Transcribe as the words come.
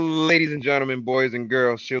Ladies and gentlemen, boys and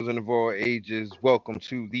girls, children of all ages, welcome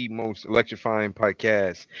to the most electrifying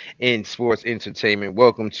podcast in sports entertainment.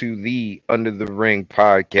 Welcome to the Under the Ring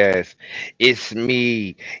podcast. It's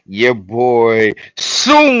me, your boy,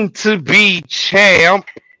 soon to be champ.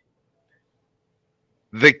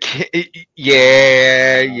 Yeah,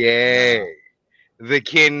 the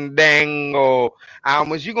Kendango.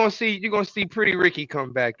 Almas, you gonna see Pretty Ricky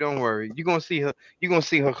come back. Don't worry, you gonna see her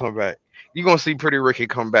come back. You gonna see Pretty Ricky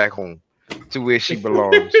come back home to where she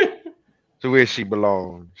belongs. To where she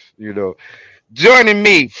belongs. Joining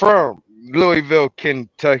me from Louisville,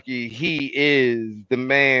 Kentucky, he is the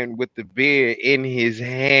man with the beer in his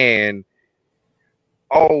hand.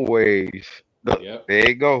 Always. Look, Yep. there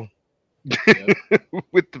you go. Yep.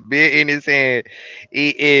 With the beer in his hand,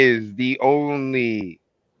 he is the only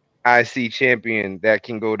IC champion that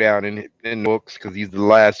can go down in books because he's the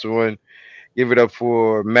last one. Give it up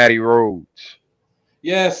for Matty Rhodes.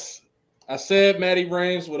 Yes, I said Matty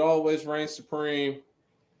Reigns would always reign supreme,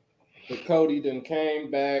 but Cody then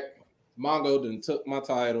came back. Mongo then took my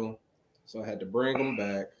title, so I had to bring him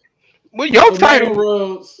back. Well, your So title, Matty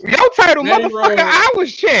Rhodes, motherfucker. Rhodes. I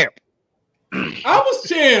was champ. I was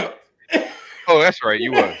champ. Oh, that's right.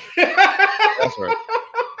 You was. That's right.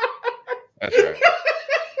 That's right.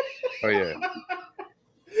 Oh yeah.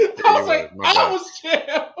 I was like, My I bad. was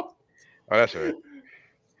champ. Oh, that's right.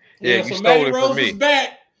 Yeah, you so stole Matty it Rose from me. is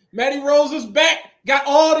back. Matty Rose is back. Got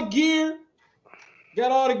all the gear.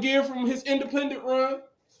 Got all the gear from his independent run.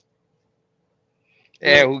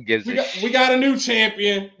 Yeah, who gives We it? got a new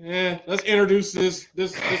champion. Let's introduce this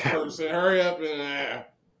person. Hurry up and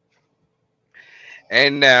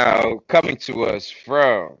And now coming to us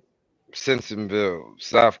from Simpsonville,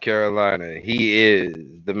 South Carolina, he is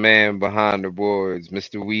the man behind the boards,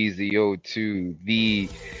 Mr. Weezy 02, the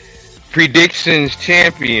predictions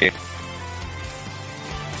champion.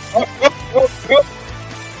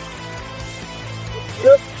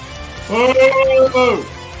 oh.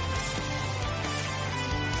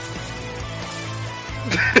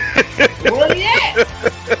 Where he at?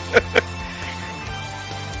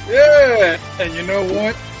 Yeah, and you know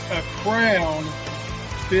what? A crown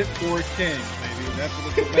fit for a king, baby. That's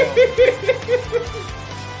what it's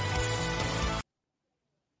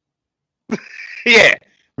about. Yeah,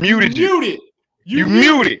 muted you. Muted. You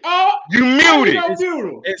muted. Oh, You how muted. you gonna mute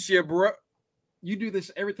him? It's your bro. You do this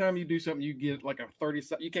every time you do something. You get like a 30.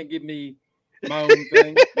 You can't give me my own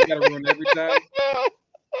thing. You gotta ruin every time.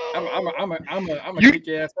 I'm a kick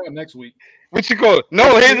your ass out next week. What you call it?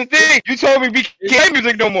 No, here's the thing. You told me we can't play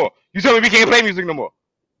music no more. You told me we can't play music no more.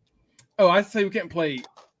 Oh, I say we can't play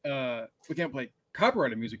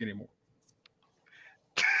copyrighted music anymore.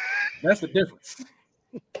 That's the difference.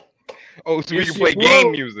 Oh, so we It's can play your game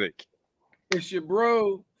bro. music. It's your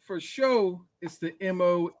bro for show. It's the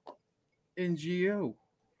MONGO.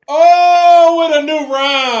 Oh, with a new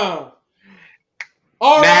rhyme.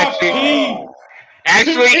 R.I.P.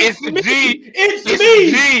 Actually, it's me. the G. It's It's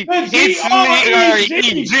me. G. The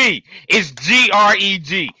It's G. It's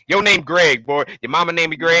Greg. Your name Greg, boy. Your mama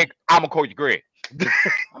named me Greg. I'ma call you Greg. My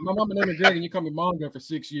mama named me Greg, and you call me Mongo for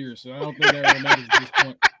 6 years, so I don't think that really matters at this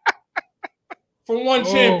point. From one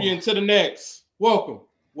Oh. champion to the next. Welcome.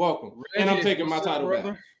 And I'm Reggie, taking my what's up, title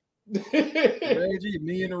brother? back. Reggie,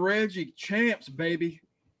 me and Reggie, champs, baby.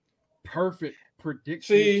 Perfect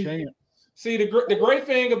prediction champs. See, the great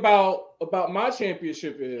thing about my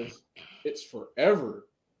championship is it's forever.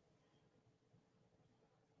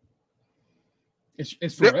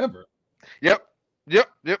 It's forever. Yep.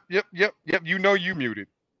 You know you muted.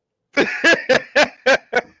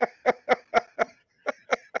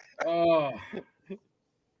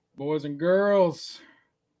 Boys and girls,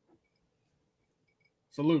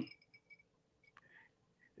 salute.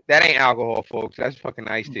 That ain't alcohol, folks. That's fucking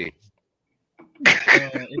iced tea.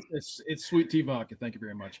 It's sweet tea vodka. Thank you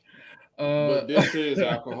very much. But this is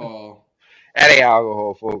alcohol. That ain't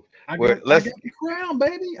alcohol, folks. I Well, got the crown,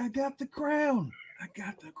 baby. I got the crown.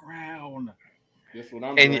 That's what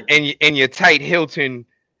I'm And drinking. and your tight Hilton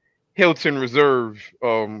Reserve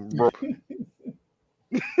rope.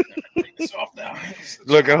 It's off now.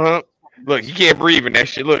 Look, Look, you can't breathe in that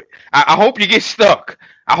shit. Look, I hope you get stuck.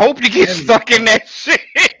 I hope you get stuck in that shit.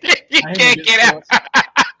 You can't get out.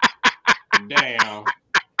 Damn.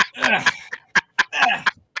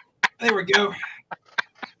 There we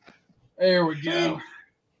go.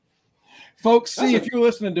 Folks, see if you're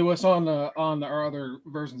listening to us on our other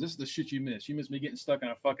versions. This is the shit you miss. You miss me getting stuck in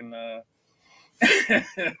a fucking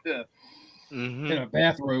in a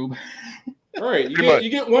bathrobe. All right, you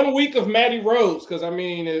get 1 week of Matty Rhodes because I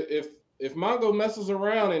mean, if if Mongo messes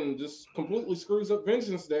around and just completely screws up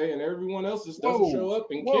Vengeance Day and everyone else just doesn't show up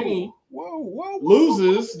and Kenny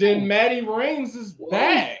loses, then Matty Reigns is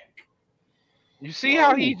back. You see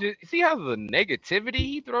how see how the negativity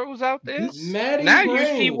he throws out there? Matty Now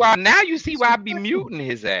Reigns. you see why I be muting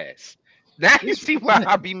his ass. Now you see why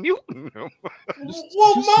I be muting him.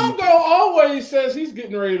 Well, Mongo always says he's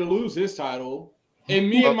getting ready to lose his title. And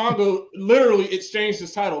me and Mongo literally exchanged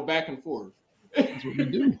his title back and forth. That's what we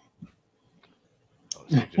do.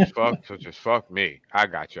 So just fuck me. I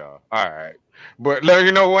got y'all. All right. But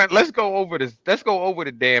you know what? Let's go over this. Let's go over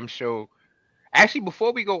the damn show. Actually,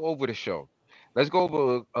 before we go over the show, let's go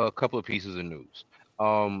over a couple of pieces of news.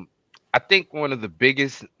 I think one of the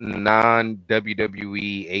biggest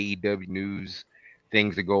non-WWE AEW news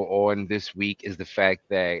things that go on this week is the fact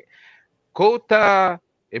that Kota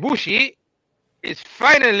Ibushi is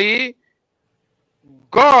finally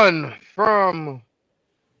gone from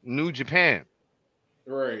New Japan.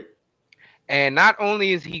 Right. And not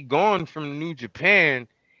only is he gone from New Japan,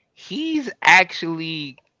 he's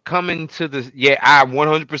actually coming to the. Yeah, I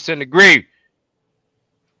 100% agree.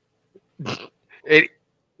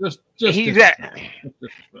 He's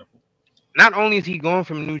not only is he going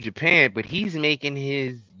from New Japan, but he's making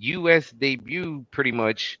his U.S. debut pretty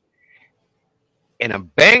much in a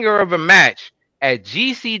banger of a match at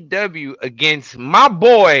GCW against my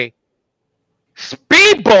boy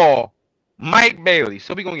Speedball Mike Bailey.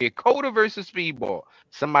 So we're gonna get Kota versus Speedball.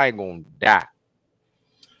 Somebody gonna die.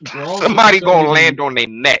 Somebody gonna land on their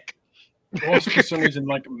neck. Also, for some reason,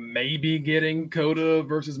 like maybe getting Kota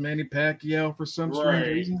versus Manny Pacquiao for some strange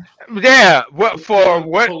reason. Yeah, what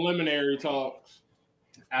preliminary talks?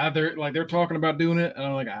 Either like they're talking about doing it, and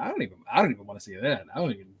I'm like, I don't even want to see that.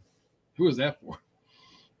 Who is that for?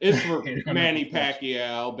 It's for Manny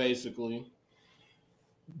Pacquiao, basically.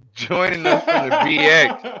 Joining us from the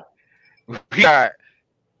BX, we got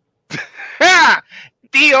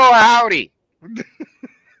Theo Howdy.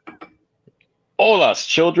 Hola,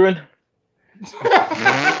 children.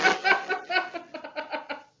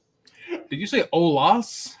 Did you say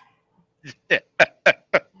Olas?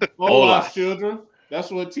 Hola, children.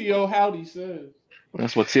 That's what T.O. Howdy says.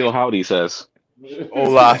 That's what T.O. Howdy says.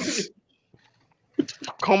 Olas.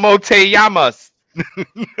 Como te llamas?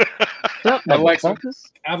 I'd like some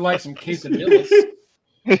quesadillas.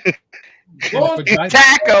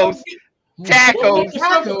 Tacos.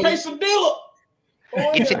 Quesadilla.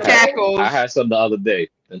 Get your tacos. I had some the other day.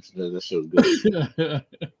 That shit was good.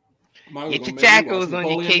 Get your tacos on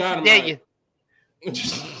your quesadilla.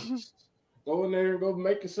 Go in there and go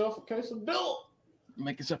make yourself a quesadilla.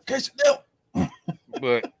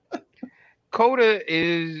 But Kota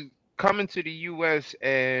is coming to the U.S.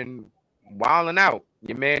 and wilding out.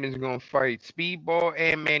 Your man is gonna fight Speedball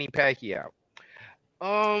and Manny Pacquiao.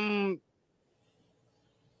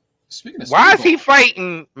 Speaking of why is he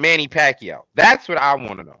fighting Manny Pacquiao? That's what I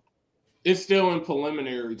want to know. It's still in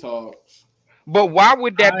preliminary talks. But why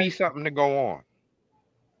would that be something to go on?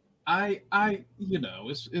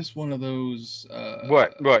 It's one of those.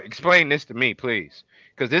 What? Explain this to me, please,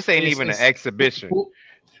 because this ain't even an exhibition.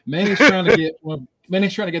 Manny's trying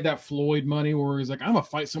to get that Floyd money, where he's like, I'm gonna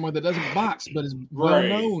fight someone that doesn't box, but is well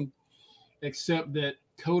known. Except that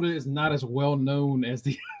Kota is not as well known as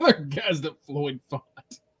the other guys that Floyd fought.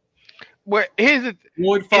 Well,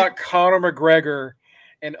 Floyd fought Conor McGregor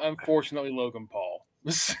and unfortunately Logan Paul.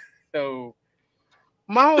 So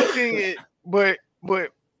my whole thing is, but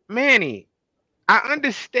Manny, I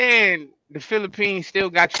understand the Philippines still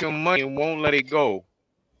got your money and won't let it go.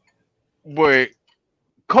 But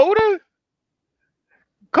Kota,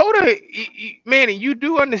 Manny, you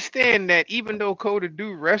do understand that even though Kota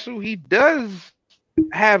do wrestle, he does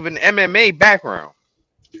have an MMA background.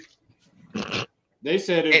 They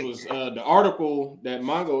said it was the article that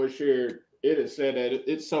Mongo has shared. It has said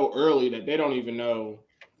that it's so early that they don't even know.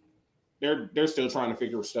 They're still trying to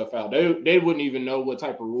figure stuff out. They wouldn't even know what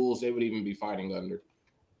type of rules they would even be fighting under.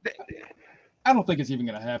 I don't think it's even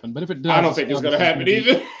going to happen. But if it does, I don't think it's going to happen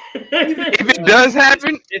either. If it does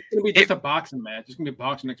happen, it's going to be just a boxing match. It's going to be a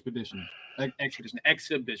boxing exhibition.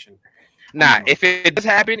 Nah, if it does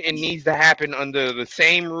happen, it needs to happen under the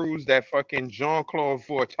same rules that fucking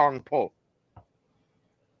Jean-Claude Tong Po.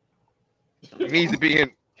 It needs to be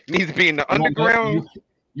in the underground.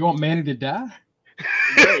 You want Manny to die?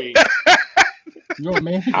 Hey. You want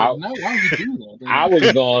Manny to die? Why would you do that? I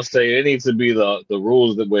was gonna say it needs to be the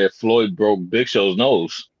rules that where Floyd broke Big Show's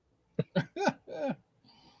nose. I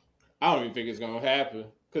don't even think it's gonna happen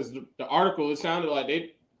because the article, it sounded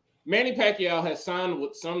like Manny Pacquiao has signed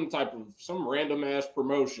with some random ass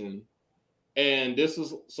promotion, and this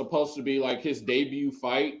is supposed to be like his debut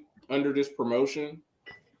fight under this promotion,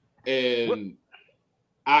 and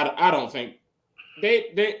I don't think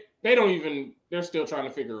they don't even. They're still trying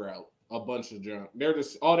to figure out a bunch of junk. They're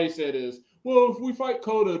just all they said is, well, if we fight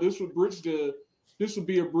Kota, this would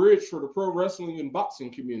be a bridge for the pro wrestling and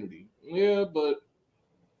boxing community. Yeah, but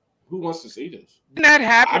who wants to see this? Didn't that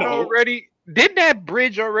happen already? Did that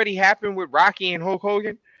bridge already happen with Rocky and Hulk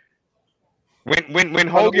Hogan? When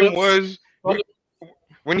Hogan was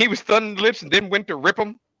when he was stunned lips and then went to rip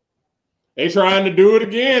him? They trying to do it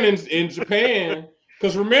again in Japan.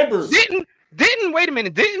 Because remember, didn't wait a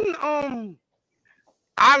minute, didn't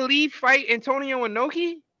Ali fight Antonio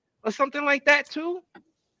Inoki or something like that too?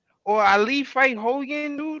 Or Ali fight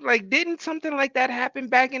Hogan, dude? Like, didn't something like that happen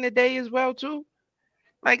back in the day as well too?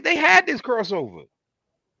 Like, they had this crossover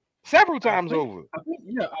several times over. I think,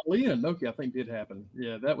 yeah, Ali and Inoki, I think, did happen.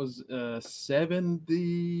 Yeah, that was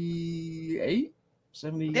 78,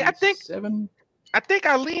 77. Yeah, I think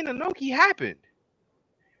Ali and Inoki happened.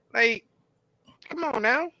 Like, come on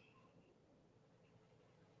now.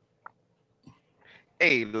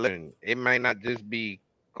 Hey, listen, it might not just be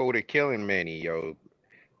Kota killing Manny, yo.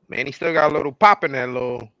 Manny still got a little pop in that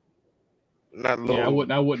little. Not little. Yeah, I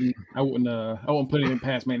wouldn't put anything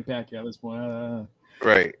past Manny Pacquiao at this point.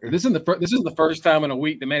 Right. This isn't the first time in a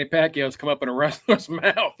week that Manny Pacquiao's come up in a wrestler's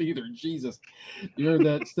mouth either. Jesus, you heard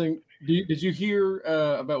that thing? Did you hear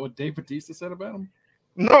about what Dave Bautista said about him?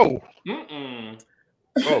 No. Oh,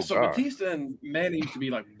 so God. Bautista and Manny used to be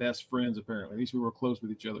like best friends. Apparently, they used to be real close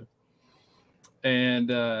with each other.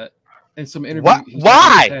 And in some interview,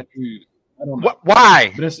 why? I don't know.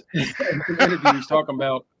 Why? But in some interview, he's talking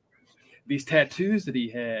about these tattoos that he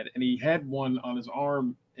had, and he had one on his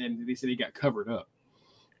arm, and he said he got covered up.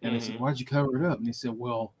 And they said, "Why'd you cover it up?" And he said,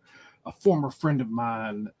 "Well, a former friend of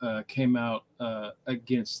mine came out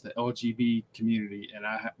against the LGBT community, and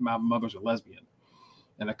my mother's a lesbian,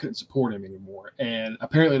 and I couldn't support him anymore." And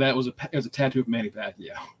apparently, that was a tattoo of Manny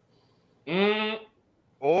Pacquiao.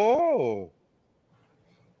 Oh.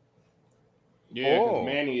 Yeah, because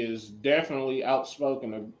Manny is definitely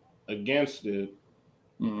outspoken against it.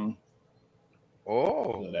 Mm-hmm.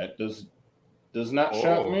 So that does not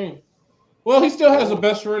shock me. Well, he still has a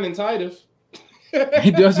best friend in Titus.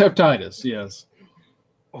 He does have Titus, yes.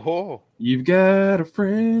 Oh, you've got a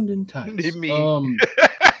friend in Titus. And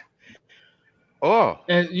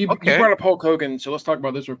you brought up Hulk Hogan, so let's talk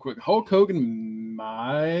about this real quick. Hulk Hogan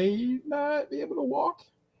might not be able to walk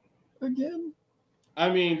again. I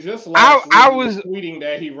mean, just last week, I was tweeting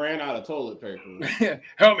that he ran out of toilet paper.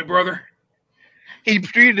 Help me, brother. He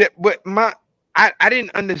treated it, but I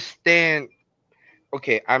didn't understand.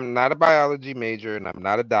 Okay, I'm not a biology major and I'm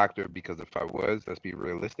not a doctor, because if I was, let's be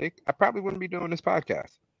realistic, I probably wouldn't be doing this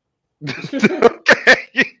podcast.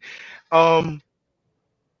 Okay.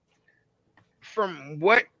 From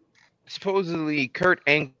what supposedly Kurt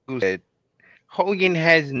Angle said, Hogan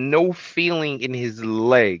has no feeling in his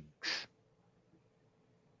legs.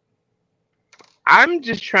 I'm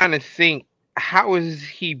just trying to think, how did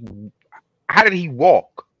he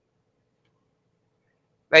walk?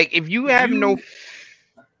 Like, if you have no,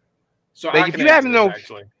 so like, if you have no,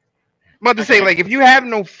 actually, I'm about to say, like, if you have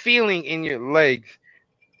no feeling in your legs,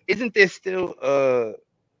 isn't there still a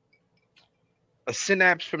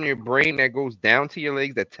synapse from your brain that goes down to your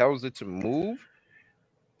legs that tells it to move?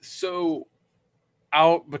 So,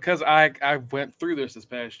 because I went through this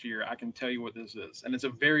past year, I can tell you what this is, and it's a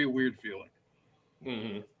very weird feeling.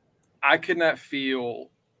 Mm-hmm. I could not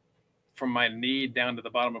feel from my knee down to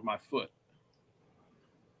the bottom of my foot.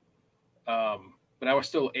 But I was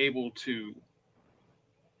still able to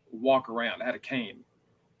walk around. I had a cane.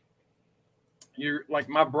 You're like,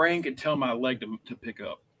 my brain could tell my leg to pick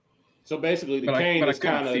up. So basically, the cane is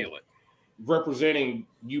kind of representing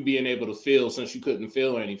you being able to feel, since you couldn't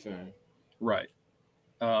feel anything. Right.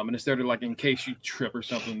 And it's there to, like, in case you trip or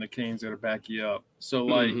something, the cane's there to back you up. So,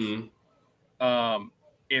 like,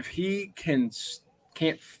 if he can't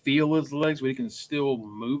feel his legs, but he can still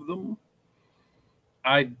move them,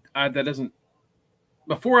 that doesn't.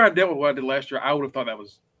 Before I dealt with what I did last year, I would have thought that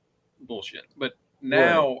was bullshit. But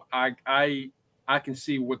now I can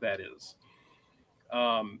see what that is.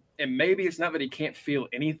 And maybe it's not that he can't feel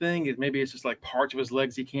anything. Maybe it's just like parts of his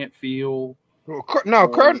legs he can't feel. No,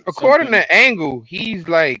 according to Angle, he's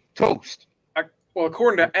like toast.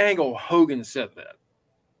 According to Angle, Hogan said that.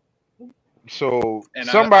 So and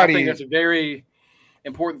somebody, I think that's a very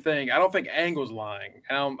important thing. I don't think Angle's lying.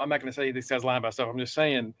 I'm not going to say this guy's lying about stuff. I'm just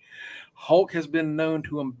saying Hulk has been known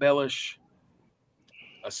to embellish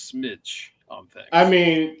a smidge on things. I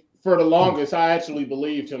mean, for the longest, I actually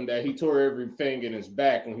believed him that he tore everything in his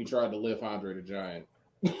back when he tried to lift Andre the Giant.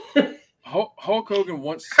 Hulk Hogan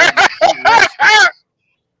once said that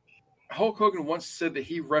Hulk Hogan once said that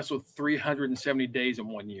he wrestled 370 days in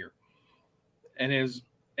 1 year, and his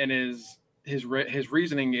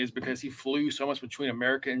reasoning is because he flew so much between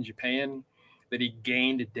America and Japan that he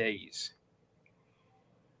gained days,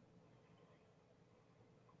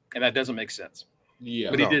 and that doesn't make sense. Yeah,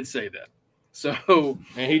 but he did say that. So,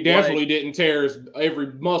 and he definitely didn't tear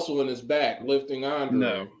every muscle in his back lifting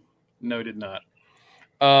Andre. No, he did not.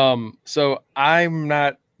 So I'm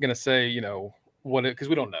not gonna say what because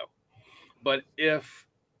we don't know. But if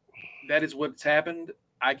that is what's happened,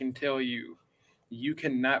 I can tell you, you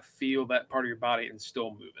cannot feel that part of your body and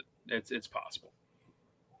still move it. It's possible.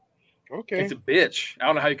 Okay. It's a bitch. I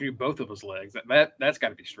don't know how you can do both of his legs. That's got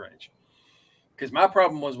to be strange. Because my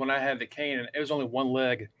problem was when I had the cane and it was only one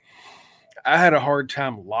leg, I had a hard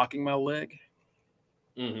time locking my leg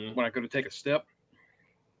when I go to take a step.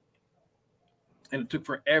 And it took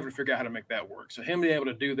forever to figure out how to make that work. So him being able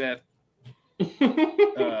to do that,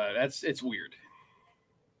 it's weird.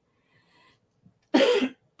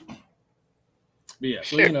 But yeah,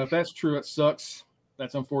 so if that's true, it sucks.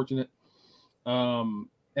 That's unfortunate.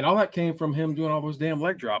 And all that came from him doing all those damn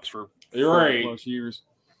leg drops for 40 plus years.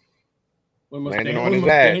 One of the most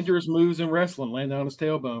dangerous moves in wrestling, landing on his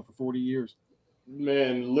tailbone for 40 years.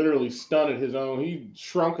 Man, literally stunted his own. He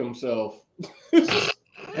shrunk himself.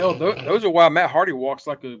 Hell, those are why Matt Hardy walks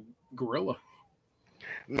like a gorilla.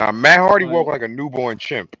 Nah, Matt Hardy walked like a newborn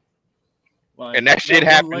chimp. And that shit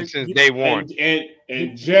happened since day one.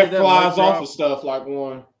 And Jeff flies off of stuff like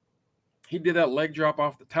one. He did that leg drop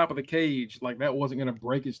off the top of the cage like that wasn't going to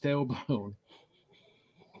break his tailbone.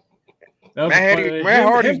 That was Matt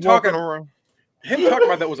Hardy's walking around. Him talking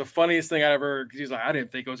about that was the funniest thing I ever heard because he's like, I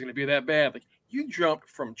didn't think it was going to be that bad. Like, you jumped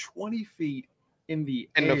from 20 feet in the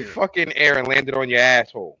fucking air and landed on your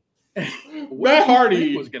asshole. Matt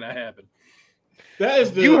Hardy was going to happen. That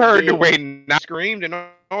is you heard the way I screamed, and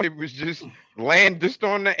all it was just land just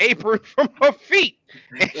on the apron from her feet,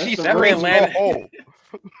 and she screamed the hole.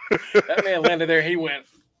 That man landed there. He went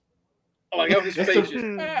like his face.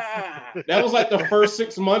 That was like the first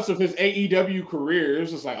 6 months of his AEW career. It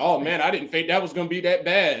was just like, oh man, I didn't think that was going to be that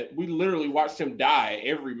bad. We literally watched him die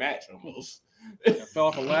every match almost. I fell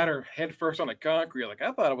off a ladder head first on the concrete. Like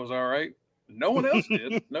I thought it was all right. No one else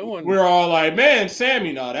did. No one. We're all like, man,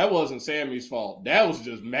 Sammy. No, that wasn't Sammy's fault. That was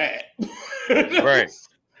just Matt. Right.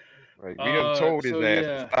 We done told his ass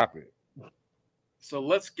to stop it. So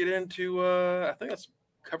let's get into. I think that's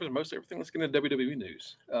covers most everything. Let's get into WWE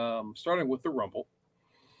news. Starting with the Rumble,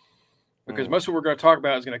 because most of what we're going to talk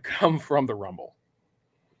about is going to come from the Rumble.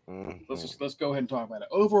 Let's go ahead and talk about it.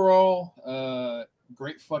 Overall,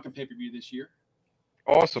 great fucking pay-per-view this year.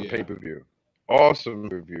 Awesome pay-per-view. Awesome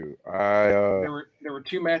review. There were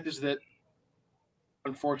two matches that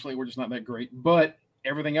unfortunately were just not that great, but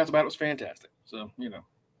everything else about it was fantastic. So,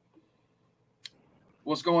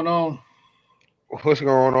 what's going on? What's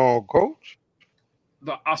going on, Coach?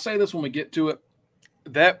 I'll say this when we get to it.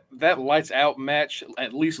 That lights out match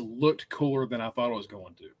at least looked cooler than I thought it was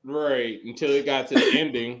going to. Right, until it got to the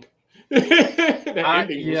ending.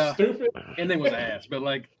 Ending was stupid. Ending was ass, but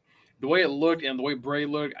like the way it looked and the way Bray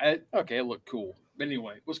looked, it looked cool. But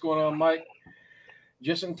anyway, what's going on, Mike?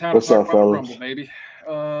 Just in time to talk about the Rumble, baby.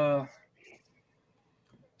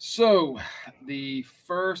 So the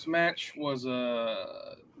first match was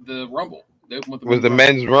the Rumble. Was the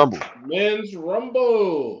men's Rumble. Men's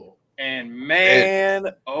Rumble. And man,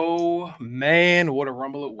 oh man, what a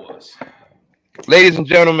Rumble it was. Ladies and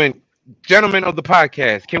gentlemen of the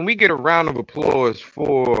podcast, can we get a round of applause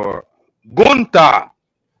for Gunther,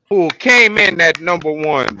 who came in at number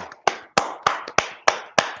one?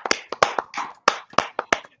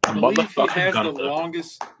 I believe he has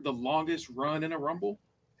the longest run in a Rumble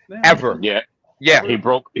now. Ever. Yeah. He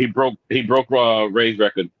broke Ray's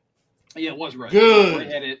record. Yeah, it was Ray. Good.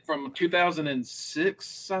 Ray had it from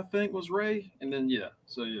 2006, I think, was Ray, and then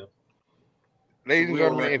Ladies and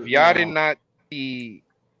gentlemen, if y'all did not see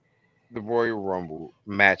the Royal Rumble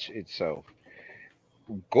match itself,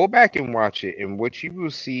 go back and watch it, and what you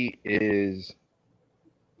will see is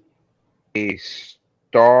a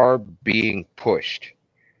star being pushed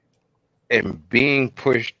and being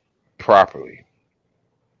pushed properly.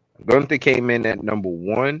 Gunther came in at number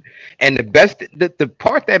one, and the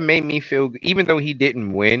part that made me feel, even though he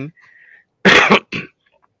didn't win,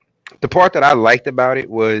 the part that I liked about it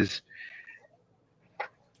was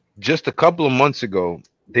just a couple of months ago,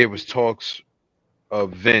 there was talks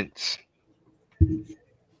of Vince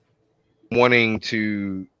wanting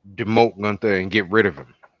to demote Gunther and get rid of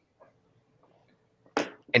him.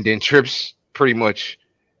 And then Trips pretty much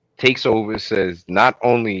takes over, says, not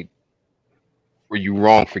only were you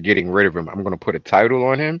wrong for getting rid of him. I'm gonna put a title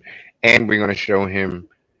on him, and we're gonna show him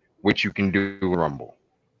what you can do in Rumble.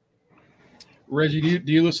 Reggie,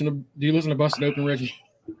 do you listen to Busted Open, Reggie?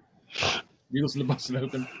 Do you listen to Busted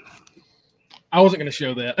Open? I wasn't gonna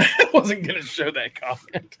show that. I wasn't gonna show that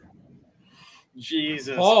comment.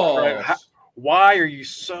 Jesus Christ. Why are you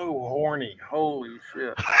so horny? Holy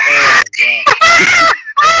shit. Oh my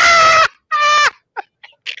God.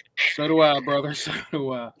 So do I, brother. So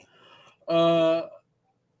do I.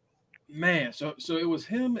 Man, so it was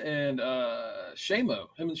him and Shamo.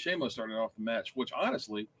 Him and Shamo started off the match, which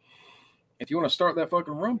honestly, if you want to start that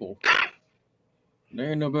fucking Rumble,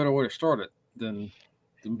 there ain't no better way to start it than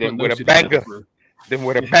with a banger. Then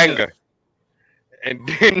with a banger. And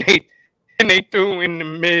then they threw in the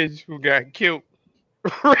Miz, who got killed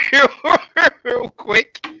real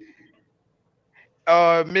quick.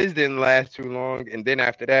 Miz didn't last too long, and then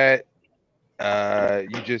after that,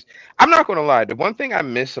 I'm not gonna lie. The one thing I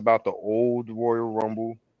miss about the old Royal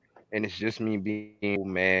Rumble, and it's just me being old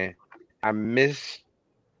man, I miss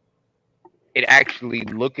it actually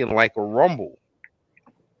looking like a Rumble.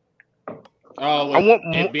 Oh, like I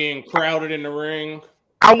want it being crowded in the ring.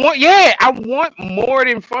 I want more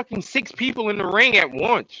than fucking 6 people in the ring at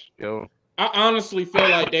once, yo. I honestly feel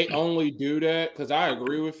like they only do that because I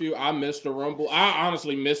agree with you. I miss the Rumble. I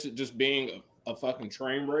honestly miss it just being a fucking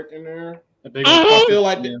train wreck in there. I feel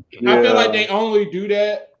like they only do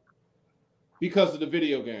that because of the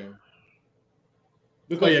video game.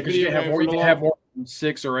 Because you can have more than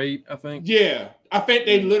 6 or 8, I think. Yeah, I think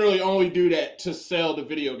they literally only do that to sell the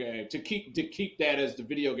video game, to keep that as the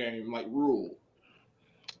video game like rule.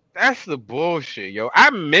 That's the bullshit, yo. I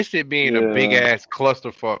miss it being a big ass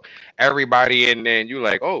clusterfuck. Everybody in there, and you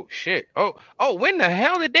like, oh shit, oh, when the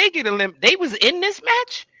hell did they get eliminated? They was in this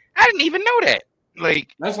match? I didn't even know that.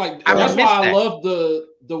 Like that's why I love the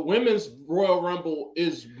women's Royal Rumble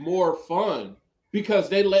is more fun because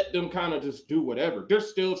they let them kind of just do whatever. They're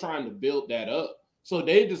still trying to build that up, so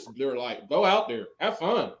they're like, go out there, have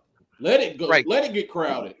fun, let it go, let it get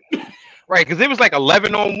crowded. Right, because it was like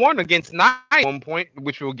 11-on-1 against 9 at one point,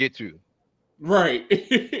 which we'll get to. Right.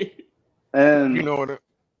 And you know what?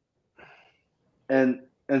 And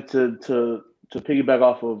to piggyback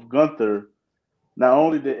off of Gunther, not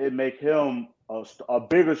only did it make him a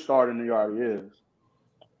bigger star than he already is,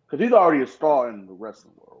 because he's already a star in the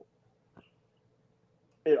wrestling world,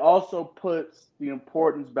 it also puts the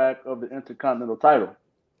importance back of the Intercontinental title.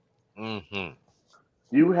 Mm-hmm.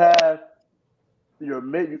 You have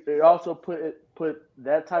it also put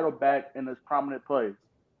that title back in its prominent place,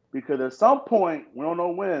 because at some point, we don't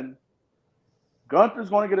know when,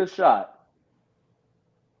 Gunther's going to get a shot.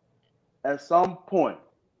 At some point,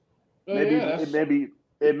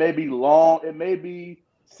 it may be long, it may be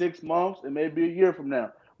 6 months, it may be a year from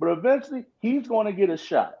now, but eventually he's going to get a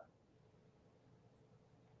shot.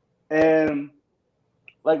 And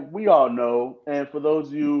like we all know, and for those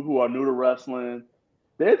of you who are new to wrestling,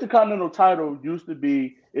 the Intercontinental title used to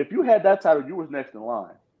be, if you had that title, you was next in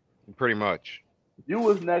line. Pretty much. You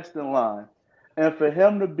was next in line. And for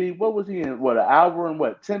him to be, what was he in? What, an hour and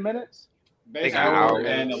 10 minutes? Hour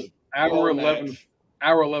 11:40.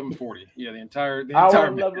 Yeah, the entire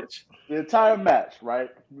match. The entire match,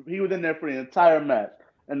 right? He was in there for the entire match.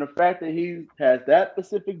 And the fact that he has that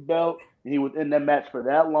specific belt and he was in that match for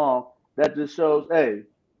that long, that just shows, hey,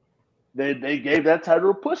 they gave that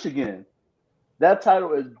title a push again. That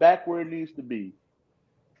title is back where it needs to be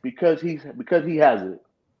because he has it.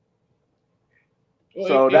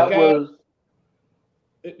 Well,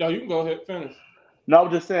 no, you can go ahead, finish. No, I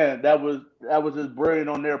was just saying that was just brilliant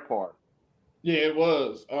on their part. Yeah, it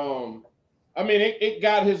was. I mean, it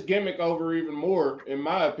got his gimmick over even more, in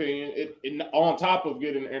my opinion. It on top of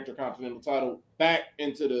getting the Intercontinental title back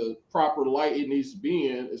into the proper light it needs to be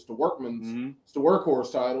in, it's the workman's, it's the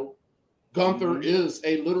workhorse title. Gunther is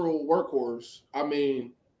a literal workhorse. I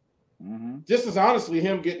mean, this is honestly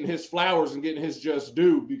him getting his flowers and getting his just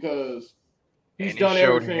due because he's done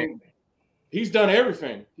everything. He's done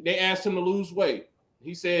everything. They asked him to lose weight.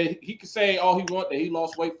 He said he could say all he wants that he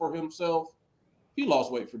lost weight for himself. He lost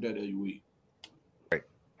weight for WWE. Right.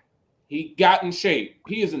 He got in shape.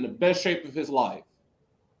 He is in the best shape of his life.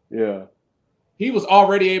 Yeah. He was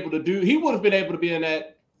already able to do. He would have been able to be in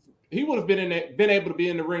that. He would have been able to be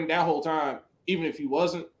in the ring that whole time, even if he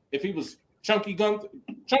wasn't. If he was Chunky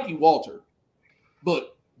Walter,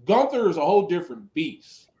 but Gunther is a whole different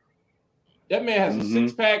beast. That man has a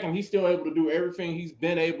 6-pack, and he's still able to do everything he's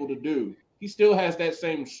been able to do. He still has that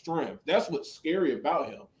same strength. That's what's scary about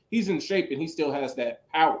him. He's in shape, and he still has that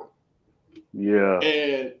power. Yeah.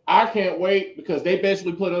 And I can't wait because they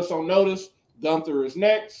basically put us on notice. Gunther is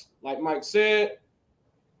next, like Mike said.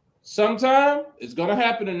 sometime it's gonna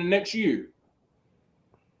happen in the next year.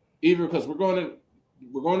 Either because we're going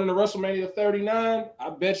into WrestleMania 39. I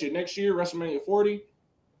bet you next year, WrestleMania 40,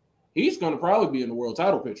 he's gonna probably be in the world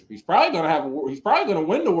title picture. He's probably gonna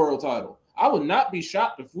win the world title. I would not be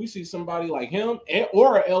shocked if we see somebody like him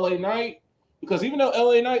or a LA Knight, because even though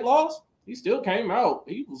LA Knight lost, he still came out.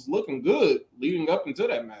 He was looking good leading up into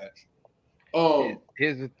that match.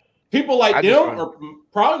 People like them are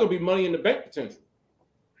probably gonna be Money in the Bank potential.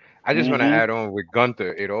 I just want to add on with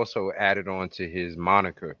Gunther. It also added on to his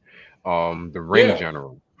moniker, the Ring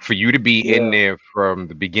General. For you to be in there from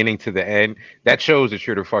the beginning to the end, that shows that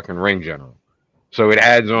you're the fucking Ring General. So it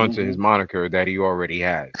adds on to his moniker that he already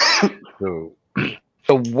has. So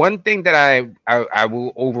one thing that I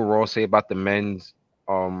will overall say about the men's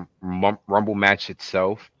Rumble match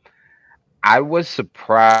itself, I was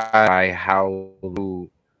surprised by how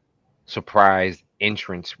little surprise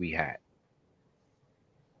entrance we had.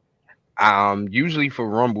 Usually for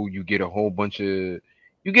Rumble, you get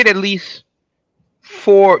at least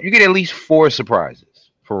four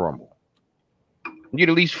surprises for Rumble. You get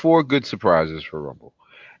at least 4 good surprises for Rumble.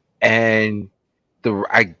 And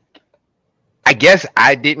I guess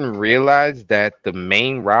I didn't realize that the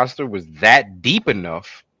main roster was that deep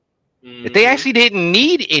enough that they actually didn't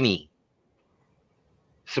need any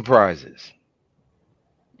surprises.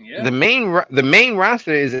 Yeah. The main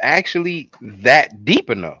roster is actually that deep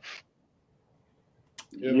enough.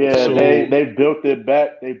 Yeah, so, they built it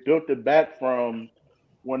back. They built it back from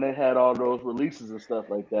when they had all those releases and stuff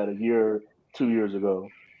like that 2 years ago.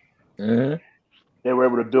 Mm-hmm. They were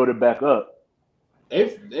able to build it back up.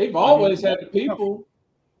 They've always had the people,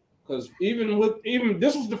 because even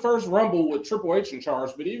this was the first Rumble with Triple H in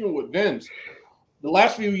charge, but even with Vince, the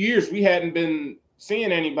last few years we hadn't been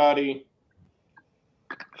seeing anybody.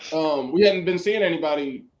 We hadn't been seeing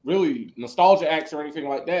anybody really nostalgia acts or anything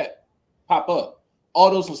like that pop up. All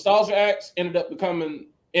those nostalgia acts ended up becoming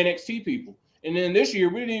NXT people, and then this year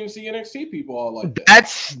we didn't even see NXT people all like that.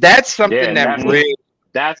 That's something that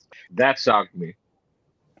shocked me.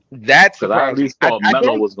 That's because I at least thought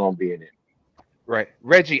Mello was going to be in it. Right,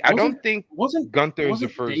 Reggie. I don't think Gunther is the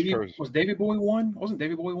first person. Was Davey Boy one? Wasn't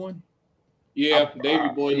Davey Boy one? Yeah, Davey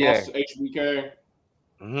Boy lost to HBK.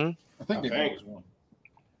 I think Davey Boy was one.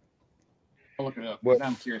 I'll look it up. Well,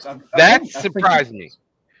 I'm curious. That surprised me.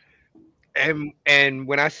 And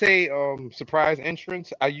when I say surprise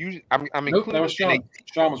entrance, I'm including. That was Sean.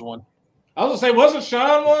 Sean was one. I was gonna say, wasn't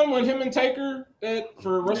Sean one when him and Taker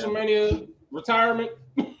for WrestleMania retirement?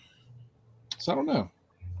 So I don't know.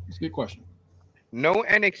 It's a good question. No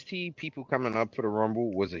NXT people coming up for the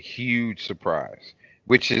Rumble was a huge surprise,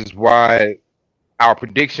 which is why our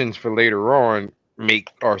predictions for later on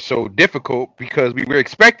are so difficult, because we were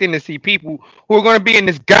expecting to see people who are going to be in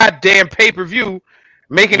this goddamn pay-per-view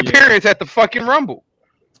make an appearance at the fucking Rumble.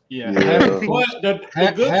 Yeah.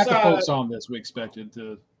 Half the folks on this we expected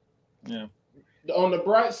to. Yeah. On the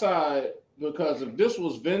bright side, because if this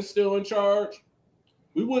was Vince still in charge,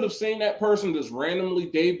 we would have seen that person just randomly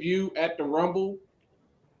debut at the Rumble,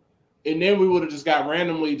 and then we would have just got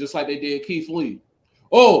randomly, just like they did Keith Lee.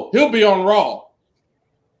 Oh, he'll be on Raw.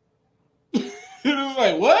 It was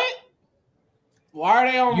like, what? Why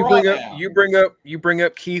are they on Raw now? You bring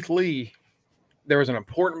up Keith Lee. There was an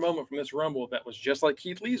important moment from this Rumble that was just like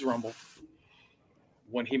Keith Lee's Rumble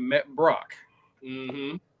when he met Brock.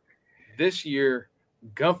 Mm-hmm. This year,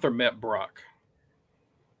 Gunther met Brock,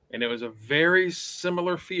 and it was a very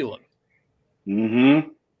similar feeling. Mm-hmm.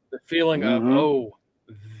 The feeling of,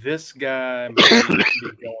 this guy might be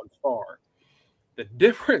going far. The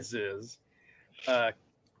difference is,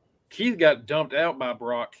 Keith got dumped out by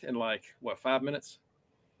Brock in 5 minutes?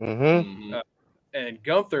 Mm-hmm. And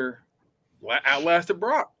Gunther outlasted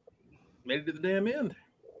Brock. Made it to the damn end.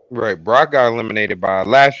 Right. Brock got eliminated by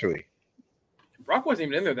Lashley. Brock wasn't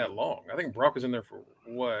even in there that long. I think Brock was in there for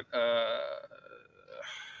what?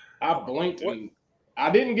 I blinked and I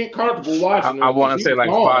didn't get comfortable watching. I want to say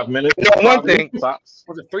 5 minutes. You know, one thing. Was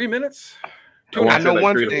it 3 minutes? I know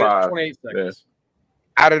one thing. 28 seconds.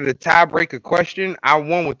 Out of the tiebreaker question, I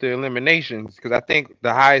won with the eliminations because I think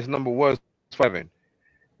the highest number was 7.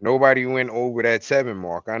 Nobody went over that 7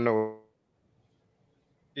 mark. I know.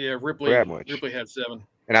 Yeah, Ripley had 7.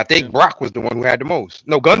 And I think Brock was the one who had the most.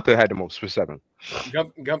 No, Gunther had the most for 7.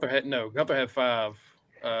 Gunther had 5.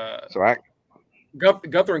 So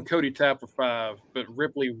Gunther and Cody tapped for 5, but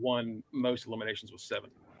Ripley won most eliminations with 7.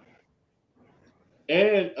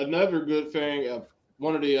 And another good thing,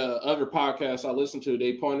 one of the other podcasts I listened to,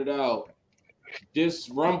 they pointed out this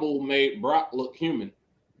Rumble made Brock look human.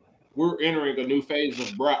 We're entering a new phase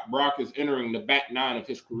of Brock. Brock is entering the back 9 of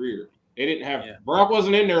his career. They didn't have Brock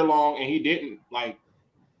wasn't in there long, and he didn't like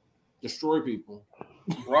destroy people.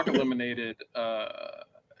 Brock eliminated. Who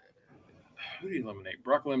did he eliminate?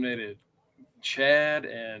 Brock eliminated Chad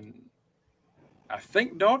and I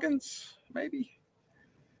think Dawkins, maybe.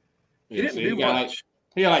 He didn't do much.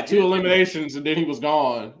 He had like 2 eliminations, and then he was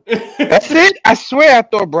gone. That's it. I swear, I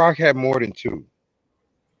thought Brock had more than 2.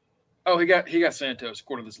 Oh, he got Santos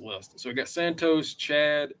according to this list. So he got Santos,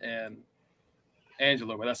 Chad, and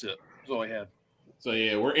Angelo, but that's it. That's all he had. So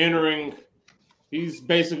yeah, we're entering. He's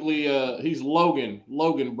basically he's Logan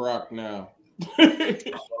Brock now.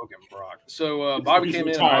 Logan Brock. So Bobby came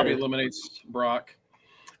in. Bobby eliminates Brock.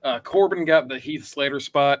 Corbin got the Heath Slater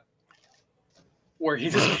spot where he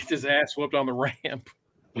just gets his ass whooped on the ramp.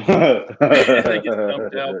 They get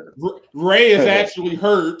dumped out. Ray is actually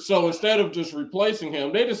hurt, so instead of just replacing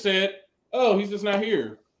him, they just said, "Oh, he's just not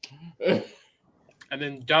here." And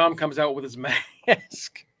then Dom comes out with his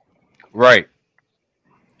mask. Right.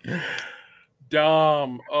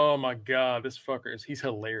 Dom, oh my God, this fucker he's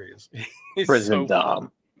hilarious. He's Prison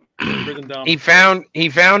Dom. Prison Dom. He found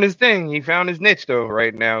his thing. He found his niche though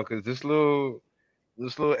right now because this little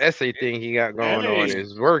essay thing he got going on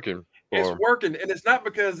is working. It's working, and it's not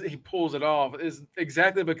because he pulls it off. It's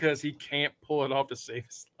exactly because he can't pull it off to save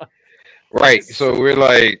his life. Right. So we're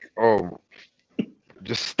like, oh,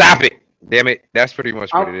 just stop it. Damn it. That's pretty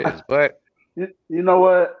much what it is. But you know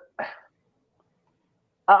what?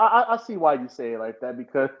 I see why you say it like that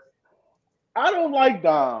because I don't like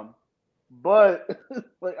Dom, but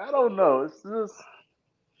like I don't know. It's just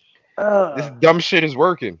this dumb shit is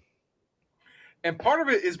working. And part of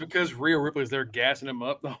it is because Rhea Ripley's there gassing him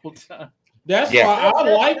up the whole time. That's why I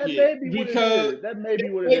like it because that may be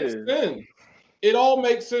what it is. Sense. It all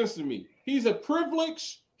makes sense to me. He's a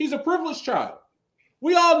privileged child.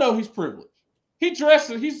 We all know he's privileged. He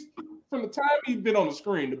dresses. He's from the time he's been on the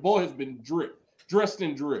screen. The boy has been dressed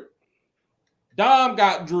in drip. Dom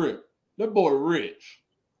got drip. That boy rich.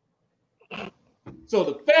 So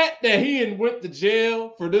the fact that he went to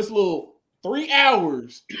jail for this little 3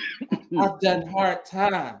 hours, I've done hard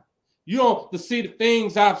time. You don't to see the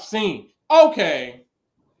things I've seen. Okay.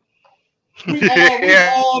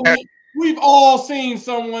 We've all seen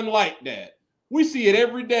someone like that. We see it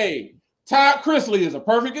every day. Todd Chrisley is a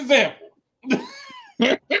perfect example.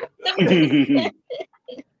 That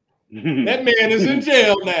man is in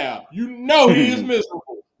jail now. You know he is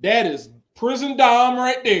miserable. That is prison Dom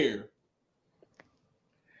right there.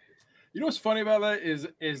 You know what's funny about that is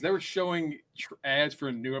they were showing ads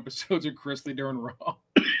for new episodes of Chrisley during Raw.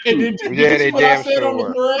 And then they damn sure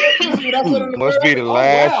were. Must be the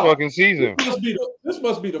last fucking season. This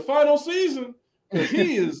must be the final season because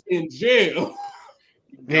he is in jail.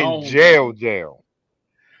 In jail.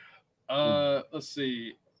 Let's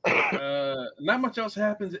see. Not much else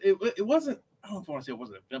happens. It wasn't. I don't know if I want to say it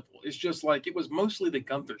wasn't eventful. It's just like it was mostly the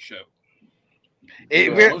Gunther show.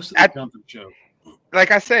 Gunther show. Like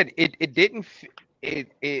I said, it didn't.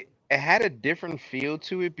 It had a different feel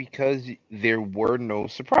to it because there were no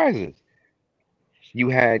surprises. You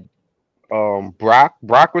had Brock.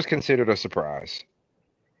 Brock was considered a surprise.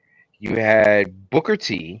 You had Booker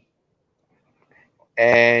T,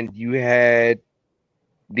 and you had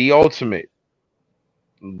the Ultimate,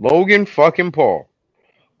 Logan fucking Paul,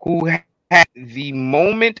 who had the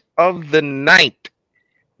moment of the night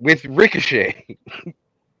with Ricochet.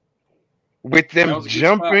 With them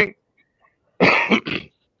jumping.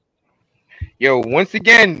 Yo, once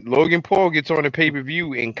again, Logan Paul gets on the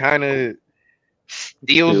pay-per-view and kind of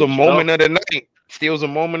steals a moment of the night. Steals a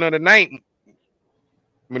moment of the night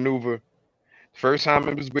maneuver. First time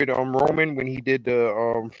it was with Roman when he did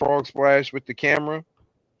the frog splash with the camera.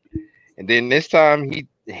 And then this time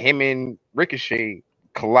him and Ricochet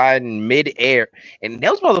colliding mid-air. And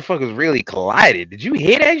those motherfuckers really collided. Did you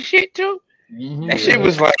hear that shit too? Mm-hmm. That shit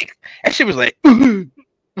was like that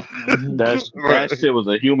shit was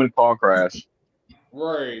a human car crash.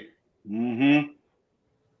 Right. Mm-hmm.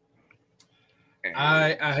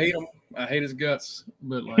 I hate him. I hate his guts.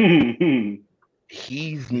 But like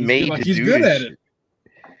he's made like to he's do good this at it.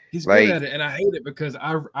 He's good at it, and I hate it because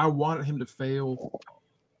I wanted him to fail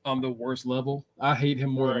on the worst level. I hate him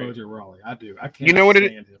more than Mojo Rawley. I do. I can't. You know what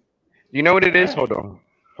stand him. You know what it is? Hold on.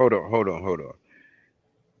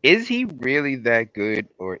 Is he really that good,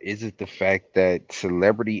 or is it the fact that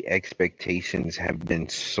celebrity expectations have been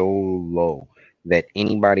so low that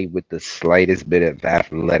anybody with the slightest bit of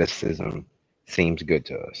athleticism seems good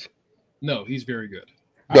to us? No, he's very good.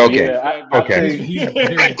 Okay. Okay. He's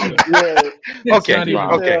very good.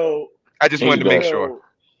 Okay. I just wanted to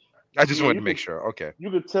make sure. Okay. You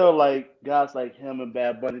could tell, like guys like him and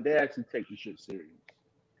Bad Bunny, they actually take the shit serious.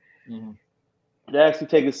 Mhm. They actually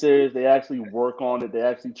take it serious. They actually work on it. They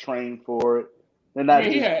actually train for it. They're not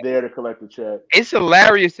just there to collect a check. It's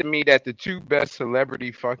hilarious to me that the two best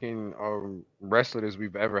celebrity fucking wrestlers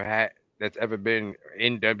we've ever had, that's ever been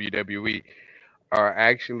in WWE, are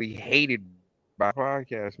actually hated by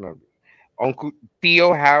podcast members. Uncle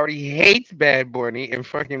Theo Howdy hates Bad Bunny, and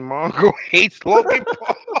fucking Mongo hates Logan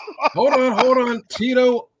Paul. Hold on.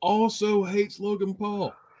 Tito also hates Logan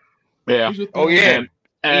Paul. Yeah. Oh yeah,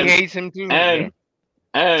 and he hates him too. and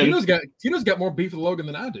Tito's got more beef with Logan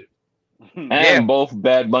than I do. and both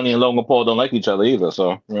Bad Bunny and Logan Paul don't like each other either.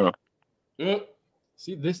 So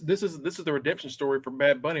See, this is the redemption story for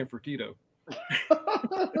Bad Bunny and for Tito.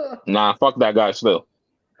 Nah, fuck that guy still.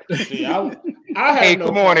 See, I Hey, have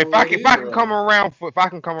come no on! If I problem can with come around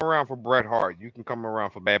for Bret Hart, you can come around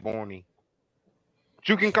for Bad Bunny.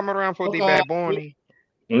 You can come around for the Bad Bunny.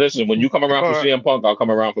 Listen, when you come around for CM Punk, I'll come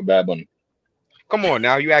around for Bad Bunny. Come on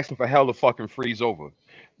now, you asking for hell to fucking freeze over.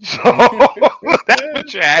 So that's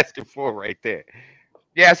what you're asking for right there.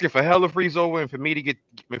 You're asking for hell to freeze over and for me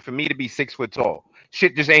to be 6 foot tall.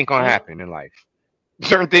 Shit just ain't gonna happen in life.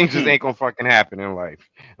 Certain things just ain't gonna fucking happen in life.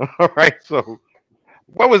 All right, so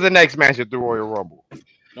what was the next match at the Royal Rumble?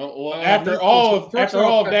 No, well, after all of that,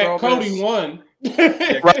 Cody won.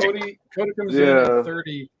 Cody comes in at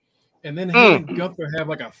 30, and then him and Gunther have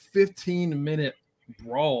like a 15-minute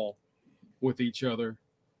brawl with each other.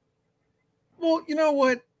 Well, you know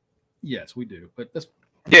what? Yes, we do, but that's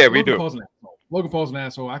we do. Logan Paul's an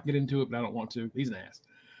asshole. I can get into it, but I don't want to. He's an ass.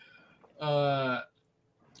 Well,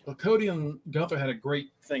 Cody and Gunther had a great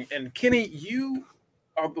thing, and Kenny, you're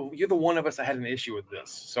the one of us that had an issue with this,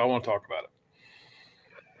 so I want to talk about it.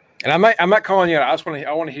 And I'm not calling you out.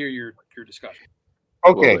 I want to hear your discussion.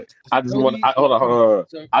 Okay. I just want to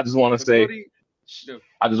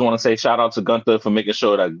say shout out to Gunther for making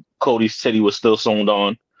sure that Cody's titty was still sewn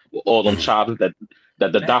on with all them chops that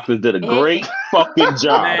the doctors did a great fucking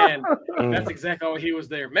job. Man, that's exactly why he was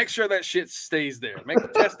there. Make sure that shit stays there.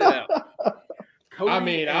 Test it out.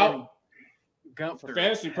 Cody Gunther, for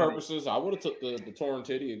fantasy purposes, I would have took the torn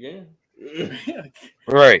titty again.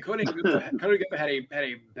 Right. Cody Gunther had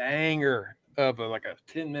a banger of a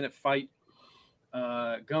 10-minute fight.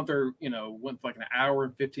 Gunther, went for like an hour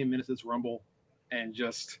and 15 minutes this Rumble, and he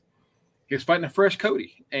was fighting a fresh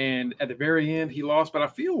Cody. And at the very end, he lost. But I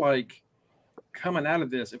feel like coming out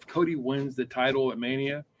of this, if Cody wins the title at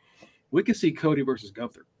Mania, we could see Cody versus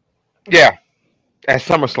Gunther. Yeah, at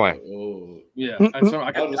SummerSlam. Oh. Yeah,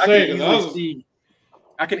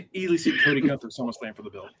 I can easily see Cody Gunther at SummerSlam for the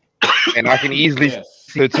belt. And I can easily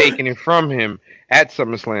see taking it from him at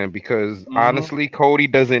SummerSlam because honestly, Cody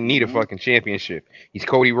doesn't need a fucking championship. He's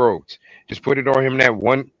Cody Rhodes. Just put it on him that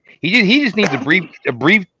one. He just needs a brief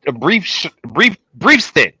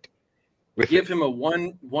stint. Give him a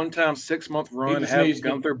one-time 6-month run.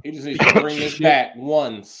 Gunther. He just needs to bring this back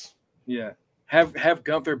once. Yeah, have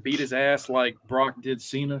Gunther beat his ass like Brock did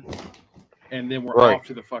Cena, and then we're off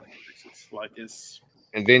to the fucking races.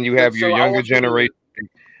 And then you have your younger generation.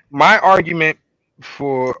 My argument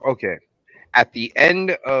at the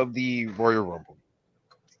end of the Royal Rumble,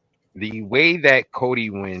 the way that Cody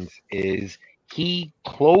wins is he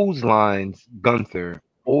clotheslines Gunther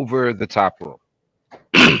over the top rope.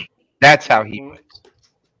 That's how he wins.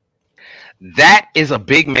 That is a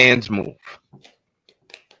big man's move.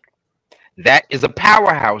 That is a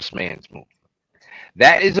powerhouse man's move.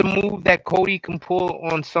 That is a move that Cody can pull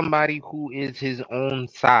on somebody who is his own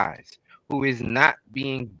size, who is not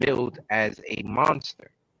being billed as a monster.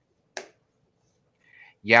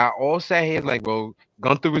 Y'all all sat here like, well,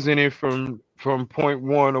 Gunther was in it from point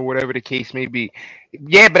one or whatever the case may be.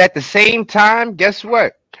 Yeah, but at the same time, guess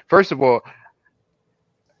what? First of all,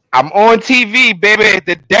 I'm on TV, baby.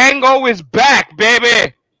 The dango is back,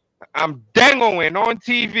 baby. I'm dangoing on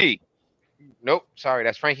TV. Nope, sorry,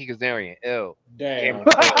 that's Frankie Kazarian. Ill. Damn.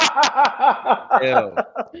 Ill.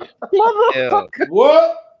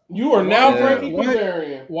 What? You are now Frankie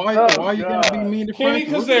Kazarian. Why you gotta be mean to Kenny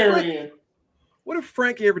Frankie? Kazarian. What did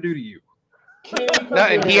Frankie ever do to you?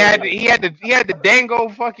 Nothing. He had the dango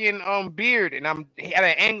fucking beard, and he had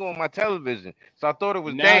an angle on my television, so I thought it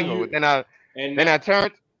was dango. Then I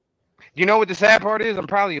turned. You know what the sad part is? I'm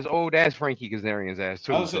probably as old as Frankie Kazarian's ass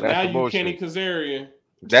too. So now you Kenny Kazarian.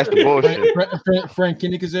 That's the bullshit. Frank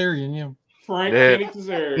Kenny Kazarian, yeah. Kenny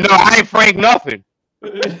Kazarian. No, I ain't Frank nothing.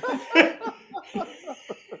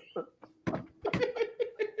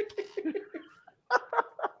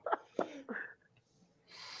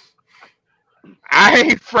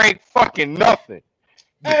 Hey, Frank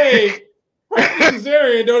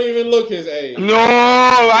Kazarian don't even look his age. No,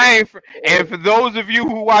 I ain't. And for those of you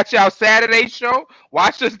who watch our Saturday show,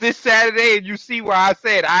 watch us this Saturday, and you see where I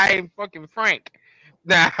said I ain't fucking Frank.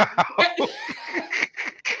 Now,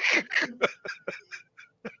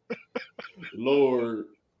 Lord.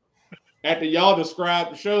 After y'all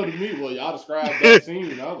described the show to me, well, y'all described that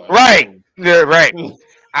scene. I was like, right, yeah, right.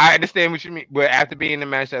 I understand what you mean, but after being in the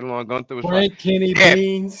match that long, Gunther was Frank, Kenny, Yeah.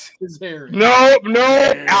 Beans, Kazarian. No,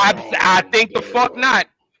 Damn, I think the fuck not.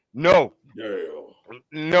 No, no,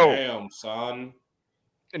 Damn, son.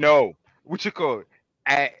 no. What you call it?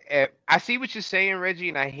 I see what you're saying, Reggie,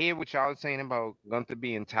 and I hear what y'all are saying about Gunther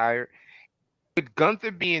being tired. With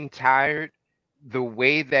Gunther being tired, the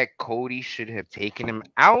way that Cody should have taken him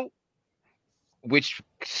out, which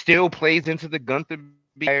still plays into the Gunther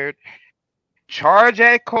being tired. Charge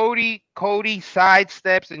at Cody. Cody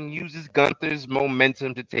sidesteps and uses Gunther's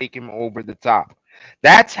momentum to take him over the top.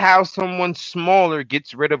 That's how someone smaller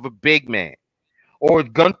gets rid of a big man. Or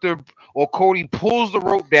Cody pulls the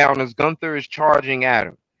rope down as Gunther is charging at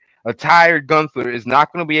him. A tired Gunther is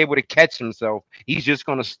not going to be able to catch himself. He's just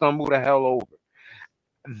going to stumble the hell over.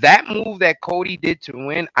 That move that Cody did to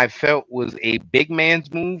win, I felt was a big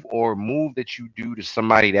man's move or a move that you do to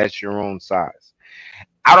somebody that's your own size.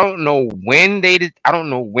 I don't know when they did. I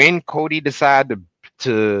don't know when Cody decided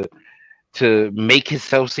to make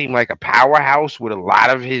himself seem like a powerhouse with a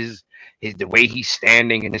lot of his the way he's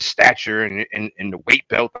standing and his stature and the weight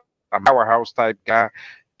belt, a powerhouse type guy.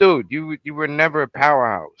 Dude, you were never a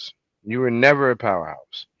powerhouse. You were never a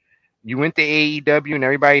powerhouse. You went to AEW and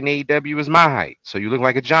everybody in AEW was my height, so you look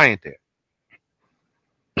like a giant there.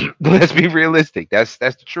 Let's be realistic. That's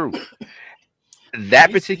the truth.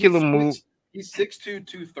 That particular move. He's 6'2",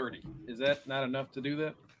 230. Is that not enough to do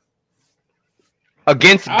that?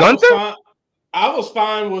 Against Gunther? I was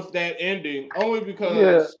fine with that ending only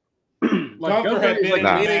because Gunther had been in the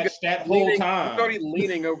match that whole time. He's already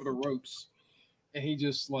leaning over the ropes. And he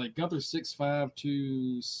just like Gunther's 6'5",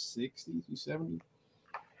 260, 270.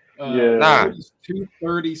 He's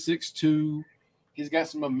 230, 6'2". He's got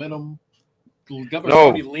some momentum. Gunther's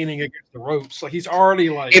already leaning against the ropes. Like he's already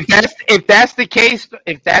like if that's the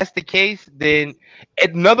case, then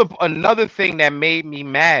another thing that made me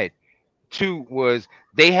mad too was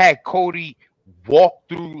they had Cody walk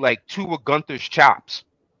through like two of Gunther's chops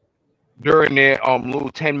during their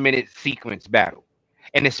little 10-minute sequence battle.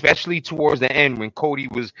 And especially towards the end when Cody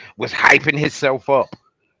was hyping himself up.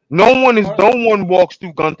 No one walks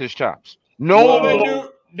through Gunther's chops.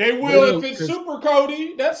 They will if it's Super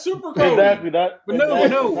Cody. That's Super Cody. Exactly.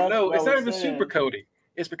 No. It's not even Super Cody.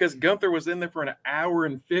 It's because Gunther was in there for an hour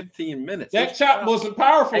and 15 minutes. That chop wasn't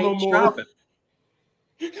powerful no more.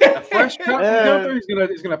 A fresh chop from Gunther,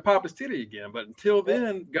 he's gonna pop his titty again. But until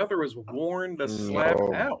then, Gunther was worn to slap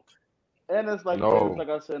out. And it's like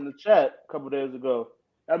I said in the chat a couple days ago.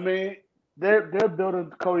 I mean, they're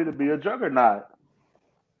building Cody to be a juggernaut.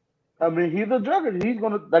 I mean, he's a juggernaut. He's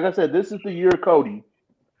gonna, like I said, this is the year of Cody.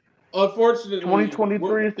 Unfortunately,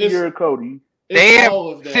 2023 is the year of Cody. They have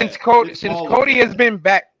since Cody has been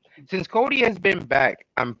back. Since Cody has been back,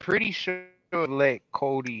 I'm pretty sure let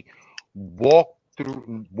Cody walk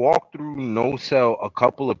through no sell a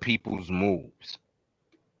couple of people's moves.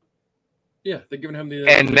 Yeah, they're giving him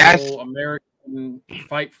the whole American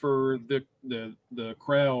fight for the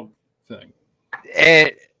crowd thing.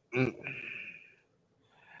 And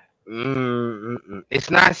it's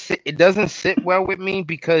not. It doesn't sit well with me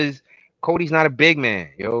because Cody's not a big man,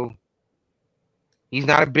 yo. He's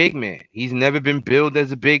not a big man. He's never been billed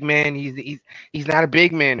as a big man. He's not a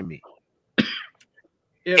big man to me.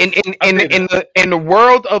 In the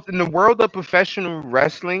world of professional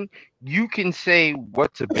wrestling, you can say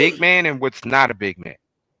what's a big man and what's not a big man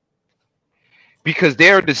because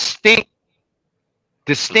there are distinct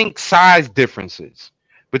size differences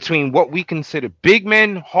between what we consider big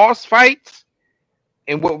men horse fights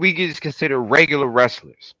and what we just consider regular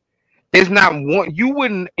wrestlers. There's not one. You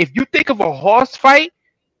wouldn't, if you think of a horse fight,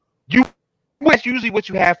 that's usually what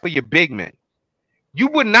you have for your big men. You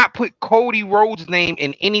would not put Cody Rhodes' name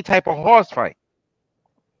in any type of horse fight.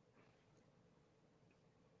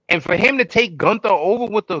 And for him to take Gunther over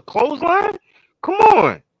with the clothesline, come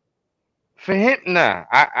on. For him, nah.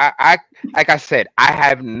 I like I said, I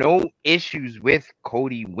have no issues with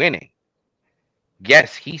Cody winning.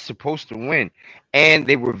 Yes, he's supposed to win. And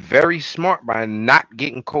they were very smart by not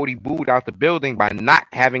getting Cody booed out the building by not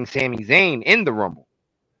having Sami Zayn in the Rumble.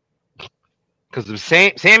 Because if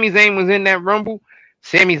Sami Zayn was in that Rumble,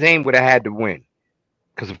 Sami Zayn would have had to win.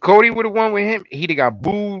 Because if Cody would have won with him, he'd have got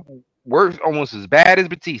booed worse, almost as bad as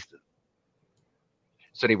Batista.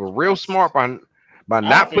 So they were real smart by by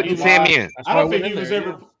not putting Sammy in. I don't think he was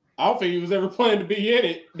ever. I don't think he was ever planning to be in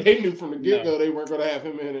it. They knew from the get-go they weren't going to have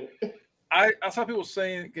him in it. I saw people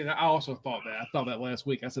saying, and I also thought that. I thought that last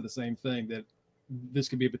week. I said the same thing, that this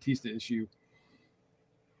could be a Batista issue.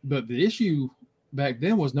 But the issue back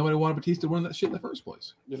then was nobody wanted Batista to win that shit in the first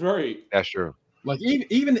place. That's right. That's true. Like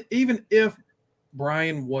even if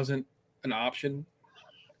Bryan wasn't an option,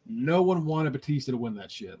 no one wanted Batista to win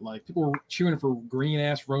that shit. Like people were cheering for green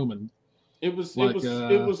ass Roman. It was like,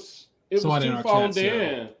 it was too far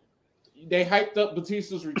down. They hyped up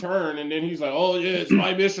Batista's return, and then he's like, "Oh yeah, it's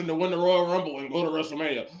my mission to win the Royal Rumble and go to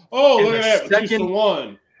WrestleMania." Oh, look at that, Batista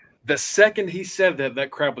won. The second he said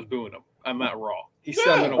that crowd was booing him. I'm not Raw. He said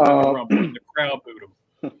I'm gonna win the Rumble, and the crowd booed him.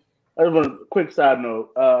 I just want a quick side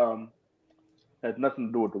note. Has nothing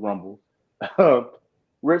to do with the Rumble.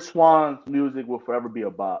 Rich Swann's music will forever be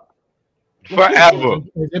a bop. Forever.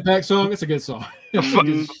 Impact song. It's a good song.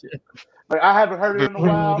 Like I haven't heard it in a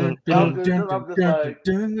while. I'm just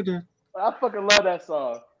like, I fucking love that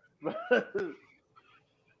song.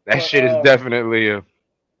 That shit is definitely a.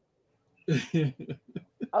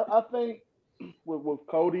 I think with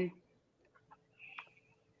Cody,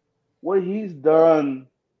 what he's done,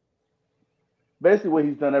 basically what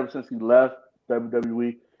he's done ever since he left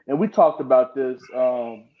WWE, and we talked about this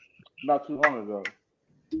not too long ago.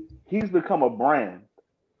 He's become a brand.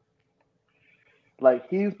 Like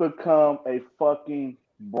he's become a fucking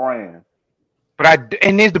brand. But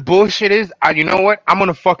here's the bullshit is, you know what? I'm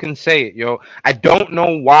gonna fucking say it, yo. I don't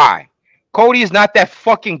know why. Cody is not that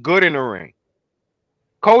fucking good in the ring.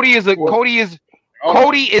 Cody is a.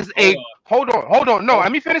 Hold on. No,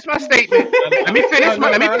 let me finish my statement. Let me finish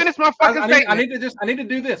my fucking statement. I need to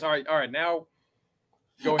do this. All right. Now,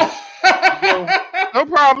 go ahead. No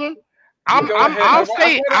problem. I'll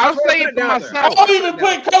say it for myself. Don't even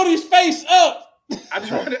put Cody's face up. I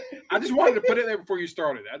just wanted to put it there before you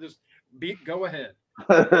started. Go ahead.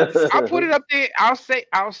 I'll put it up there. I'll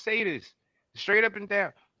say this straight up and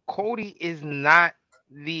down. Cody is not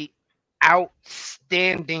the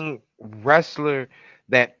outstanding wrestler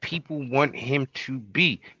that people want him to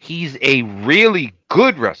be. He's a really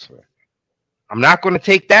good wrestler. I'm not going to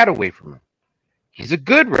take that away from him. He's a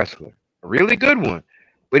good wrestler, a really good one,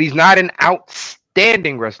 but he's not an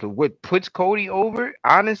outstanding wrestler. What puts Cody over,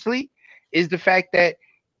 honestly, is the fact that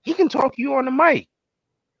he can talk you on the mic.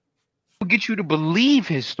 He'll get you to believe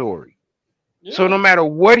his story. Yeah. So no matter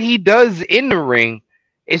what he does in the ring,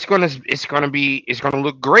 it's gonna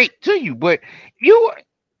look great to you. But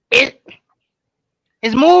his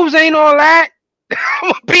moves ain't all that.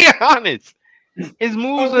 I'm gonna be honest. His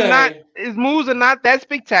moves are not that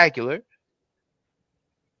spectacular.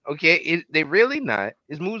 Okay, they're really not.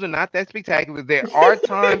 His moves are not that spectacular. There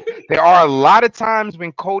are a lot of times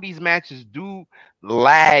when Cody's matches do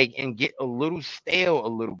lag and get a little stale a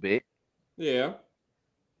little bit. Yeah.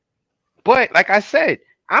 But like I said,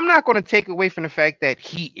 I'm not going to take away from the fact that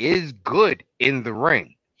he is good in the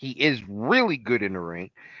ring. He is really good in the ring.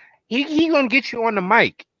 He's going to get you on the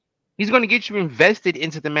mic. He's going to get you invested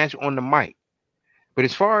into the match on the mic. But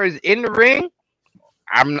as far as in the ring,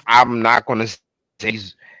 I'm not going to say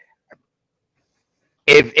he's.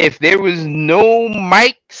 If there was no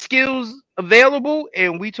mic skills available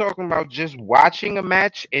and we talking about just watching a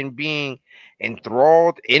match and being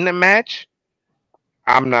enthralled in the match,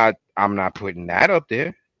 I'm not putting that up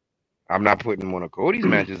there. I'm not putting one of Cody's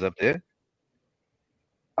matches up there.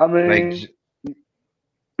 I mean,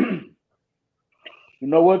 you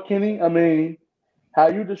know what, Kenny? I mean, how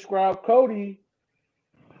you describe Cody,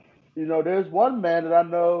 there's one man that I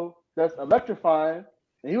know that's electrifying,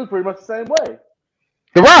 and he was pretty much the same way.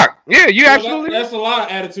 The Rock. Yeah, you absolutely. That's a lot of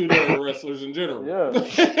attitude of wrestlers in general.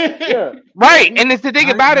 Yeah. Right. And it's the thing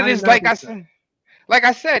about it is, like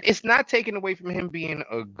I said, it's not taken away from him being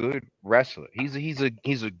a good wrestler. He's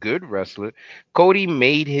a good wrestler. Cody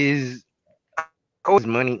made his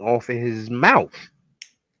money off of his mouth.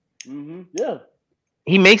 Mm-hmm. Yeah.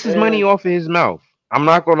 He makes his money off of his mouth. I'm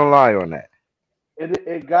not gonna lie on that.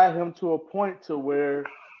 It got him to a point to where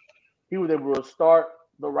he was able to start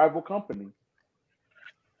the rival company.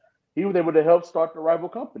 He was able to help start the rival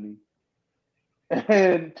company.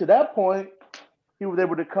 And to that point, he was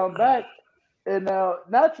able to come back. And now,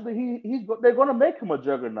 naturally, they're going to make him a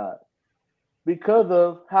juggernaut because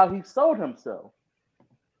of how he sold himself,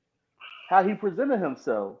 how he presented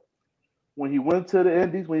himself. When he went to the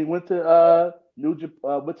Indies, when he went to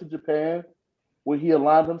went to Japan, when he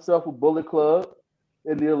aligned himself with Bullet Club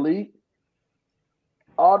and the Elite,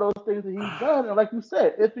 all those things that he's done. And like you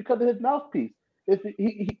said, it's because of his mouthpiece.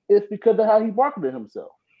 It's because of how he marketed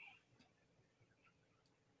himself.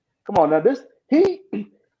 Come on now, he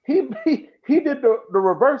he did the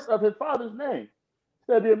reverse of his father's name.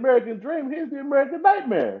 Said the American Dream, here's the American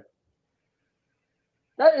Nightmare.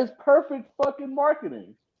 That is perfect fucking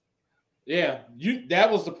marketing. Yeah,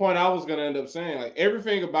 that was the point I was gonna end up saying. Like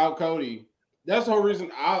everything about Cody, that's the whole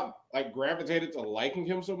reason I like gravitated to liking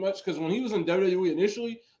him so much. Because when he was in WWE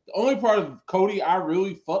initially, the only part of Cody I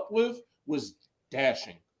really fucked with was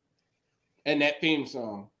dashing and that theme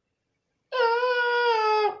song.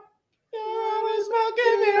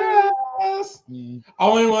 I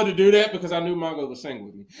only wanted to do that because I knew Mongo would sing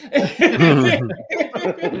with me.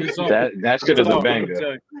 that shit is a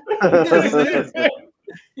banger.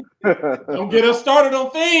 Don't get us started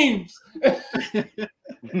on themes.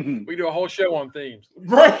 We do a whole show on themes,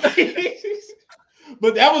 right?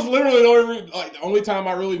 But that was literally the only time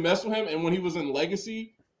I really messed with him, and when he was in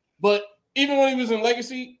Legacy. But even when he was in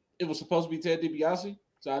Legacy, it was supposed to be Ted DiBiase,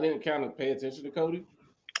 so I didn't kind of pay attention to Cody.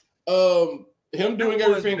 Him doing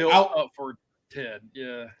everything out up for Ted,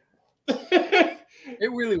 yeah.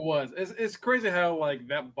 It really was. It's crazy how like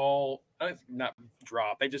that ball not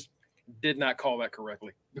dropped. They just did not call that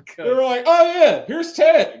correctly because they were like, "Oh yeah, here's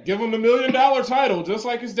Ted. Give him the $1 million title, just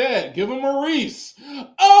like his dad. Give him Maurice.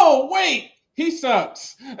 Oh wait, he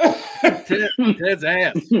sucks. Ted's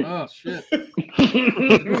ass. Oh shit.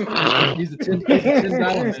 He's a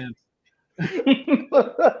 $10 man."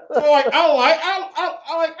 So like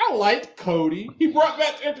I liked Cody. He brought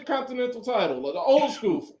back the Intercontinental title, like the old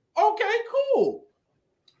school. Okay, cool.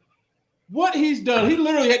 What he's done, he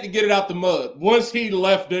literally had to get it out the mud once he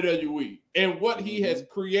left WWE. And what he has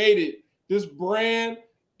created, this brand,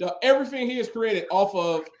 everything he has created off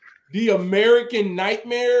of the American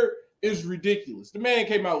Nightmare is ridiculous. The man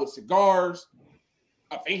came out with cigars.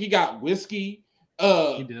 I think he got whiskey.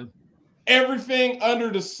 He did. Everything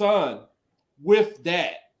under the sun with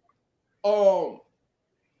that.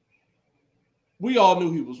 We all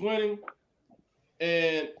knew he was winning.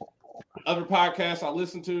 And other podcasts I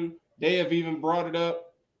listened to, they have even brought it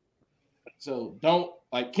up. So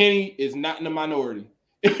Kenny is not in the minority.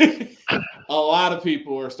 A lot of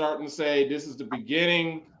people are starting to say this is the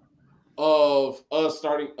beginning of it's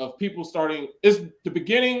the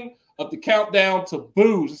beginning of the countdown to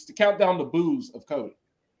booze. It's the countdown to booze of Cody.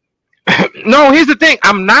 No, here's the thing.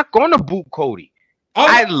 I'm not going to boot Cody.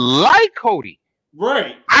 I like Cody.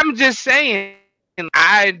 Right. I'm just saying,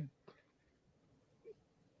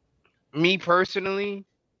 me personally,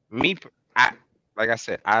 like I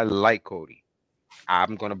said, I like Cody.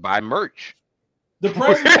 I'm gonna buy merch. The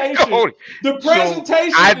presentation,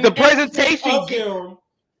 the presentation of him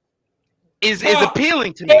is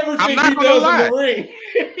appealing to me. I'm not gonna lie.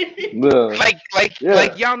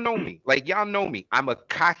 Like y'all know me. I'm a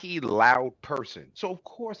cocky, loud person. So of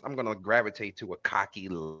course I'm gonna gravitate to a cocky,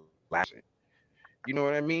 loud person. You know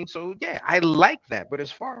what I mean? So yeah, I like that. But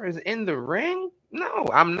as far as in the ring, no,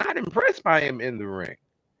 I'm not impressed by him in the ring.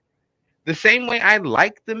 The same way I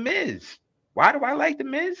like The Miz. Why do I like The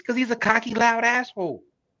Miz? Because he's a cocky, loud asshole.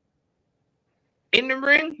 In the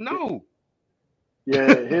ring, no.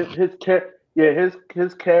 Yeah, his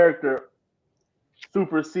character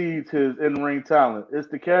supersedes his in-ring talent. It's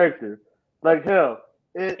the character. Like hell.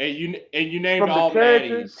 And you named from all the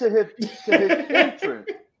character baddies. to his entrance.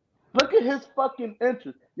 Look at his fucking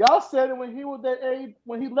entrance. Y'all said it when he was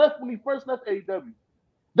when he first left AEW.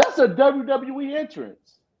 That's a WWE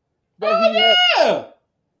entrance. Yeah.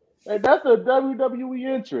 Like, that's a WWE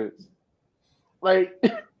entrance. Like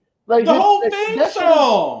the whole theme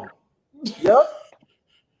song. Yep.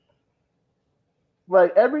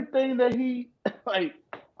 Like everything that he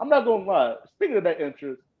I'm not gonna lie. Speaking of that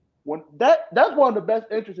entrance, that's one of the best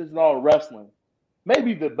entrances in all wrestling.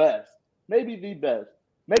 Maybe the best. Maybe the best.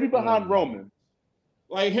 Maybe behind Roman.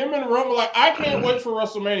 Like him and Roman, I can't wait for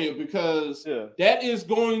WrestleMania because that is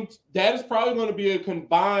probably going to be a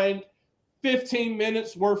combined 15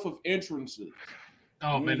 minutes worth of entrances.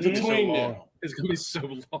 Oh man, it's gonna be so long. It's gonna be so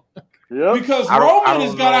long. Yeah. Because Roman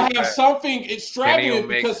is gonna have something extravagant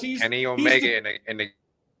because he's Kenny Omega in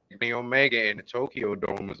the Tokyo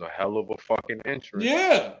Dome is a hell of a fucking entrance.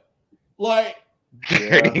 Yeah. Like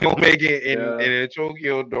Kenny Omega in the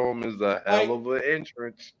Tokyo Dome is a hell of an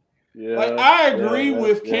entrance. Yeah. Like I agree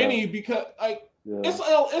with Kenny because it's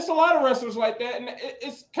a lot of wrestlers like that, and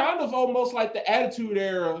it's kind of almost like the Attitude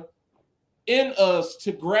Era in us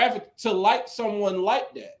to like someone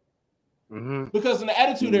like that. Mm-hmm. Because in the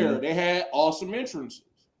Attitude Era, they had awesome entrances.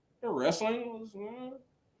 Their wrestling was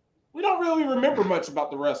we don't really remember much about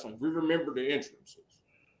the wrestling. We remember the entrances.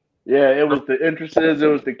 Yeah, it was the entrances, it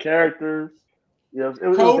was the characters. Yeah, it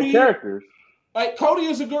was the characters. Like Cody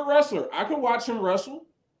is a good wrestler. I can watch him wrestle.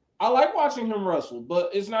 I like watching him wrestle,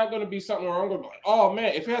 but it's not going to be something where I'm going to be like, oh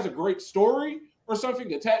man, if it has a great story or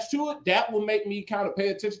something attached to it, that will make me kind of pay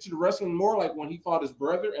attention to the wrestling more. Like when he fought his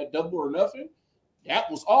brother at Double or Nothing,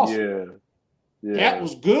 that was awesome. Yeah. That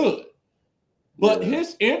was good. But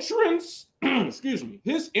his entrance, excuse me,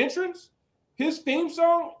 his theme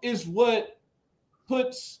song is what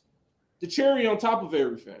puts the cherry on top of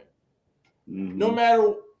everything. Mm-hmm. No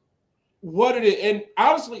matter what it is. And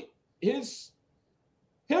honestly, him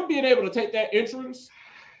being able to take that entrance,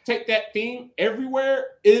 take that theme everywhere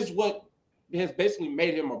is what has basically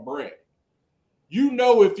made him a brand. You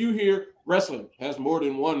know, if you hear wrestling has more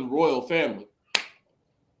than one royal family,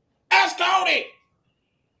 that's Cody.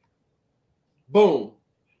 Boom.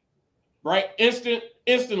 Right?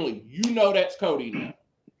 Instantly, you know that's Cody now.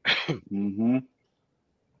 Mm-hmm.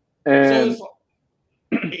 And so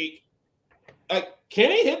it's like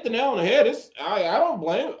Kenny hit the nail on the head. I don't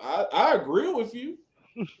blame. I agree with you.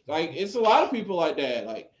 Like it's a lot of people like that.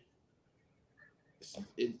 Like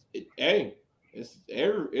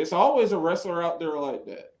it's always a wrestler out there like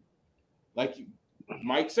that. Like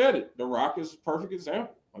Mike said it. The Rock is a perfect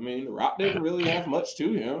example. I mean, The Rock didn't really have much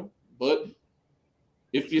to him, but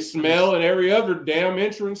if you smell at every other damn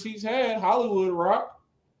entrance he's had, Hollywood Rock,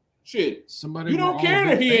 shit. You don't care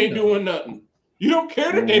that he ain't doing nothing. You don't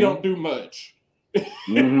care that they don't do much.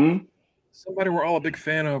 Mm-hmm. Somebody we're all a big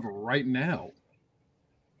fan of right now,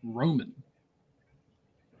 Roman.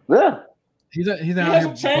 Yeah. He's out he here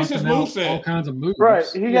hasn't changed his moveset, all kinds of moves. Right.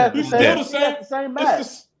 He has the same match.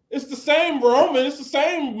 It's the same Roman. It's the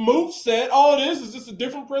same move set. All it is just a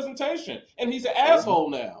different presentation. And he's an asshole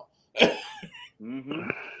now. Mm-hmm.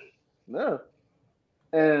 Yeah.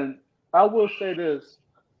 And I will say this,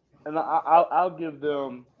 and I'll give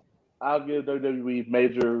WWE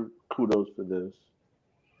major kudos for this.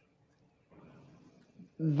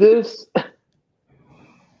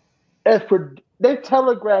 They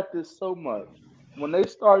telegraphed this so much when they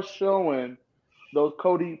start showing those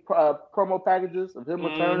Cody promo packages of him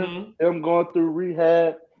returning, him going through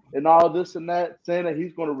rehab and all this and that, saying that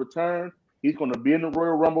he's going to return, he's going to be in the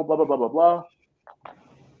Royal Rumble, blah blah blah blah blah.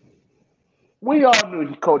 We all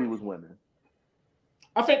knew Cody was winning.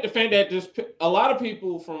 I think the thing that just a lot of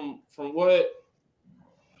people from what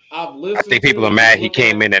I've listened to, I think people are mad he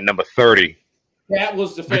came in at number 30. That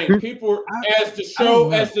was the thing. People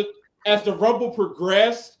as the Rumble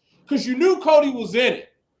progressed, because you knew Cody was in it.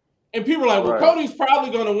 And people were like, well, Cody's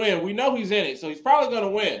probably going to win. We know he's in it, so he's probably going to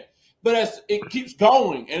win. But as it keeps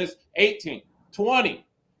going, and it's 18, 20,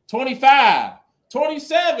 25,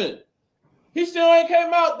 27. He still ain't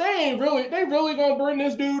came out. They really going to bring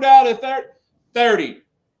this dude out at 30.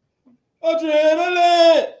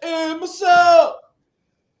 Adrenaline in my soul.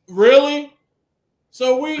 Really?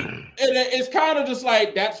 So it's kind of just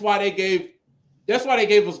like that's why they gave us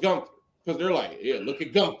Gunther, because they're like, yeah, look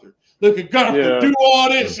at Gunther, do all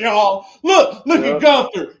this, y'all. Look at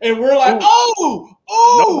Gunther, and we're like,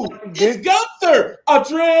 it's Gunther,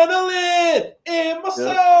 adrenaline in my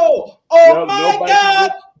soul. Oh my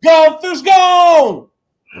God, Gunther's gone.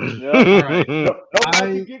 All right. Nobody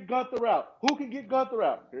can get Gunther out. Who can get Gunther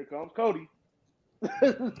out? Here comes Cody.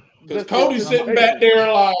 Because Cody's sitting back there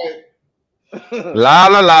like. La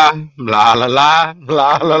la la, la la la,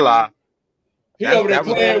 la la la. He over there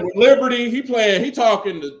playing with Liberty. He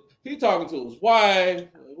talking to his wife.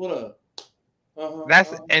 What up?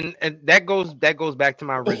 And that goes back to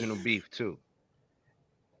my original beef too.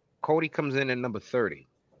 Cody comes in at number 30.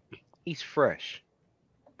 He's fresh.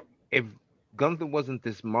 If Gunther wasn't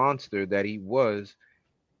this monster that he was,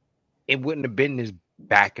 it wouldn't have been this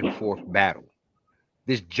back and forth battle.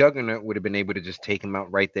 This juggernaut would have been able to just take him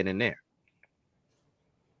out right then and there.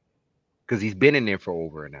 Because he's been in there for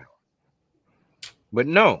over an hour. But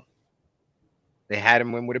no. They had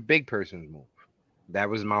him win with a big person's move. That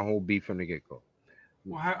was my whole beef from the get-go.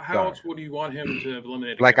 Well, how else would you want him to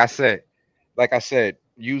eliminate? Like I said,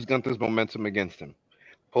 use Gunther's momentum against him.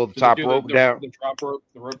 Pull the top rope down. The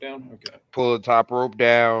rope down? Okay. Pull the top rope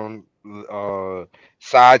down.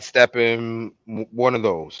 Sidestep him. One of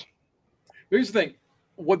those. Here's the thing.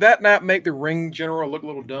 Would that not make the ring general look a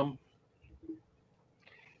little dumb?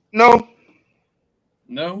 No.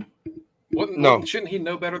 No? Shouldn't he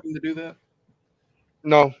know better than to do that?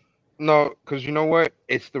 No, because you know what?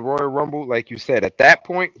 It's the Royal Rumble, like you said. At that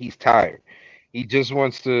point, he's tired. He just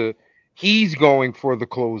wants to. He's going for the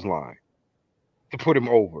clothesline to put him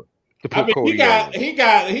over. To put Cody over. He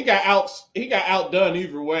got outdone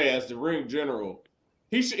either way as the ring general.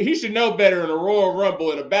 He should know better in a Royal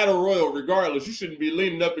Rumble, in a Battle Royal. Regardless, you shouldn't be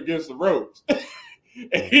leaning up against the ropes.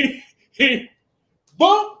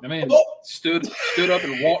 Boom. I mean, boom. stood up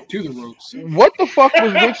and walked to the ropes. What the fuck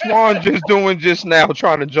was Rich Swann just doing just now,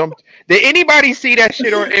 trying to jump? Did anybody see that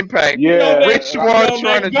shit on Impact? He on Yeah. that, Rich Swann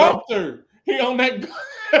trying to jump. Gunther. He on that.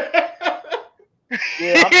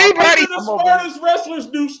 Yeah, Anybody? Even the smartest wrestlers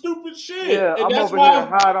do stupid shit. Yeah, and I'm that's over why here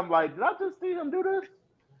high. I'm like, did I just see him do this?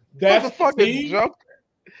 that's Motherfucker see, jumped.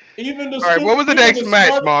 even the All right, what was the even next match,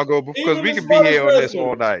 smart- Mongo? Because even we the could be here on smartest this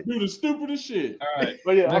all wrestlers night. Do the stupidest shit. All right.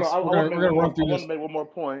 But yeah, Next, I we're gonna run through want this. to make one more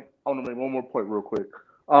point. I want to make one more point real quick.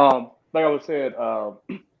 Like I was saying,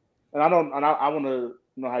 and I want to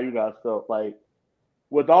know how you guys felt. Like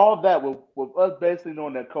with all that, with us basically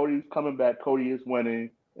knowing that Cody's coming back, Cody is winning,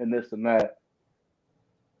 and this and that.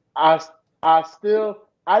 I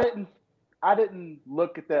didn't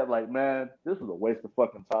look at that like, man, this was a waste of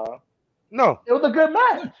fucking time. No, It was a good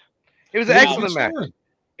match. it was an Yeah, excellent good match. story.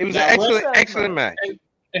 It was Now, an what's that excellent match.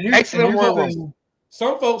 And Excellent here's Royal the Rumble. thing.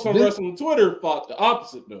 Some folks on This- wrestling Twitter thought the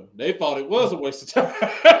opposite though. They thought it was a waste of time.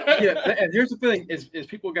 Yeah, and here's the thing: is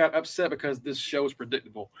people got upset because this show is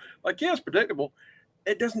predictable. Like, yeah, it's predictable.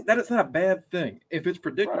 It doesn't. That is not a bad thing. If it's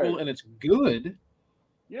predictable Right. and it's good,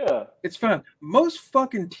 Yeah. it's fine. Most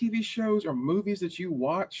fucking TV shows or movies that you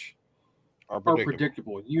watch Are are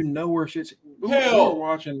predictable. You know where shit's. We were Hell.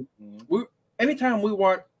 watching. Anytime we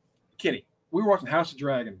watch Kenny, we were watching House of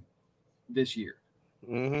Dragon this year.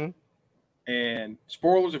 Mm-hmm. And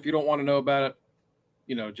spoilers, if you don't want to know about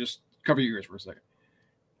it, just cover your ears for a second.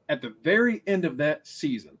 At the very end of that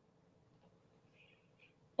season,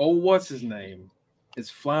 what's his name is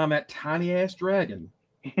flying that tiny ass dragon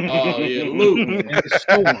Oh yeah, Luke. in the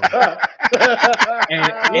storm,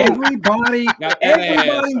 and everybody Got that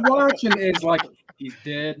everybody ass. watching is like, he's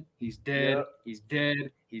dead, he's dead, Yeah. he's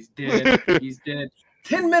dead, he's dead, he's dead.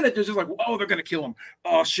 10 minutes, it's just like, oh, they're gonna kill him.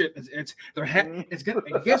 Oh shit, it's gonna.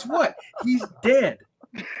 And guess what? He's dead.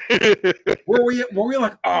 Were we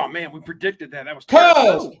like, oh man, we predicted that? That was Cause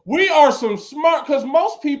terrible. we are some smart. Cause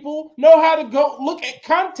most people know how to go look at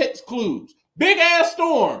context clues. Big ass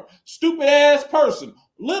storm, stupid ass person,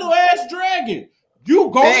 little ass dragon. You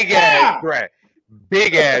go Big ass dragon.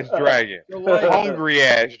 Big ass dragon. So, like, Hungry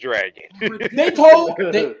ass dragon. They told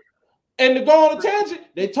and to go on a tangent,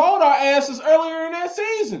 they told our asses earlier in that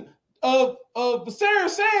season of Viserys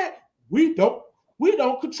said we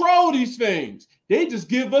don't control these things. They just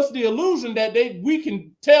give us the illusion that we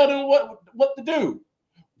can tell them what to do.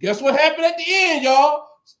 Guess what happened at the end, y'all?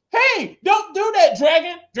 Hey, don't do that,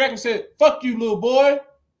 Dragon. Dragon said, "Fuck you, little boy."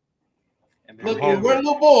 and Look, there it where is.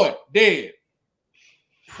 little boy dead.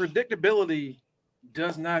 Predictability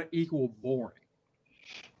does not equal boring.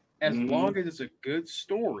 As Mhm. long as it's a good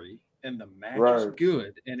story and the match is Right.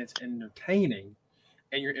 good and it's entertaining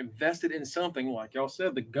and you're invested in something, like y'all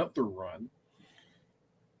said, the Gunther run,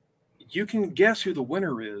 you can guess who the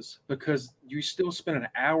winner is because you still spend an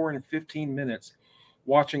hour and 15 minutes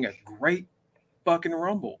watching a great fucking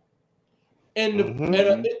Rumble. And,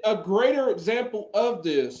 Mhm. a greater example of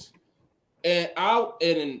this, and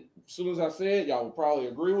as soon as I said, y'all will probably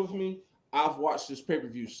agree with me. I've watched this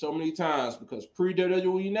pay-per-view so many times because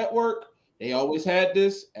pre-WWE Network, they always had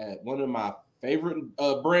this at one of my favorite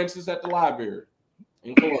branches at the library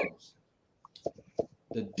in Columbus.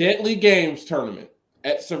 The Deadly Games tournament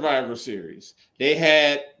at Survivor Series. They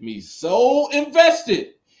had me so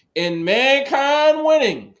invested in Mankind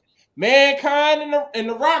winning. Mankind and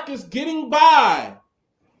the Rock is getting by.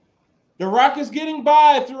 The Rock is getting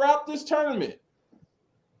by throughout this tournament,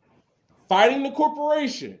 fighting the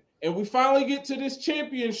corporation. And we finally get to this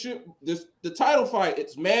championship, the title fight.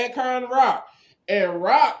 It's Mankind Rock. And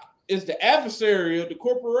Rock is the adversary of the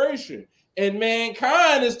corporation. And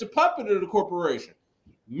Mankind is the puppet of the corporation.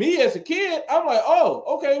 Me as a kid, I'm like, oh,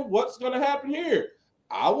 okay, what's going to happen here?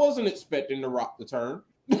 I wasn't expecting the Rock to turn.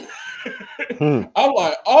 I'm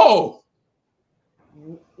like, oh,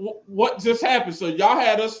 what just happened? So y'all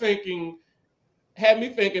had me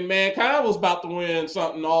thinking Mankind was about to win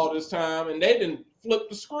something all this time, and they didn't flip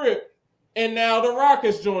the script, and now the Rock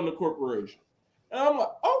has joined the corporation. And I'm like,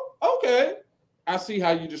 oh, okay. I see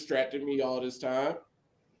how you distracted me all this time.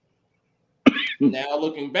 Now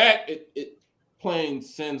looking back, it plain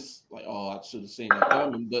sense, like, oh, I should have seen that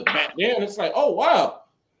coming. But back then, it's like, oh, wow.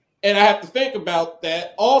 And I have to think about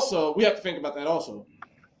that also. We have to think about that also.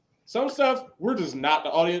 Some stuff we're just not the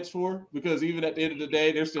audience for, because even at the end of the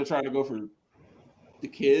day, they're still trying to go for the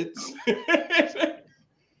kids.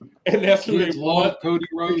 And that's who they Kids want. love Cody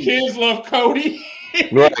The Rhodes. kids love Cody.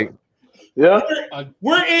 Right. Yeah.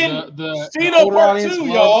 We're in The Cena older Part audience 2,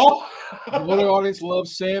 loves- y'all. The older audience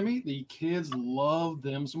loves Sammy. The kids love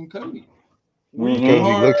them some Cody. Because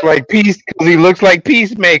he looks like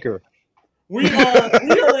Peacemaker. we are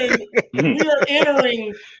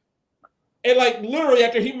entering, and like literally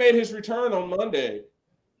after he made his return on Monday,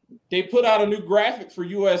 they put out a new graphic for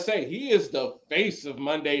USA. He is the face of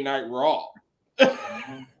Monday Night Raw.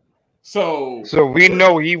 So we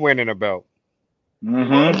know he winning a belt.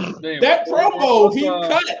 That promo he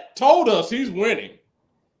cut told us he's winning.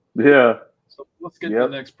 Yeah. So let's get to the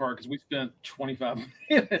next part because we spent 25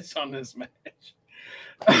 minutes on this match.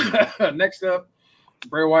 Next up,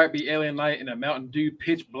 Bray Wyatt beat Alien Knight in a Mountain Dew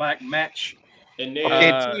pitch black match. And then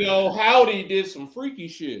Howdy did some freaky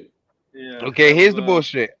shit. Yeah. Okay, here's the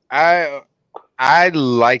bullshit. I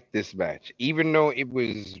like this match, even though it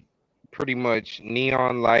was pretty much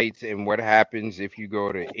neon lights and what happens if you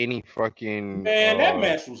go to any fucking that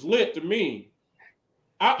match was lit to me.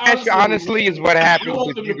 Honestly is what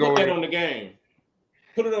happens if you go on the game.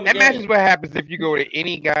 Put it on that match is what happens if you go to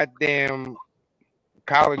any goddamn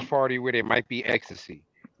college party where there might be ecstasy,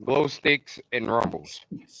 glow sticks, and rumbles.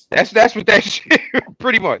 That's what that shit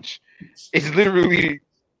pretty much. It's literally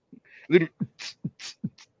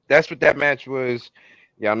that's what that match was.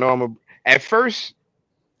 Y'all know at first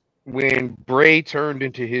when Bray turned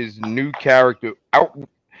into his new character out.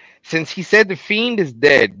 Since he said the Fiend is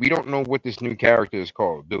dead, we don't know what this new character is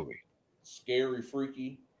called, do we? Scary,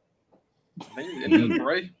 freaky. It is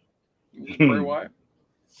Bray. Bray Wyatt.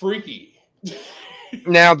 Freaky.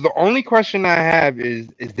 Now, the only question I have is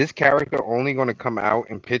this character only going to come out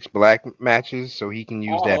in pitch black matches so he can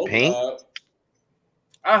use that paint?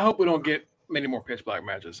 I hope we don't get many more pitch black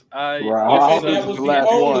matches. I hope that was the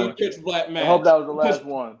only pitch black match. I hope that was the last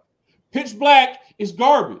one. Pitch black is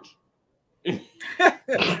garbage.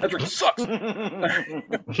 That drink sucks. I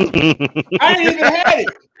didn't even had it.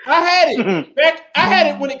 I had it. I had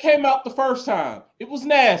it when it came out the first time. It was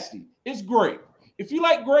nasty. It's great. If you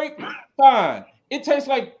like grape, fine. It tastes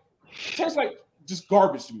like just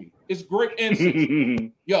garbage to me. It's grape and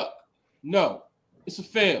yuck. No, it's a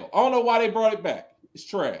fail. I don't know why they brought it back. It's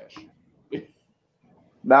trash.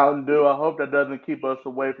 Mountain Dew. I hope that doesn't keep us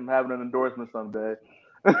away from having an endorsement someday.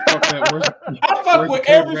 I fuck with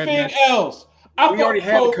everything else. I fuck with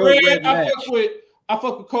Code Red. I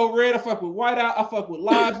fuck with Code Red. I fuck with Whiteout. I fuck with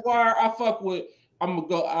Livewire.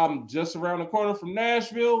 I'm just around the corner from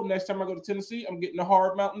Nashville. Next time I go to Tennessee, I'm getting a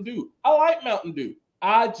hard Mountain Dew. I like Mountain Dew.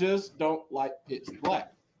 I just don't like pitch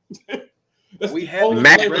black. Ladies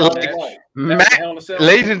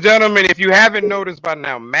and gentlemen, if you haven't noticed by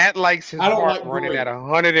now, Matt likes his heart running at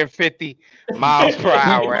 150 miles per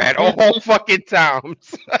hour at all fucking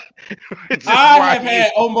times. I have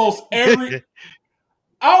had almost every.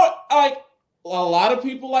 I like a lot of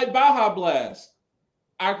people like Baja Blast.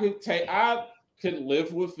 I could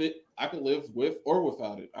live with it. I could live with or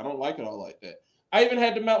without it. I don't like it all like that. I even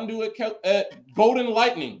had the Mountain Dew at Golden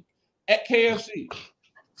Lightning at KFC.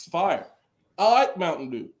 It's fire. I like Mountain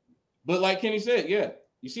Dew. But like Kenny said, yeah,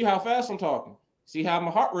 you see how fast I'm talking. See how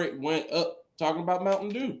my heart rate went up talking about Mountain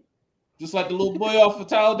Dew. Just like the little boy off of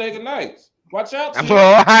Talladega Nights. Watch out. I'm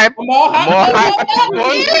all hype.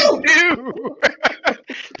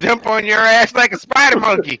 Jump on your ass like a spider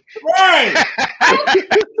monkey. Right.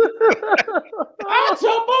 I'll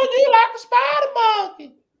jump on you like a spider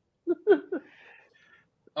monkey.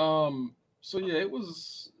 So yeah, it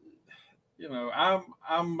was. You know,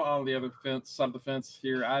 I'm on the other side of the fence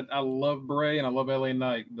here. I love Bray and I love LA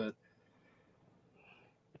Knight, but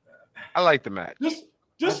I like the match.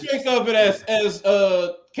 Just think of it as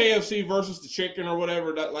KFC versus the chicken or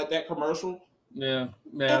whatever, that commercial. Yeah,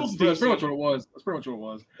 that's pretty much what it was. That's pretty much what it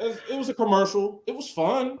was. It was a commercial. It was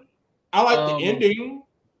fun. I liked the ending.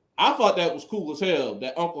 I thought that was cool as hell.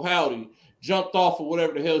 That Uncle Howdy jumped off of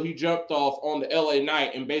whatever the hell he jumped off on the LA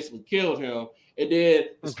Knight and basically killed him. And then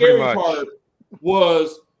the scary part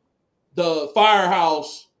was the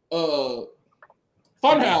Firehouse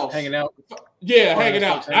Funhouse hanging out. Yeah, hanging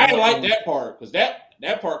out. I didn't like that part because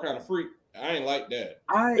that part kind of freaked. I ain't like that.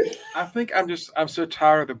 I think I'm so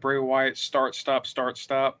tired of the Bray Wyatt start stop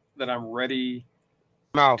that I'm ready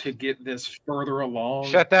to get this further along.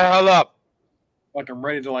 Shut the hell up. Like I'm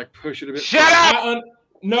ready to push it a bit. Shut up.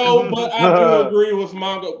 No, but I do agree with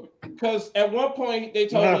Mongo because at one point they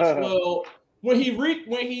told us, well, when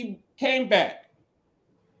he came back,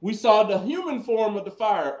 we saw the human form of the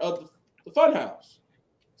Funhouse.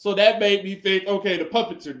 So that made me think, okay, the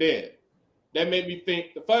puppets are dead. That made me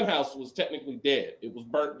think the Funhouse was technically dead. It was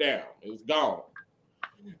burnt down. It was gone.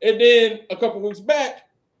 And then a couple weeks back,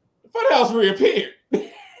 the Funhouse reappeared.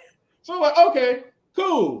 So I'm like, okay,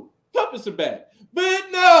 cool. Puppets are back.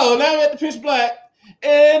 But no, now we're at the pitch black,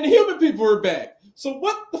 and the human people are back. So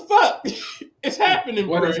what the fuck is happening,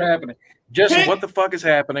 What is happening? What the fuck is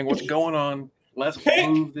happening? What's going on? Let's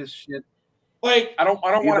move this shit. Like I don't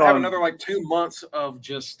want He's to have on- another like 2 months of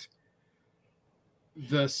just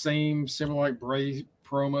the same similar like Bray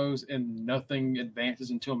promos and nothing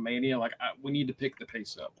advances until Mania. Like we need to pick the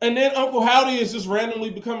pace up. and then Uncle Howdy is just randomly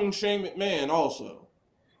becoming Shane McMahon also.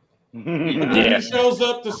 But then Yeah. he shows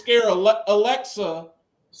up to scare Alexa.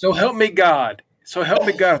 So help me God. So help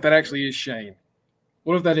me God if that actually is Shane.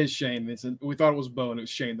 What if that is Shane? We thought it was Bo and it was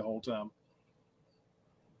Shane the whole time.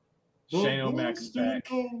 Shane O'Mac is back.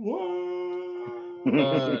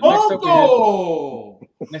 Uncle!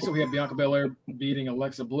 Next up, we have Bianca Belair beating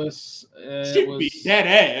Alexa Bliss. She beat that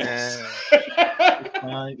ass.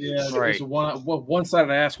 Yeah, Right. it was a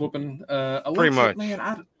one-sided ass whooping. Alexa, Pretty much. Man,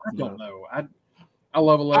 I don't know. I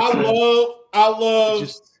love Alexa. I love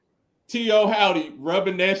Just T.O. Howdy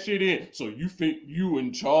rubbing that shit in. So you think you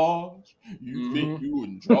in charge? You think you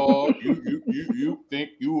in charge? You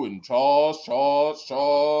think you in charge?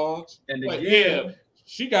 and Like, again, yeah,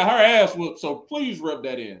 she got her ass whooped. So please rub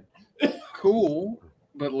that in. cool,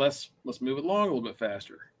 but let's move it along a little bit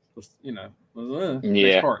faster. Let's next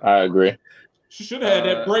Yeah, part. I agree. She should have had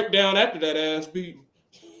that breakdown after that ass beat.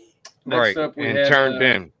 Next Right. up, we And had turned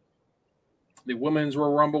in. the Women's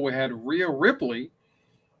Royal Rumble. We had Rhea Ripley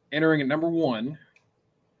entering at number 1,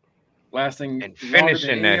 lasting And longer finishing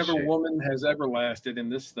than any that other shit. woman has ever lasted in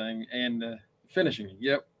this thing, and finishing it.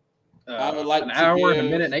 Yep. I would like an to hour and a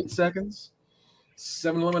give- minute and 8 seconds.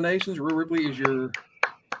 7 eliminations. Rhea Ripley is your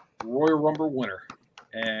Royal Rumble winner.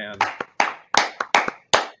 And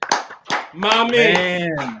Mommy.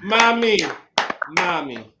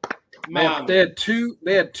 they had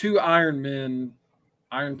two Iron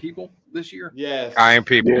people this year. Yes. Iron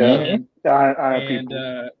people. Yeah. Iron And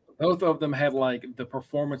people. both of them had like the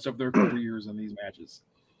performance of their careers in these matches.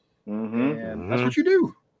 Mm-hmm. And that's what you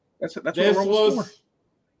do. That's what This Rumble's for.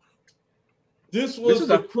 This This was is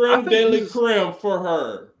the I creme think de la this is- creme for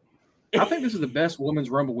her. I think this is the best women's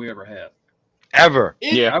rumble we ever had. Ever.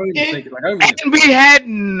 Yeah. I don't even think I don't even And we had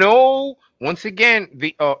no, once again,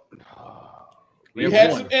 the We have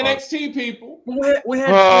had one. some NXT people. we had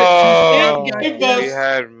Oh, It we gave us-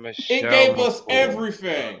 had Michelle It gave us McCool.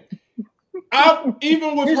 everything.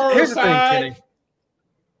 Even with her Here's the thing, side, Kenny.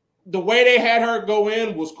 the way they had her go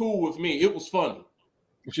in was cool with me. It was funny.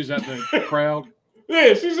 She's at the crowd.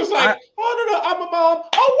 Yeah, she's just like, oh no, I'm a mom.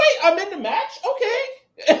 Oh wait, I'm in the match. Okay.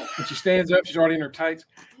 And she stands up. She's already in her tights.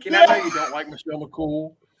 Ken, I know you don't like Michelle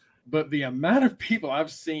McCool, but the amount of people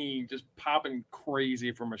I've seen just popping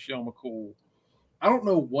crazy for Michelle McCool, I don't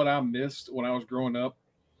know what I missed when I was growing up.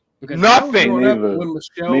 Because I was Nothing. growing up Neither. when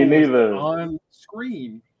Michelle Me was neither. on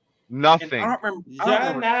screen. And Nothing. I don't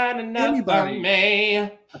remember anybody.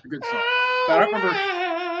 Man. That's a good song. But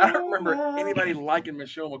I don't remember anybody liking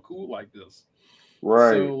Michelle McCool like this.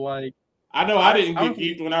 Right. So like, I know I didn't I get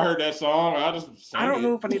geeked when I heard that song. I don't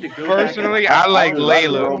know if I need to go Personally, back I like I like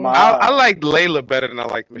Layla. Roma. I like Layla better than I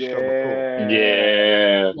like Michelle McCool.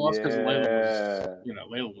 Yeah. Well, that's because Layla Yeah. was,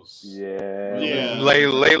 Layla was. Yeah. Yeah.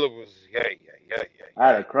 Layla was I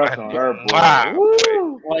had a crush on her, boy. Wow.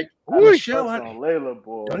 Woo! Like I had a Michelle, crush on Layla,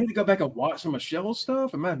 boy. do I need to go back and watch some Michelle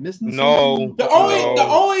stuff? Am I missing No. something? The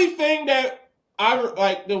only thing that I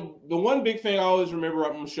like the one big thing I always remember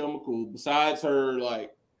about Michelle McCool, besides her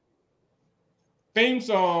like theme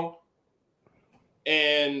song,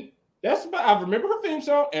 and that's about I remember her theme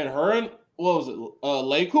song and her and what was it,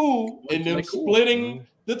 Lay Cool, and them Lay Cool. splitting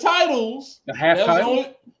the titles. The half That was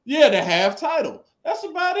title. the half title. That's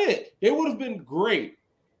about it. It would have been great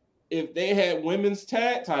if they had women's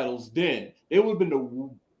tag titles then. It would have been the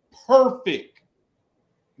perfect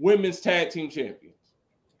women's tag team champions.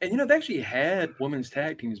 And they actually had women's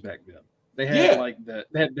tag teams back then. They had like they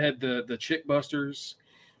had the Chick Busters,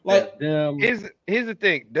 Like them. Here's the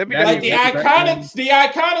thing. Like the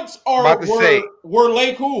Iconics, About to say. were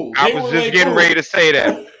Lay Cool. I They was were just Lay getting Cool. ready to say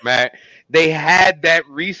that, Matt. They had that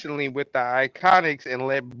recently with the Iconics and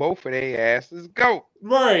let both of their asses go.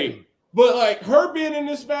 Right. But like her being in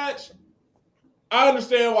this match, I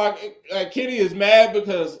understand why Kitty is mad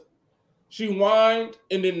because she whined,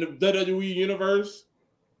 and then the WWE universe,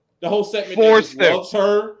 the whole segment Forced just her. loves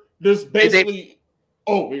her. Just basically,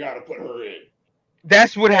 we gotta put her in.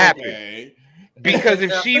 That's what happened. Okay. Because I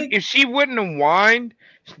think- if she wouldn't have whined,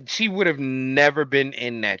 she would have never been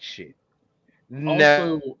in that shit.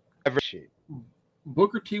 Never Also, shit.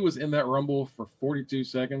 Booker T was in that Rumble for 42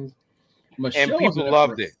 seconds. Michelle And people was in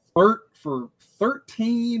loved it. for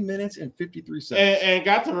 13 minutes and 53 seconds. And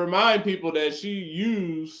got to remind people that she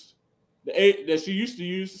used that she used to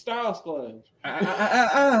use the Styles Clash.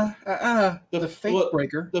 The fake look,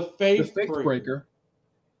 breaker. The The fake fake breaker.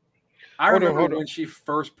 I Hold on, remember hold on. when she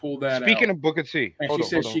first pulled that Speaking out. of Booker T, And hold she on,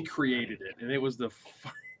 said hold she on. created it, and it was the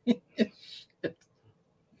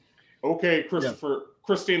Okay,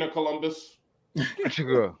 Christina Columbus. What you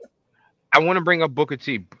go? I want to bring up Booker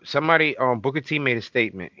T. Somebody, Booker T made a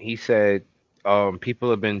statement. He said, people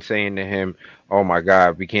have been saying to him, "Oh my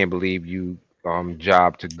God, we can't believe you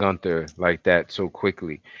jobbed to Gunther like that so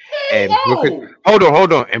quickly." Hey, And Booker, no.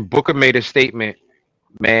 hold on. And Booker made a statement,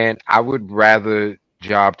 man. I would rather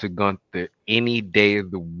job to Gunther any day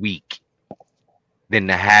of the week than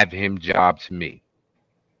to have him job to me.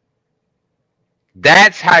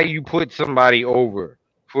 That's how you put somebody over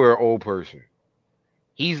for an old person.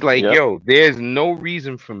 He's like, Yep. yo, there's no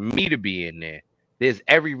reason for me to be in there. There's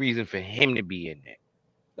every reason for him to be in there.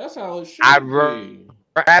 That's how it I'd should be.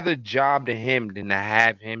 rather job to him than to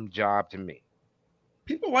have him job to me.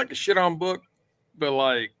 People like to shit on Book, but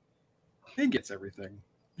like he gets everything.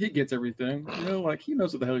 He gets everything. You know, like he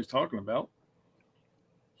knows what the hell he's talking about.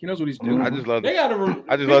 He knows what he's doing. I just love They gotta.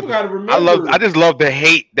 I just People love gotta remember. I just love the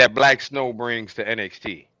hate that Black Snow brings to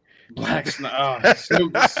NXT. Black Snow. Oh, so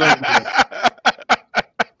good.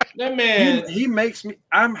 That man. He makes me.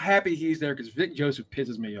 I'm happy he's there because Vic Joseph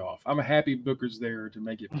pisses me off. I'm happy Booker's there to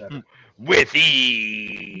make it better. With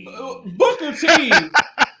ease. Booker T.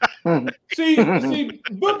 see,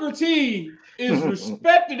 Booker T is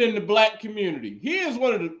respected in the black community. He is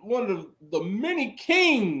one of the many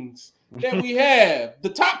kings that we have. The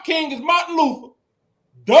top king is Martin Luther,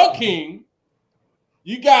 the king.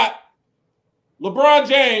 You got LeBron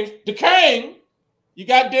James, the king. You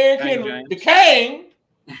got Derrick Henry, the king.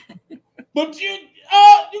 But you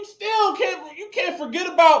still can't forget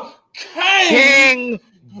about King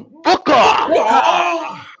Booker.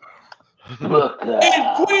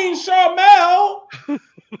 And Queen Charmel.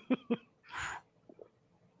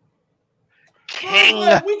 King.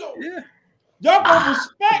 Like y'all gonna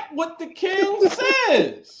respect what the king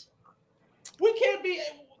says. We can't be.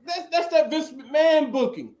 That's that Vince McMahon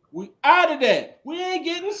booking. We out of that. We ain't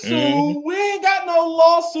getting sued. Mm-hmm. We ain't got no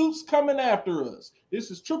lawsuits coming after us. This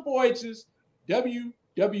is Triple H's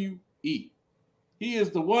WWE. He is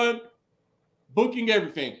the one booking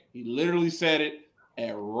everything. He literally said it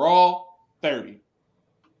at Raw 30.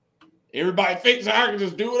 Everybody thinks I can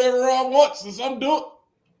just do whatever I want since I'm doing.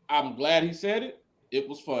 I'm glad he said it. It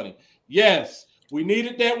was funny. Yes, we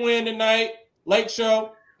needed that win tonight. Lake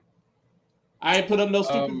Show. I ain't put up no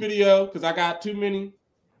stupid video because I got too many.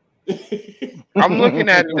 I'm looking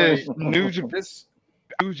at this New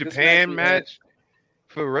Japan match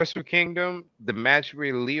for Wrestle Kingdom. The match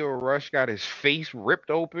where Leo Rush got his face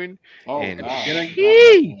ripped open. Oh, and God.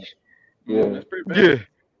 Yeah, that's pretty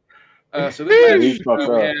bad. So this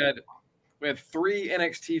match, we had 3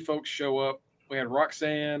 NXT folks show up. We had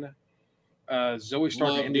Roxanne, Zoe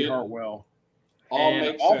Stark, and Indy Hartwell.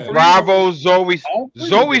 Bravo, Zoe.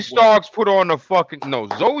 Zoe Starks put on the fucking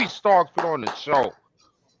Zoe Starks put on the show.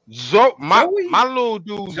 My little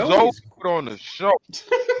dude Zoe put on the show.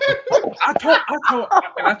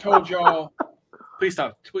 I told y'all, please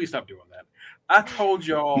stop doing that. I told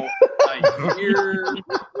y'all a year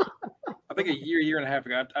and a half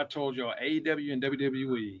ago. I told y'all AEW and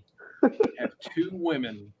WWE have 2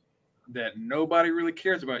 women that nobody really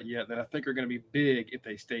cares about yet that I think are going to be big if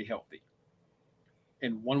they stay healthy.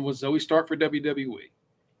 And one was Zoe Stark for WWE.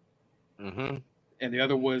 Mm-hmm. And the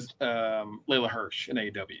other was Layla Hirsch in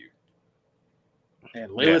AEW.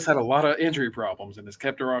 And Layla's had a lot of injury problems and has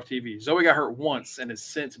kept her off TV. Zoe got hurt once and has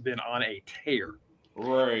since been on a tear.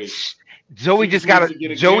 Right. Zoe's got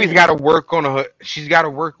to work on her. She's got to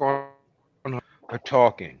work on her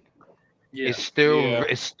talking. Yeah.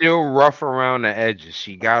 It's still rough around the edges.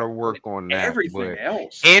 She got to work on that. Everything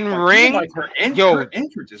else in ring, her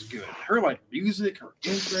entrance is good. Her music, her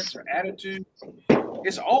entrance, her attitude,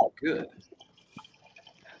 it's all good.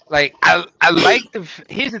 Like I like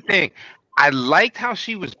here's the thing. I liked how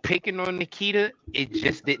she was picking on Nikita. It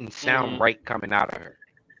just didn't sound right coming out of her.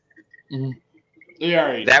 Mm-hmm. Yeah,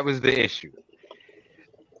 right. That was the issue.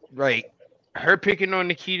 Right. Her picking on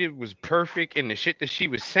Nikita was perfect, and the shit that she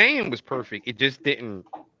was saying was perfect. It just didn't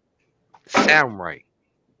sound right.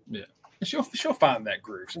 Yeah, she'll find that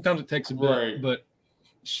groove. Sometimes it takes a bit, but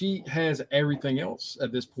she has everything else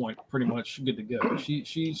at this point pretty much good to go.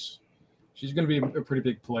 She's going to be a pretty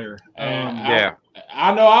big player.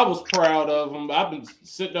 I know I was proud of him. I've been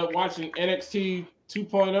sitting up watching NXT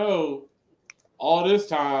 2.0 all this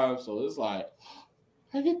time, so it's like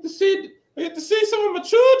I get to see some of my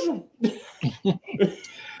children.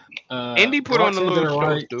 Indy put on the little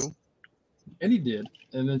show too. Indy did,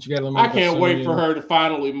 and then she got. I can't wait for her to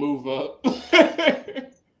finally move up.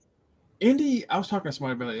 Indy, I was talking to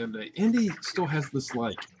somebody about it the other day. Indy still has this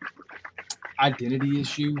identity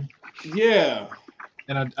issue. Yeah,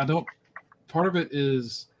 and I don't. Part of it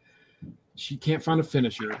is she can't find a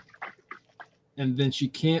finisher, and then they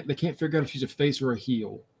can't figure out if she's a face or a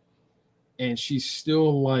heel, and she's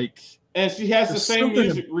still like, and she has the same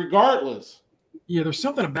music regardless. Yeah, there's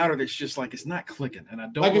something about her that's just like it's not clicking, and I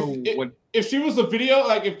don't know what. If she was a video,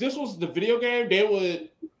 like if this was the video game, they would.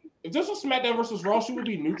 If this was SmackDown versus Raw, she would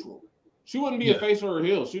be neutral. She wouldn't be a face or a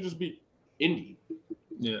heel. She'd just be indie.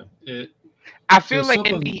 Yeah, I feel like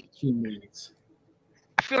Indy. She needs.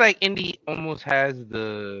 I feel like Indy almost has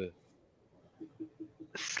the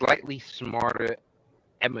slightly smarter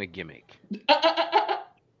Emma gimmick.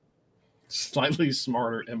 Slightly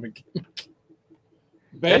smarter Emma gimmick.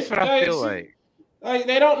 That's what I feel like. Like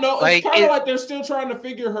they don't know. It's kind of like they're still trying to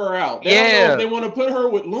figure her out. They don't know if they want to put her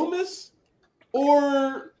with Loomis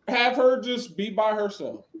or have her just be by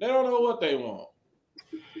herself. They don't know what they want.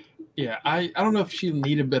 Yeah, I don't know if she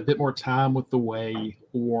needed a bit more time with the way,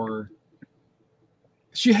 or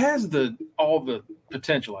she has all the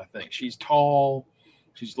potential. I think she's tall,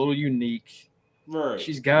 she's a little unique. Right.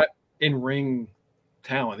 She's got in-ring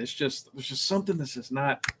talent. It's just there's just something that's just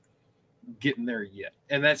not getting there yet,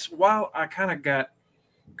 and that's why I kind of got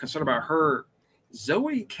concerned about her.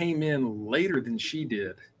 Zoe came in later than she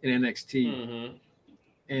did in NXT,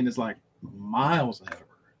 and is like miles ahead of her.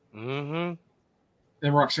 Mm-hmm.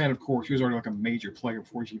 And Roxanne, of course, she was already like a major player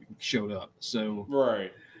before she even showed up. So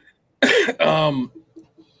right.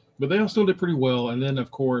 But they all still did pretty well. And then, of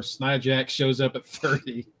course, Nia Jax shows up at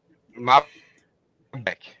 30. My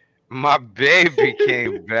baby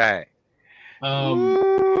came back.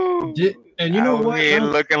 And you know what?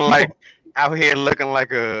 Out here looking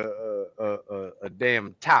like a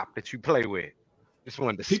damn top that you play with. Just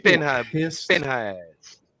wanted to spin her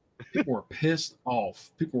ass. People were pissed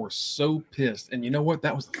off. People were so pissed. And you know what?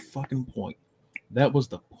 That was the fucking point. That was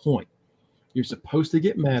the point. You're supposed to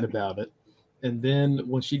get mad about it. And then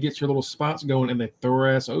when she gets her little spots going and they throw her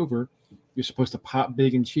ass over, you're supposed to pop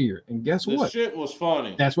big and cheer. And guess what? This shit was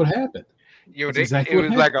funny. That's what happened. It was like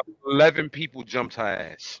 11 people jumped her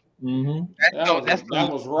ass. Mm-hmm.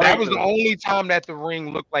 That was right. That was the only time that the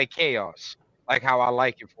ring looked like chaos. Like how I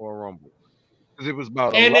like it for a Rumble. It was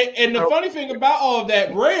about and the funny thing about all of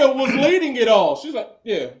that, Rhea was leading it all. She's like,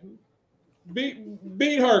 yeah, beat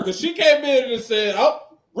her because she came in and said,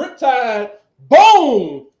 "Oh, Riptide,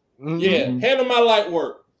 boom, yeah, handle my light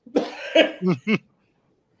work."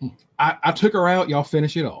 I took her out. Y'all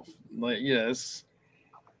finish it off. Like, yes,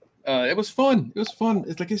 it was fun. It was fun.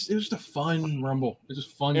 It's like it was just a fun Rumble. It's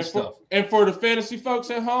just fun stuff. And for the fantasy folks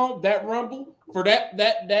at home, that Rumble for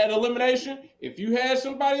that elimination, if you had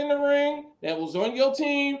somebody in the ring that was on your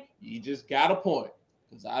team, you just got a point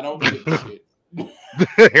because I don't give a shit.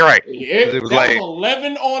 You're right. It was like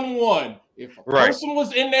 11-on-1. If a person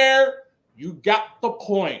was in there, you got the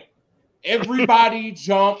point. Everybody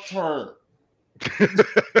jumped her.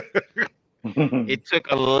 It took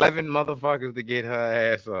 11 motherfuckers to get her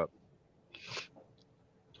ass up.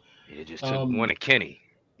 It just took one of Kenny.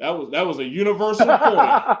 That was a universal point.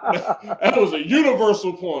 That was a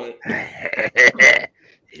universal point.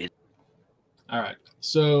 All right,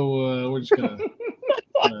 so we're just gonna.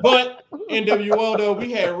 But NWO though,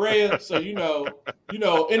 we had Rhea, so you know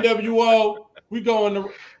NWO.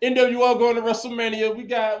 NWO going to WrestleMania. We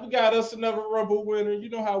got us another Rumble winner. You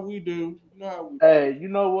know how we do. Hey, you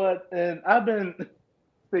know what? And I've been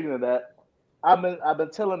speaking of that. I've been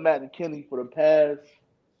telling Matt and Kenny for the past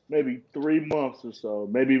maybe 3 months or so,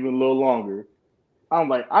 maybe even a little longer. I'm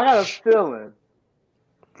like, I got a feeling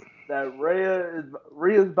that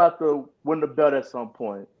Rhea's about to win the belt at some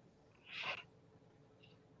point.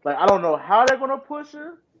 Like, I don't know how they're gonna push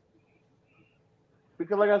her.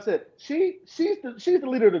 Because like I said, she's the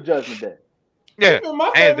leader of the Judgment Day. Yeah. Even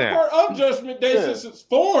my favorite part of Judgment Day since it's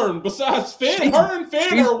formed, besides Finn, her and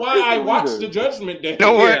Finn are why I watch the Judgment Day.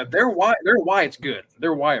 Yeah, they're why it's good.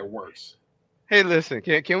 They're why it works. Hey, listen,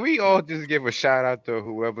 can we all just give a shout out to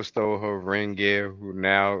whoever stole her ring gear,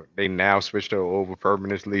 they now switched her over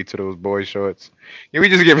permanently to those boy shorts? Can we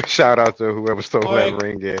just give a shout out to whoever stole that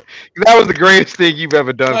ring gear? That was the greatest thing you've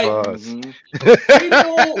ever done for us.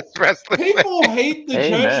 People hate the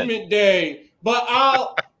Judgment Day, but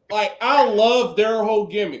I love their whole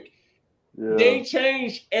gimmick. Yeah. They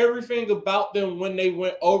changed everything about them when they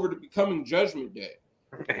went over to becoming Judgment Day.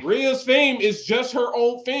 Rhea's theme is just her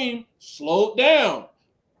old theme, slowed down.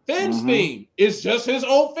 Finn's theme is just his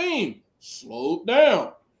old theme, slowed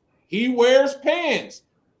down. He wears pants.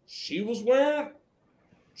 She was wearing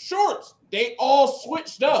shorts. They all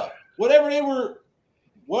switched up. Whatever they were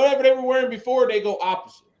wearing before, they go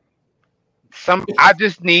opposite. I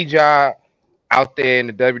just need y'all out there in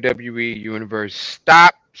the WWE universe,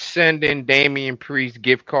 stop sending Damian Priest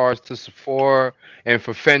gift cards to Sephora and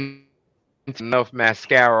for Fenty enough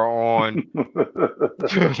mascara on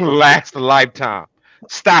to last a lifetime.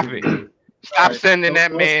 Stop it. Stop right, sending so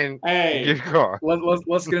that man a Hey, gift card.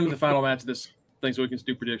 let's get into the final match of this thing so we can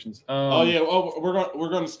do predictions. oh yeah, we're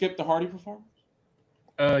gonna skip the Hardy performance.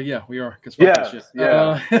 Yeah, we are because fuck that shit.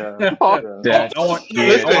 Yeah. Fuck Yeah. that I want,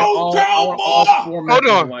 shit. I want all 4 minutes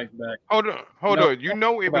of my life back. Hold No, on. You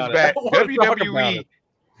know it was about it. bad. I don't wanna talk about it.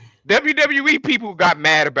 WWE people got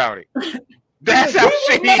mad about it. That's how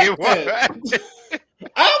shitty it was.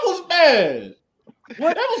 I was mad.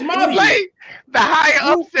 What? That was my Like, the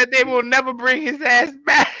higher up said they will never bring his ass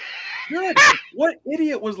back. Good. What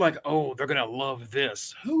idiot was like, oh, they're gonna love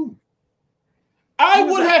this? Who? I Who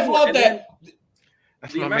was would that have for? loved And that.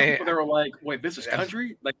 That's The my amount of man. people that were like, wait, this is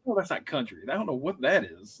country? Like, no, that's not country. I don't know what that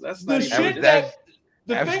is. That's The not even. shit that's-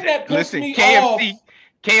 the That's- thing that pissed listen, me KFC, off.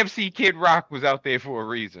 KFC Kid Rock was out there for a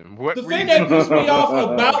reason. What The reason? thing that pissed me off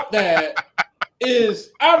about that is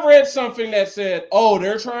I read something that said, oh,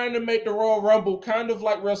 they're trying to make the Royal Rumble kind of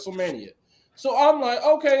like WrestleMania. So I'm like,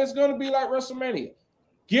 okay, it's going to be like WrestleMania.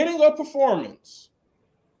 Getting a performance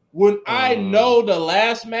when I know the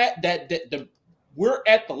last match, we're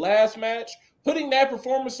at the last match, putting that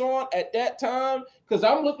performance on at that time, because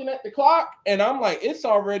I'm looking at the clock and I'm like, it's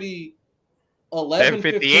already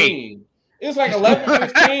 11:15. It's like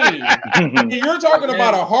 11:15. And you're talking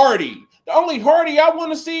about a Hardy. The only Hardy I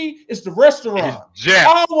want to see is the restaurant. Jeff.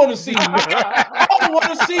 I don't want to see. I don't want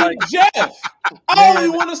to see Jeff. I only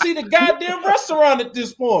want to see the goddamn restaurant at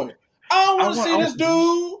this point. I don't want to see this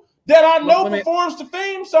dude that I know performs the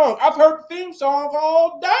theme song. I've heard the theme song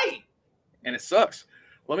all day, and it sucks.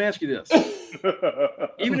 Let me ask you this: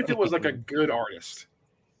 even if it was like a good artist,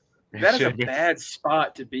 that is a bad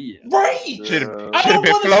spot to be in. Right? Should have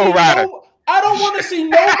been Flow Rider. I don't want to see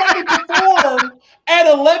nobody perform at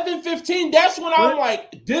 11:15. That's when I'm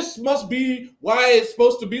like, this must be why it's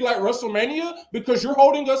supposed to be like WrestleMania, because you're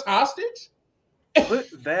holding us hostage.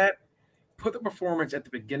 Put the performance at the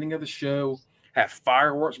beginning of the show. Have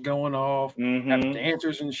fireworks going off. Have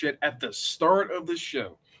dancers and shit at the start of the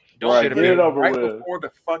show. Don't get it over right with before the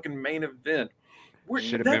fucking main event.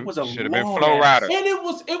 Should That have was a been long Flow Rider. And it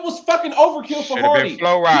was fucking overkill for Should've Hardy. been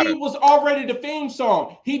Flow Rider. He was already the theme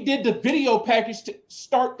song. He did the video package to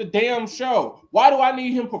start the damn show. Why do I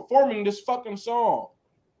need him performing this fucking song?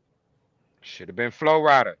 Should have been Flow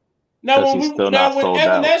Rider. Now Because when he's still not sold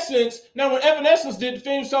out. when Evanescence did the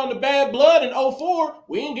theme song to Bad Blood in 04,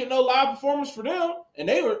 we didn't get no live performance for them, and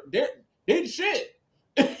they the shit.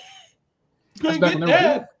 Couldn't back get when they were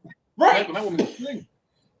that. Right. That one was a thing.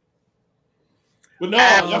 But no,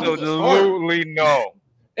 Absolutely no.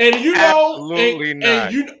 And you know, Absolutely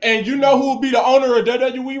not. And you know who will be the owner of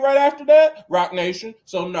WWE right after that? Rock Nation.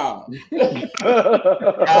 So nah.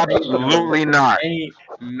 Absolutely not. Ain't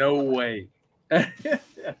no way.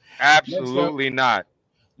 Absolutely not.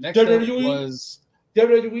 Next up WWE was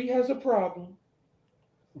WWE has a problem.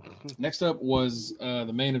 Next up was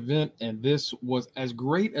the main event, and this was as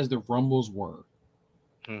great as the Rumbles were.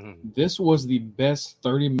 This was the best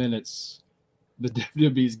 30 minutes the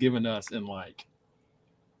WWE's given us in like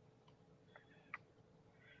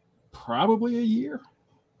probably a year.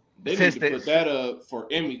 They need to put that up for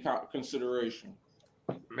Emmy consideration.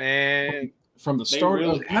 Man, from the start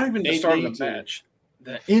of not even the start of the match,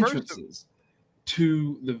 the entrances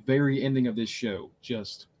to the very ending of this show,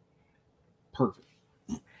 just perfect.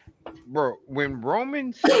 Bro, when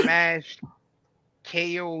Roman smashed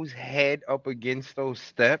KO's head up against those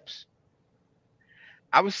steps,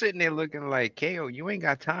 I was sitting there looking like, KO, you ain't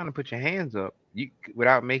got time to put your hands up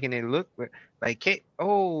without making it look like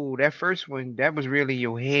that first one, that was really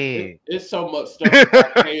your head. It's so much stuff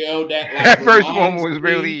about KO that like, that first one was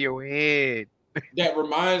really your head. That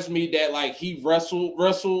reminds me that like he wrestled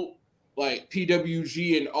like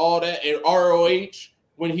PWG and all that and ROH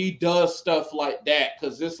when he does stuff like that,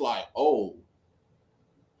 because it's like, oh.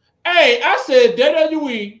 Hey, I said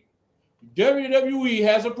WWE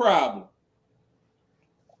has a problem.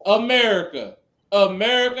 America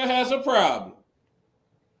has a problem.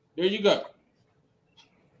 There you go.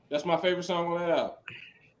 That's my favorite song on that album.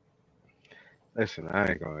 Listen,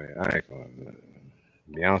 I ain't gonna.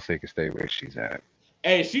 Beyonce can stay where she's at.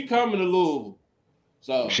 Hey, she coming to Louisville,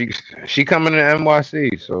 so she coming to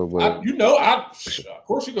NYC. So, of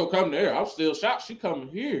course she gonna come there. I'm still shocked she coming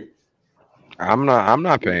here. I'm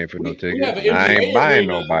not paying for no tickets. I ain't buying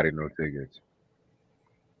nobody no tickets.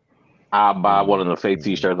 I'll buy one of the fake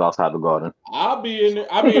T-shirts outside the garden. I'll be in there.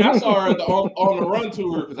 I mean, I saw her on the run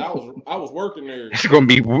tour because I was working there. It's gonna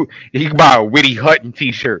be he can buy a Whitty Hutton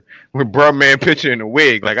T-shirt with Bruh Man picture in a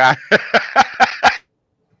wig. Like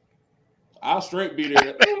I'll straight be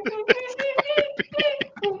there.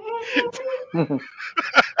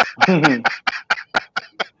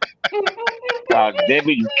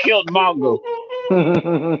 Debbie, you killed Mongo.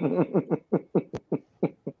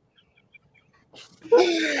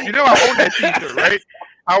 You know I own that T-shirt, right?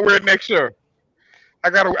 I'll wear it next year. I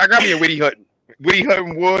got me a Whitty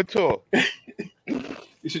Hutton Wood tour.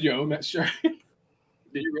 You said you own that shirt.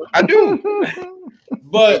 Did you really? I do.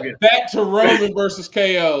 But back to Roman versus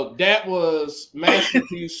KO. That was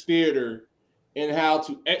masterpiece theater in how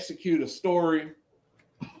to execute a story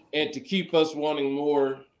and to keep us wanting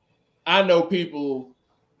more. I know people,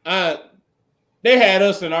 they had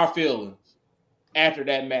us in our feelings after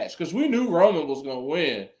that match because we knew Roman was going to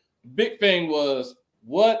win. Big thing was,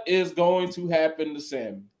 what is going to happen to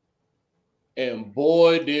Sammy? And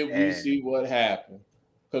boy, did we see what happened.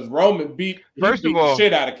 Because Roman beat the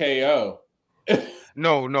shit out of KO.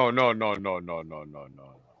 No.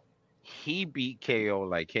 He beat KO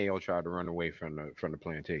like KO tried to run away from the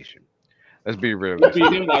plantation. Let's be real. He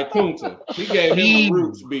beat him like Kunta. He gave him a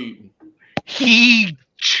roots beating. He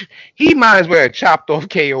might as well have chopped off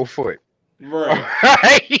KO foot.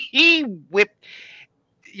 Right. He whipped.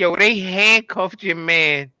 Yo, they handcuffed your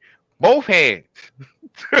man, both hands,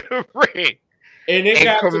 to the ring, and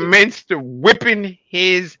commenced to whipping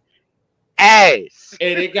his ass.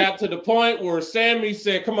 And it got to the point where Sammy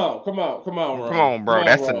said, "Come on, Roman. Come on, bro.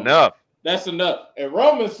 That's Roman. Enough. That's enough." And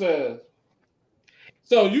Roman says,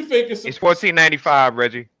 "So you think it's $14.95,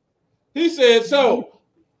 Reggie?" He said, "So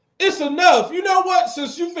it's enough. You know what?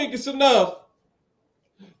 Since you think it's enough,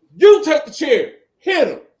 you take the chair, hit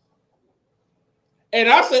him." And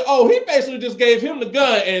I said, "Oh, he basically just gave him the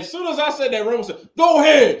gun." And as soon as I said that, Roman said, "Go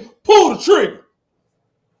ahead, pull the trigger."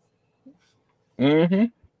 Mm-hmm.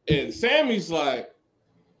 And Sammy's like,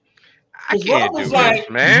 I can't Roman's do like, this,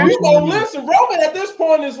 man. You gonna listen. Roman at this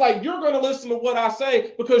point is like, you're gonna listen to what I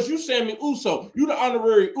say because you Sammy Uso. You the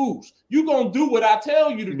honorary Us. You gonna do what I tell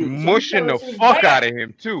you to do. Mushing the fuck out of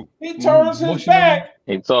him too. He turns his back.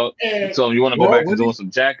 So you want to go back to doing some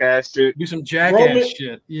jackass shit? Do some jackass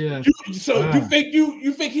shit. Yeah.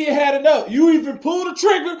 You think he had enough? You even pull the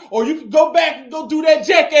trigger, or you can go back and go do that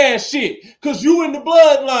jackass shit because you in the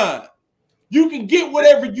bloodline. You can get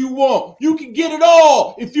whatever you want. You can get it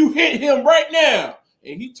all if you hit him right now.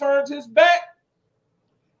 And he turns his back.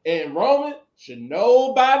 And Roman should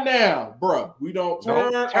know by now, bro. We don't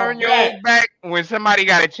turn your back when somebody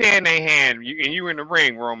got a chair in their hand and you in the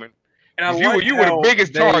ring, Roman. And you were the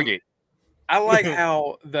biggest target. I like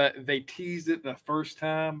how they teased it the first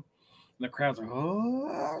time. And the crowd's like,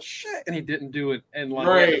 oh, shit. And he didn't do it. And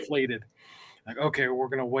deflated. Like, okay, we're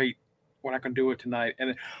going to wait. We're not going to do it tonight. And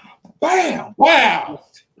then, bam! Wow!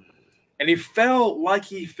 And he felt like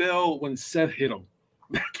he fell when Seth hit him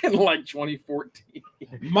back in like 2014.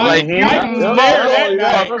 Mike was there that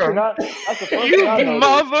night. You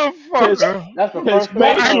motherfucker. That's the first thing.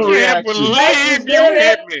 I can't believe you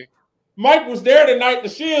hit me. Mike was there the night the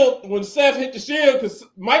Shield, when Seth hit the Shield, because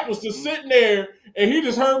Mike was just sitting there, and he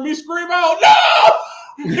just heard me scream out, "No!"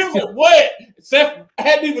 He was like, "What?" Seth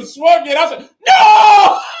hadn't even swung yet. I said,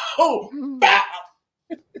 "No! Bow!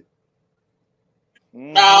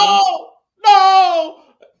 No!"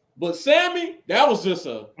 But Sammy, that was just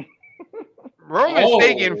a Roman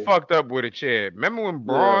stay getting fucked up with a chair. Remember when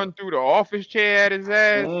Braun threw the office chair at his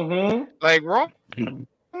ass? Mm-hmm. Like Roman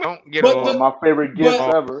don't get one of my favorite gifts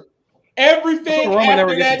ever. Everything Roman after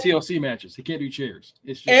never that gets TLC matches. He can't do chairs.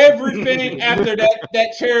 It's just everything after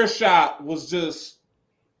that chair shot was just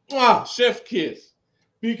chef kiss.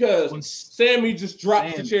 Because when Sammy just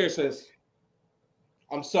drops the chair and says,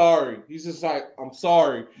 "I'm sorry." He's just like, "I'm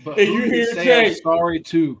sorry." But and you hear Jay, Jay. "I'm sorry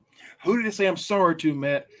to." Who did he say I'm sorry to,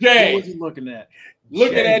 Matt? Jay. Who was he looking at?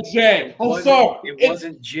 Looking at Jay. I'm sorry. It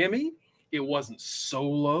wasn't Jimmy. It wasn't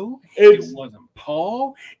Solo. It wasn't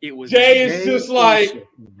Paul. It was Jay. Is just like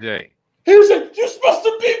Jay. He was like, "You're supposed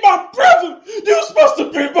to be my brother. You're supposed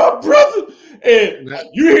to be my brother." And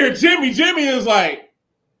you hear Jimmy. Jimmy is like,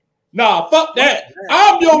 "Nah, fuck that.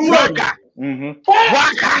 I'm your brother." Mm-hmm.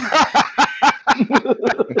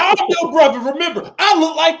 I'm your brother. Remember, I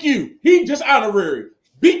look like you. He just honorary.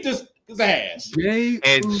 Beat his ass. Jay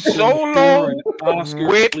and Uso Solo for an Oscar,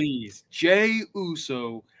 whip. please. Jay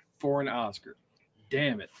Uso for an Oscar.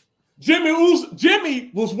 Damn it. Jimmy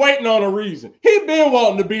was waiting on a reason. He been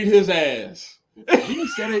wanting to beat his ass. Jimmy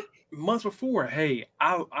said it months before. Hey,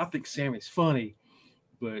 I think Sammy's funny,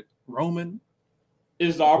 but Roman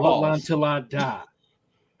is our bloodline boss until I die.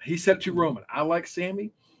 He said to Roman, "I like Sammy,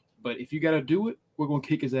 but if you got to do it, we're gonna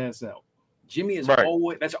kick his ass out." Jimmy is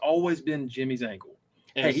that's always been Jimmy's angle.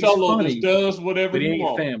 And hey, he's Solo funny, just does whatever but he he ain't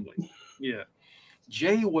wants. family. Yeah.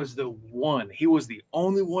 Jay was the one. He was the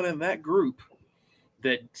only one in that group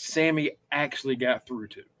that Sammy actually got through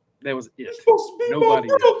to. That was it. You're supposed to be Nobody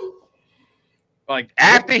my brother. else. Like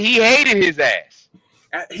After he hated his ass.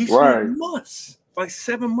 he spent months, like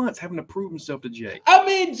 7 months, having to prove himself to Jay. I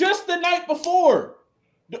mean, just the night before,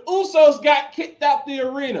 the Usos got kicked out the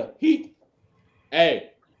arena.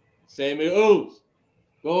 Hey, Sammy Uso,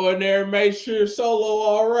 go in there and make sure Solo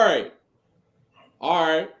all right. All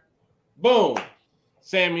right. Boom.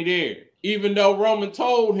 Sammy there. Even though Roman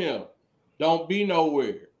told him, don't be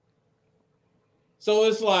nowhere. So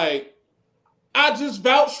it's like, I just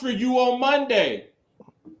vouched for you on Monday.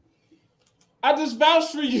 I just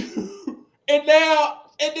vouched for you. And then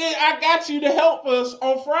I got you to help us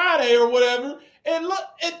on Friday or whatever. And look,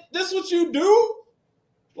 this is what you do?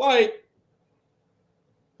 Like,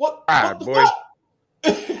 what the boy. fuck?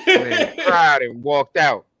 Man, cried and walked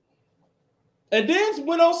out. And then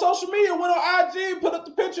went on social media, went on IG, put up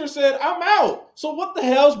the picture, said, I'm out. So what the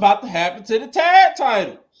hell's about to happen to the tag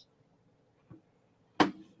titles?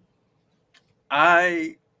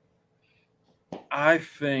 I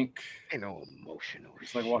think Ain't no emotional.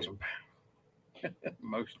 it's like watching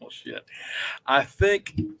emotional shit. I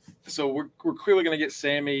think so. We're clearly going to get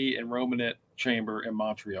Sammy and Roman at Chamber in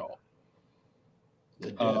Montreal.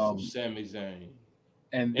 The death of Sami Zayn.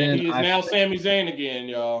 And then he is now Sami Zayn again,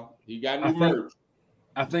 y'all. He got new merch.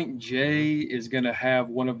 I think Jay is going to have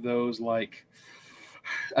one of those, like,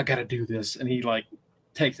 I got to do this. And he, like,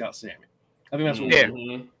 takes out Sammy. I think that's what we're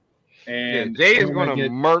doing. And Jay is going to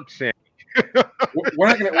murk Sammy. we're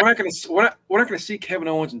not gonna see Kevin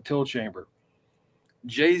Owens until Chamber.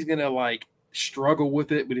 Jay's gonna like struggle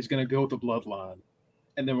with it, but he's gonna go with the bloodline,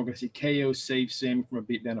 and then we're gonna see KO save Sammy from a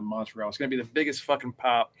beatdown in Montreal. It's gonna be the biggest fucking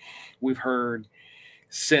pop we've heard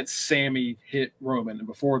since Sammy hit Roman, and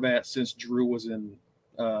before that, since Drew was in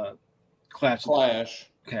Clash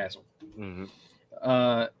Castle. Mm-hmm.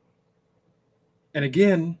 And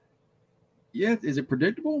again, yeah, is it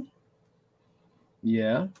predictable?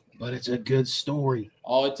 Yeah. But it's a good story.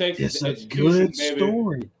 All it takes is a good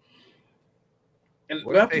story. And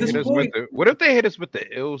what if they hit us with the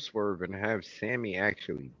ill swerve and have Sammy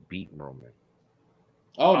actually beat Roman?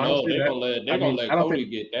 Oh no, they're gonna let Cody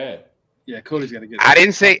get that. Yeah, Cody's gonna get that.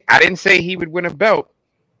 I didn't say he would win a belt.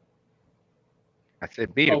 I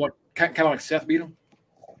said beat him. Kind of like Seth beat him?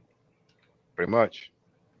 Pretty much.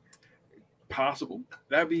 Possible.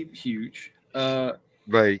 That'd be huge.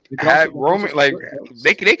 Like have Roman, like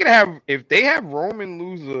they could have, if they have Roman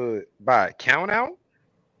lose by a count out.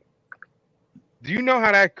 Do you know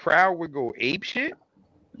how that crowd would go ape shit?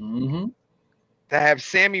 Mm-hmm. To have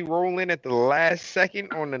Sammy roll in at the last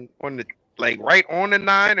second on the like right on the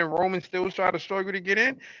 9, and Roman still try to struggle to get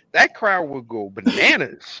in, that crowd would go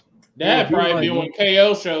bananas. That'd probably be when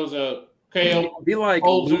KO shows up. KO be like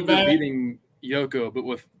Luger beating Yoko, but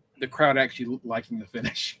with the crowd actually liking the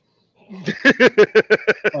finish.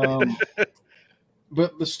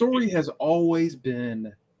 But the story has always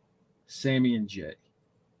been Sammy and Jay.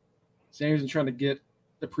 Sammy's been trying to get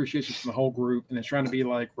appreciation from the whole group, and it's trying to be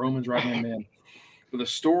like Roman's right-hand man. But the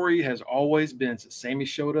story has always been, since Sammy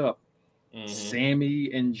showed up,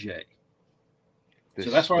 Sammy and Jay.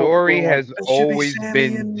 The story has always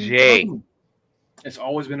been Jay. It's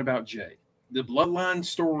always been about Jay. The bloodline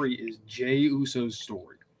story is Jay Uso's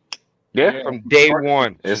story. Yeah, from day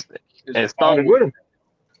one. It started with him.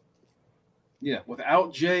 Yeah,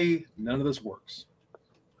 without Jay, none of this works.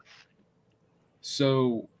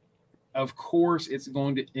 So, of course, it's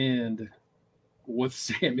going to end with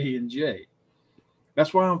Sammy and Jay.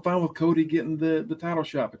 That's why I'm fine with Cody getting the title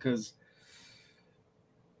shot, because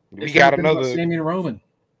we got another Sammy and Roman.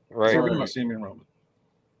 Right. It's about Sammy and Roman.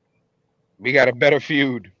 We got a better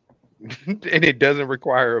feud, and it doesn't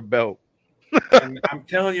require a belt. And I'm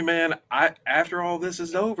telling you, man, after all this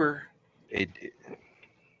is over,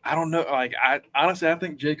 I don't know. Like, I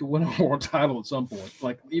think Jay could win a world title at some point.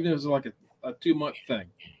 Like, even if it's like a 2-month thing,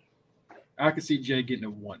 I could see Jay getting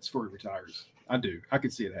it once before he retires. I do. I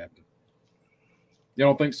could see it happening. You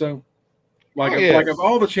don't think so? Like, like of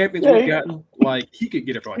all the champions we've gotten, like, he could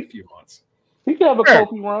get it for like a few months. He could have a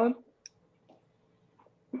Kofi run.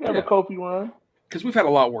 He could have a Kofi run. Because we've had a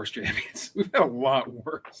lot worse champions. We've had a lot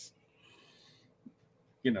worse.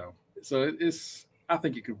 You know, so it's. I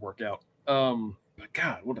think it could work out. But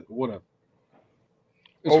God, what a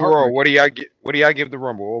overall. What do y'all get? What do y'all give the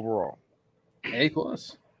Rumble overall? A+.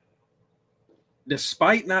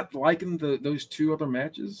 Despite not liking those 2 other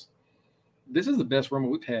matches, this is the best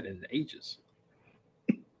Rumble we've had in ages.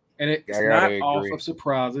 And it's not off of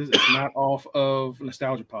surprises. It's not off of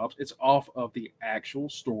nostalgia pops. It's off of the actual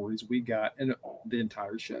stories we got in the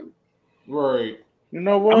entire show. Right. You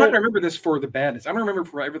know I'm not what? gonna remember this for the badness. I'm gonna remember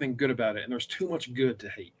for everything good about it, and there's too much good to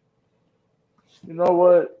hate. You know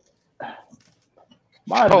what?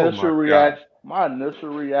 My Oh initial my God.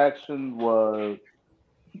 reaction was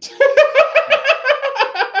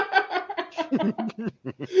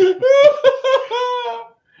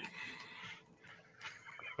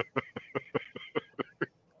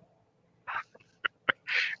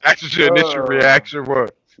That's what your initial reaction was.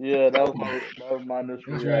 yeah, that was my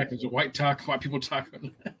initial Those reaction. reactions, white people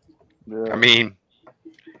talking. Yeah. I mean,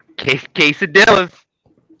 quesadillas.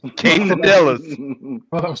 Quesadillas.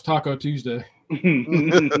 Oh, that was Taco Tuesday.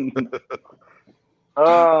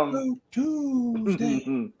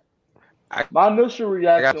 Tuesday. My initial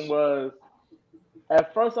reaction was,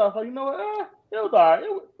 at first I was like, you know what, it was all right.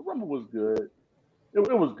 The Rumble was good. It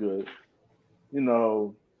was good, you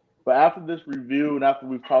know. But after this review and after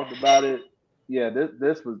we've talked about it, yeah,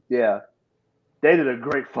 this was they did a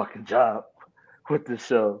great fucking job with this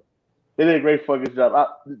show. They did a great fucking job.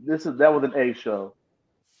 That was an A show.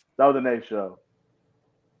 That was an A show.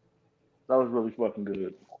 That was really fucking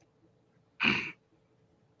good.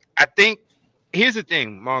 I think here's the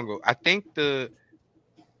thing, Mongo. I think the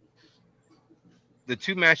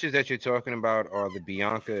two matches that you're talking about are the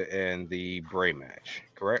Bianca and the Bray match,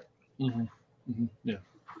 correct? Mm-hmm. Mm-hmm. Yeah.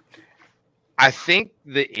 I think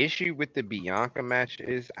the issue with the Bianca match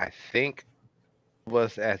is I think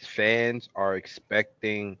us as fans are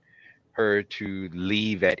expecting her to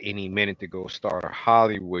leave at any minute to go start a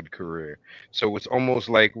Hollywood career. So it's almost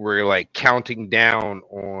like we're like counting down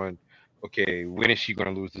on, okay, when is she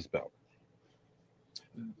going to lose this belt?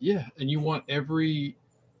 Yeah, and you want every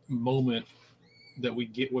moment that we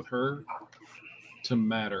get with her to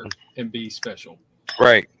matter and be special.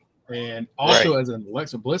 Right. And also, as an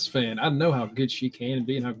Alexa Bliss fan, I know how good she can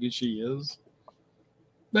be and how good she is.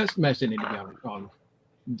 That match didn't need to be on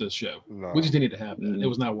the show. No. We just didn't need to have that. It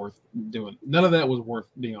was not worth doing. None of that was worth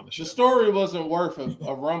being on the show. The story wasn't worth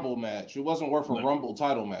a Rumble match. It wasn't worth a Rumble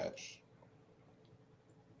title match.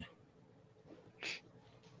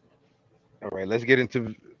 All right, let's get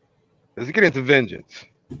into vengeance.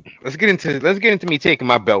 Let's get into me taking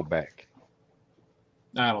my belt back.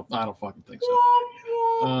 I don't fucking think so.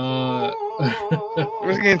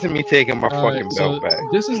 Let's get into me taking my fucking belt back.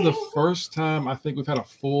 This is the first time I think we've had a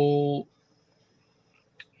full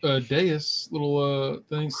dais little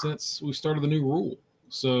thing since we started the new rule.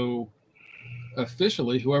 So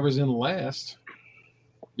officially, whoever's in last,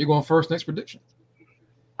 you're going first. Next prediction.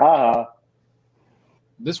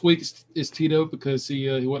 This week is Tito because he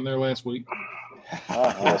wasn't there last week.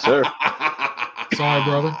 Yes, sir. Sorry,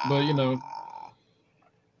 brother, but you know,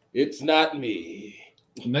 it's not me.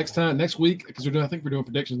 Next week, because I think we're doing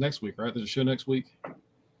predictions next week, right? There's a show next week.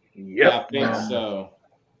 Yeah, I think so.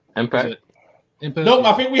 Impact. Nope,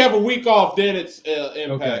 I think we have a week off. Then it's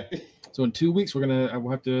Impact. Okay. So in 2 weeks, we'll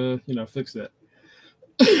have to fix that.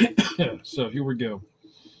 So here we go.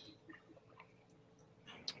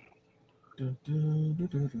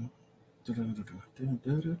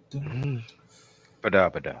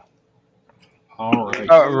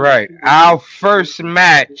 All right. Our first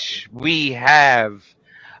match, we have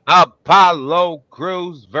Apollo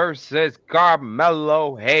Crews versus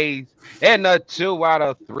Carmelo Hayes in a 2 out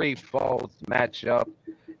of 3 falls matchup.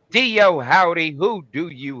 Dio Howdy, who do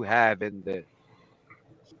you have in this?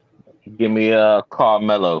 Give me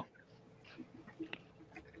Carmelo.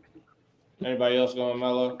 Anybody else going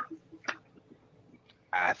Melo?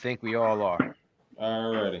 I think we all are.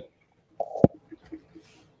 Alrighty.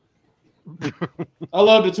 I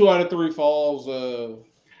love the 2 out of 3 falls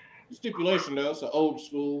stipulation though. It's an old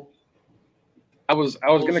school. I was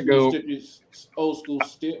gonna go old school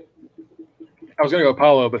stip. I was gonna go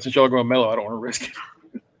Apollo, but since y'all are going Melo, I don't want to risk it.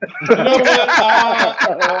 You know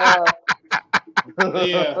what?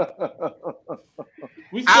 Yeah.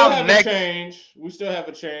 We still have a change. We still have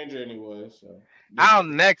a change anyway. So our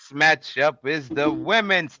next matchup is the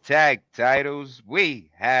women's tag titles. We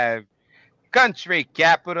have Country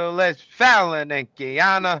Capitalist Fallon and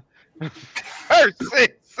Kiana versus.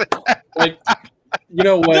 You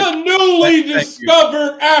know what? The newly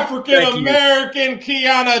discovered African American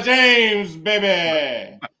Kiana James,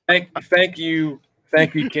 baby. Thank you,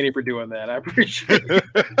 Kenny, for doing that. I appreciate it.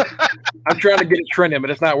 I'm trying to get it trending, but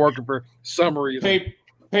it's not working for some reason.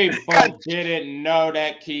 People didn't know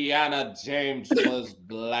that Kiana James was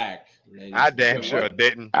black. I damn sure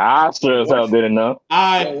didn't. I sure as hell didn't know.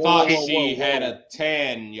 I thought she had a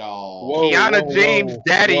tan, y'all. Kiana James'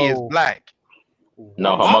 daddy is black.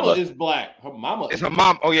 No, her mama mother is black. Her mama. It's her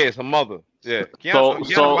mom. Oh yeah, it's her mother. Yeah. So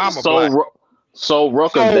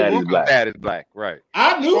Rucka's dad is black. Dad is black, right?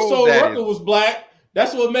 I knew So Rucker was black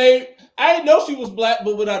That's what made. I didn't know she was black,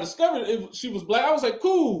 but when I discovered she was black, I was like,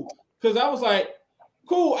 cool, because I was like,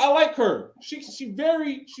 cool, I like her. She's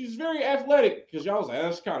very athletic. Because y'all was like,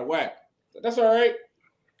 that's kind of whack. That's all right.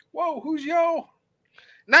 Whoa, who's y'all?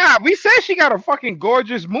 Nah, we said she got a fucking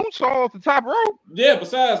gorgeous moonsault off the top rope. Yeah.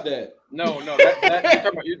 Besides that, No,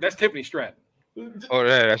 that's Tiffany Stratton. Oh,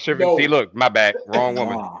 yeah, that's Tiffany. No. See, look, my bad, wrong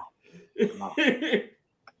woman. Nah.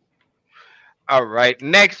 All right,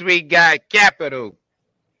 next we got Capital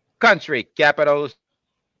Country Capitals,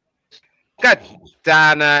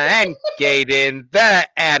 Katana and Kaden, the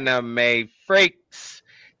Anime Freaks.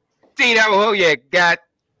 Tito, who you got?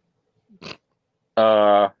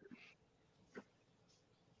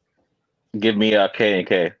 Give me a K and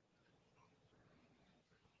K.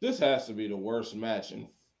 This has to be the worst match in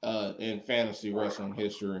fantasy wrestling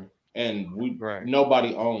history, and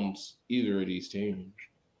nobody owns either of these teams.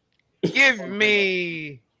 Give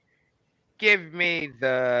me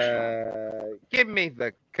the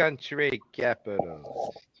Country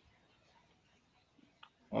Capitals.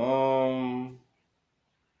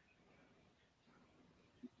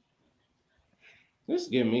 Just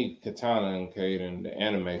give me Katana and Kaden, the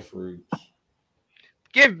Anime Freaks.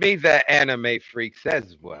 Give me the Anime Freaks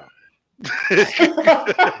as well.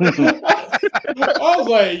 I was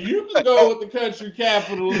like, you can go with the Country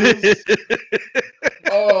Capitals.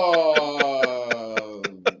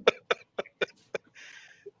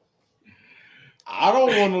 I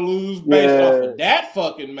don't want to lose based off of that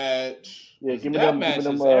fucking match. Yeah, give me that them. match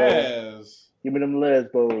Give me them. ass. Give me them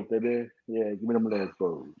lesbos, baby. Yeah, give me them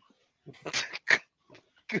lesbos.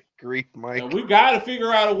 Good grief, Mike. And we got to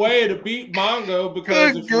figure out a way to beat Mongo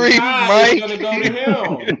because Good if grief, we tie, Mike. it's going to go to him.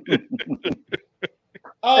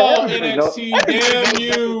 Oh, NXT, damn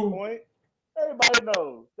you. Everybody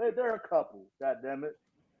knows. They're a couple. God damn it.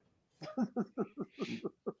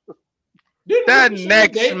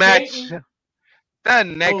 The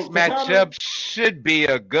next matchup should be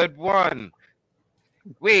a good one.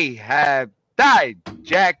 We have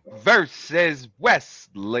Dijak versus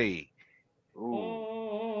Wesley.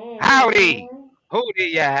 Ooh. Howdy. Who do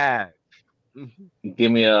you have?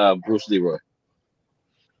 Give me Bruce Leroy.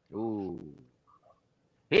 Ooh.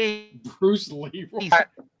 Bruce Leroy.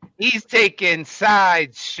 He's taking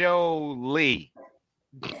Sideshow Lee.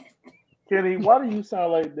 Kenny, why do you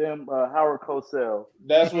sound like them Howard Cosell?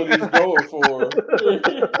 That's what he's going for.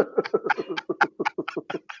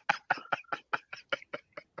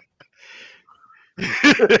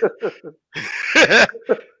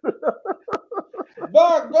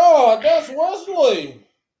 By God, that's Wesley.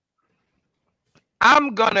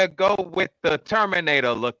 I'm gonna go with the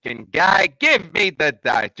Terminator looking guy. Give me the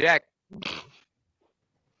Dijak.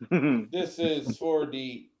 This is for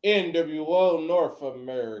the NWO North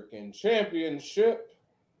American Championship.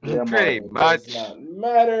 Yeah, pretty much. Does not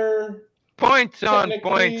matter. Points on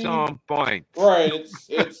points on points. Right,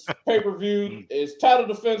 it's pay-per-view. It's title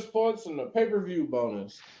defense points and the pay-per-view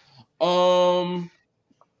bonus.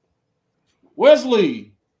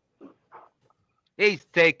 Wesley. He's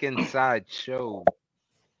taking Sideshow.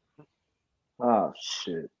 Oh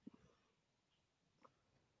shit.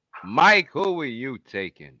 Mike, who are you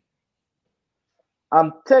taking?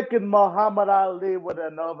 I'm taking Muhammad Ali with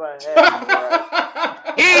an overhead.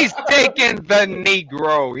 He's taking the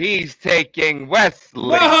Negro. He's taking Wesley.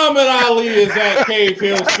 Muhammad Ali is at Cave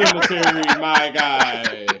Hill Cemetery, my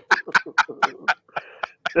guy.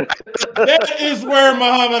 That is where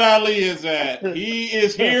Muhammad Ali is at. He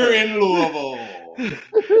is here in Louisville.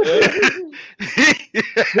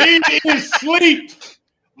 He is asleep.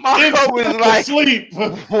 Marco was like, sleep.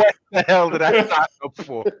 What the hell did I sign up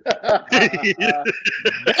for?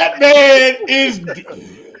 That man is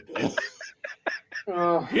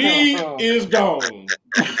he is gone.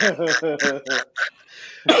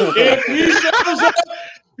 If he shows up,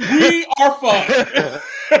 we are fucked.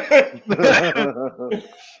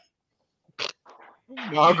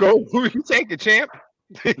 Marco, who you taking, champ?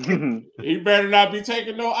 He better not be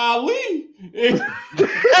taking no Ali.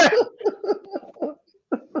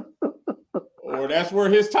 Or that's where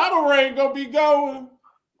his title reign gonna be going.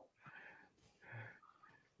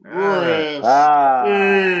 Rest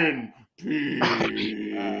in peace.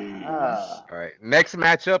 All right. Next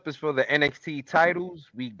matchup is for the NXT titles.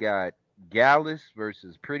 We got Gallus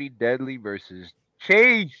versus Pretty Deadly versus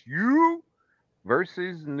Chase U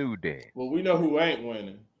versus New Day. Well, we know who ain't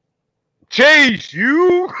winning. Chase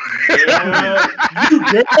U. You damn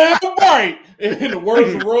right. In the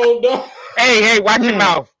words rolled up. Hey, watch your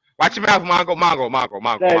mouth. Watch your mouth, Mongo.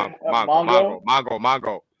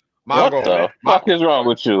 What the fuck is wrong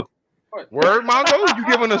with you? Word, Mongo? You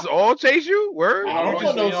giving us all Chase U? Word? I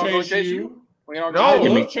don't know Chase U. I No.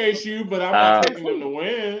 will chase you, but I'm not taking them to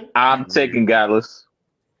win. I'm taking Gallus.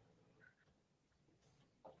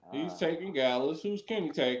 He's taking Gallus. Who's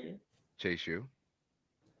Kenny taking? Chase you.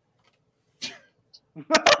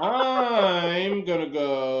 I'm gonna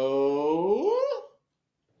go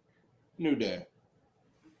New Day.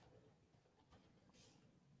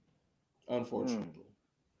 Unfortunately.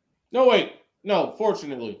 No, wait. No,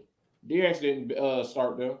 fortunately. DX didn't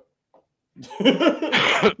start them.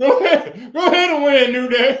 Go ahead and win, New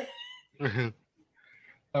Day.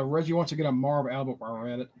 Reggie wants to get a Marv Albert while we're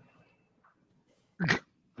at it.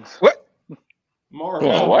 What? Marv Oh,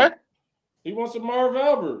 Albert. what? He wants a Marv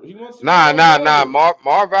Albert. He wants Nah.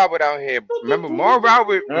 Marv Albert out here. Remember, Marv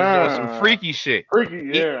Albert was doing some freaky shit. Freaky,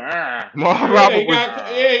 yeah. Marv Yeah, Albert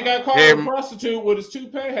he got caught with a prostitute with his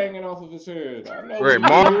toupee hanging off of his head. I know. Right,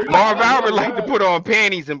 Marv Albert like to put on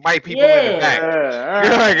panties and bite people in the back.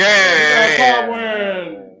 You're like, hey. He got caught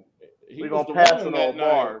wearing. We're gonna pass it on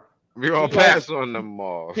Marv. We're gonna pass on the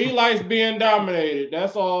Marv. He likes being dominated.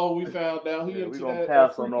 That's all we found out. We're gonna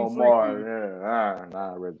pass on Marv. Yeah,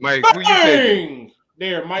 nah, Reggie. Mike, who you taking?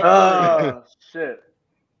 There, Mike. Shit.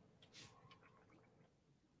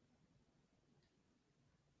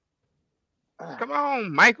 Come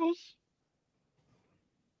on, Michaels.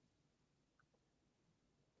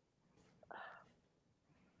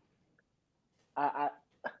 I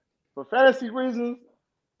for fantasy reasons,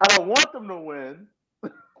 I don't want them to win.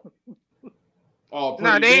 Oh,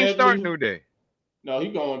 nah, they ain't starting New Day. No, he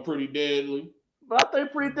going pretty deadly. But I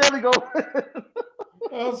think pretty deadly go win.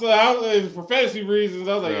 For fantasy reasons,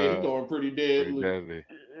 I was like, yeah, he's going pretty deadly.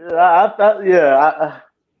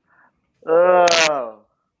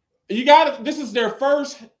 You got it. This is their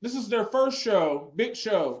first show, big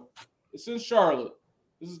show. It's in Charlotte.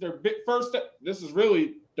 This is their first. This is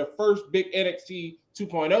really the first big NXT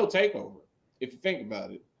 2.0 takeover. If you think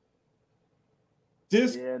about it,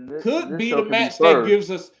 this could be the match that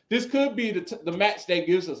gives us. This could be the match that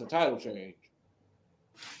gives us a title change.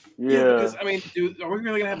 Yeah, because I mean, dude, are we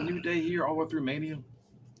really gonna have a New Day here all the way through Mania?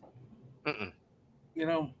 You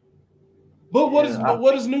know. But what is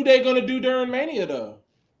New Day gonna do during Mania though?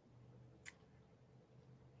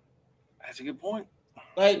 That's a good point.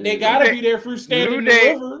 Like they gotta be there for standing and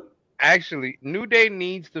deliver. Actually, New Day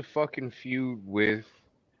needs to fucking feud with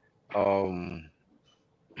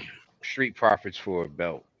Street Profits for a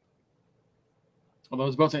belt. Although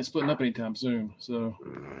those belts ain't splitting up anytime soon, so.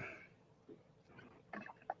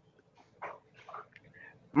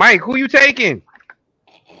 Mike, who you taking?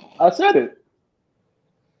 I said it.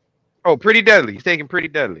 Oh, Pretty Deadly. He's taking Pretty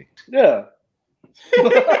Deadly. Yeah.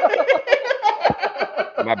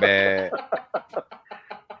 My bad.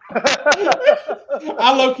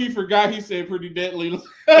 I low-key forgot he said Pretty Deadly.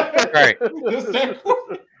 Right.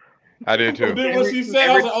 I did too. Then when she said,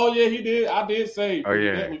 I was like, "Oh yeah, he did. I did say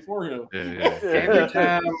Pretty Deadly for him." Yeah. Every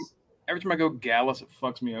time I go Gallus, it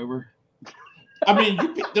fucks me over. I mean,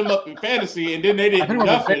 you picked them up in fantasy, and then they didn't do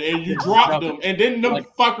nothing, and you dropped them, and then them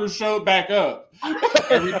fuckers showed back up.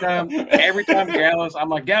 Every time Gallus, I'm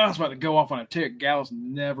like, Gallus about to go off on a tick. Gallus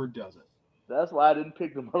never does it. That's why I didn't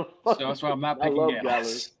pick them up. So that's why I'm not picking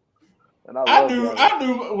Gallus. And I do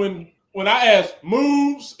when I asked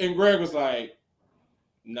moves, and Greg was like,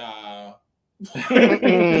 "Nah."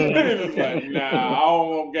 It was like, "Nah, I don't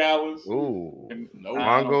want Gallus." Ooh, nope.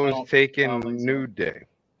 Mongo's taking New Day.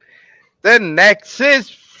 The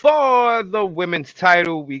Nexus for the women's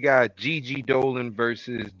title, we got Gigi Dolan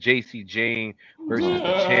versus JC Jane versus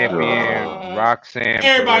the champion Roxanne.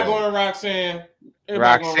 Everybody going to Roxanne.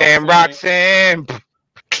 Roxanne.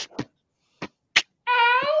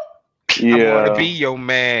 Yeah. I want to be your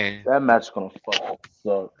man. That match gonna fucking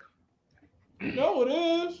suck. No, it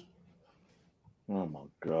is. Oh my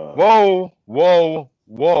god.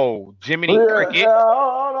 Whoa. Jiminy Cricket.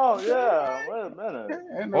 Hold on. Yeah. Wait a minute.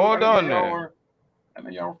 Hold on there. I know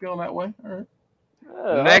y'all were feeling that way. All right.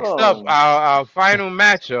 Yeah, next up, our final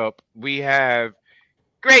matchup, we have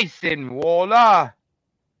Grayson Waller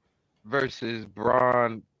versus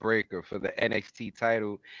Braun Breaker for the NXT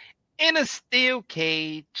title in a steel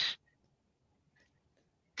cage.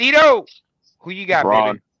 Tito, who you got,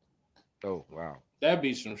 Braun. baby? Oh, wow. That'd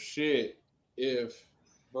be some shit if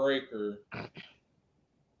Breaker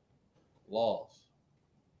lost.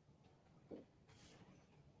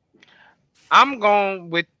 I'm going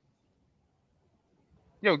with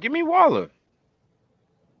give me Waller.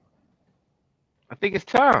 I think it's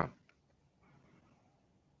time.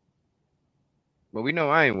 But we know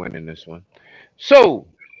I ain't winning this one. So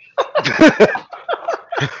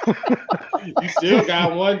you still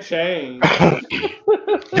got one change.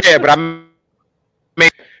 Yeah, but I'm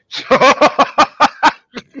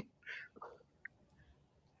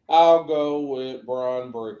I'll go with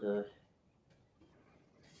Braun Breaker.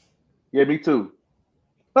 Yeah, me too.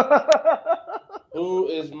 Who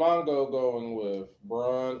is Mongo going with?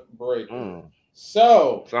 Braun Breaker.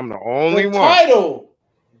 So I'm the only the one. Title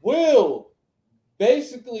will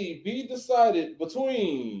basically be decided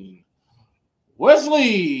between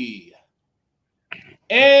Wesley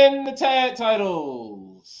and the tag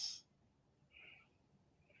titles.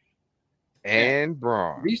 And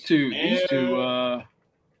Braun. These two are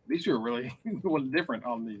really different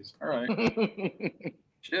on these. All right.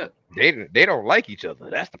 Shit. They don't like each other.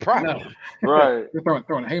 That's the problem. No. Right. They're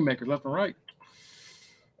throwing haymakers left and right.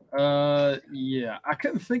 Yeah. I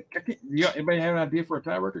couldn't think. Anybody have an idea for a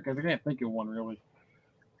tiebreaker? Because I can't think of one really.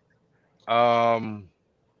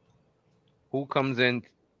 Who comes in?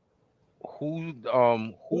 Who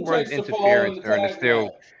runs interference during the steel?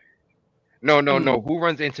 Match? No. Who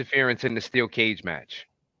runs interference in the steel cage match?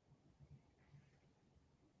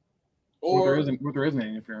 Or there isn't any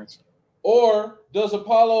interference. Or does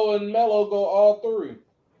Apollo and Melo go all three?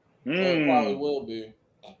 It probably will be.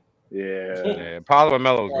 Yeah. Apollo and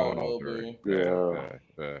Melo's going all three. Yeah.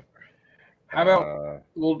 How about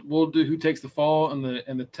we'll do who takes the fall in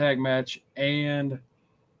the tag match, and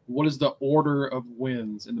what is the order of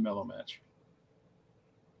wins in the Melo match?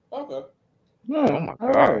 Okay. Oh my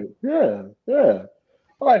God. Right. Yeah.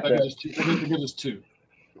 I like that. Just two.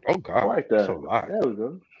 Oh God. I like that. That's a lot. There we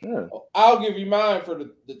go. Yeah. I'll give you mine for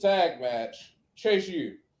the tag match. Chase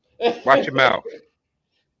you. Watch your mouth.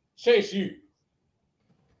 Chase you.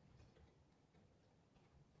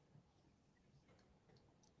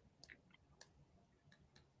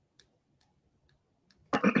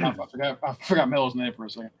 I forgot Melo's name for a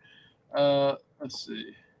second. Let's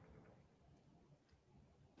see.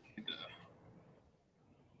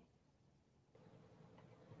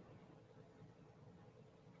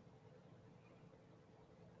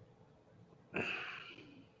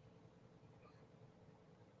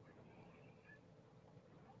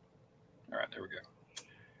 All right, there we go.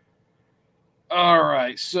 All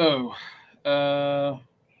right, so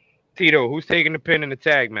Tito, who's taking the pin in the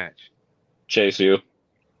tag match? Chase you.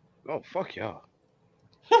 Oh, fuck y'all.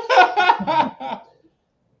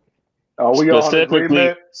 Are we all in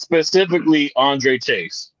agreement? Specifically, Andre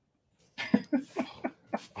Chase.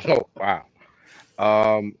 Oh, wow.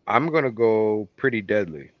 I'm going to go Pretty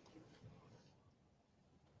Deadly.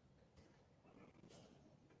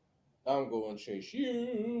 I'm going to Chase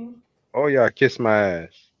you. Oh, yeah, kiss my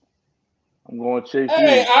ass. I'm going to Chase you.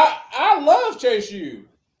 Hey, I love Chase you.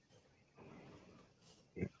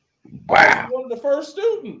 Wow. I was one of the first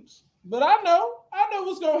students. But I know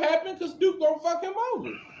what's going to happen because Duke going to fuck him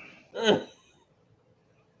over.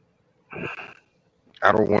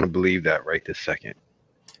 I don't want to believe that right this second.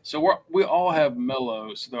 So we all have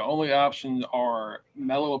Melo. So the only options are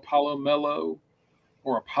Melo Apollo Melo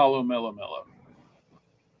or Apollo Melo Melo.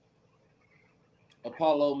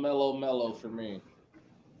 Apollo Melo for me.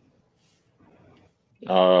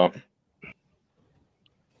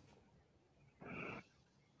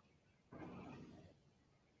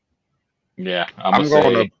 Yeah, I'm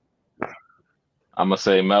gonna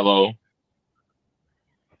say Melo.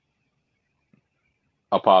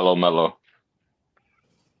 Apollo Melo.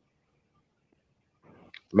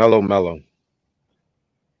 Melo.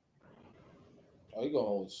 Oh, you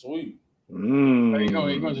going sweet. You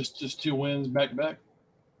going just two wins back to back?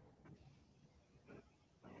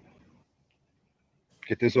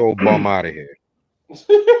 Get this old bum out of here.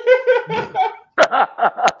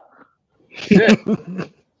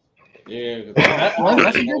 Yeah,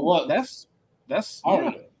 that's. I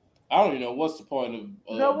don't even know what's the point of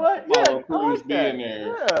you know what? Yeah, I like being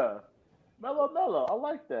that. there. Yeah, Melo. I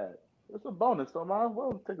like that. It's a bonus, so might as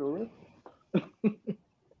well take a risk.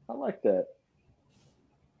 I like that.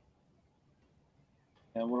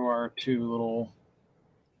 And what are our two little?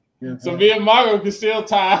 Yeah. So me and Mario can still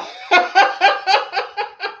tie.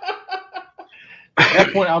 At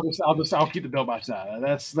that point, I'll keep the belt by side.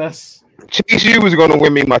 That's. Chase U was going to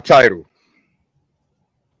win me my title.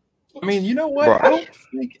 I mean, you know what? Right. I don't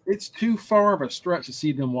think it's too far of a stretch to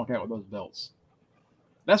see them walk out with those belts.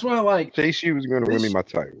 That's why I like. Chase U was going to win me my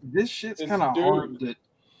title. This shit's kind of hard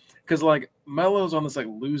because like Melo's on this like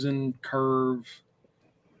losing curve.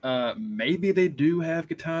 Maybe they do have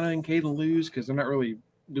Katana and Kaden lose because they're not really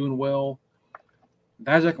doing well.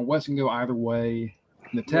 Dijak and West can go either way.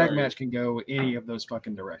 And the tag match can go any of those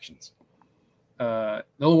fucking directions. The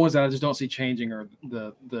only ones that I just don't see changing are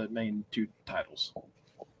the main two titles.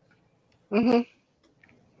 Mm-hmm.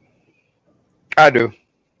 I do.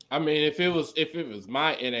 I mean, if it was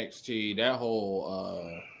my NXT, that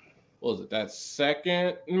whole what was it, that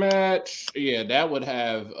second match? Yeah, that would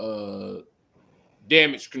have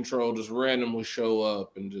Damage Control just randomly show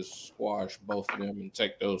up and just squash both of them and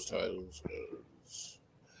take those titles.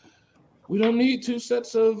 We don't need 2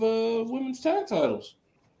 sets of women's tag titles.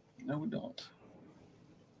 No, we don't.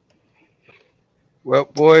 Well,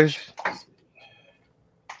 boys,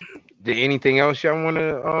 did anything else y'all want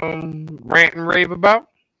to rant and rave about?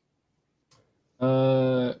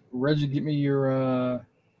 Reggie, give me your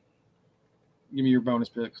bonus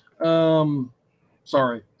picks.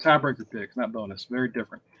 Sorry, tiebreaker picks, not bonus. Very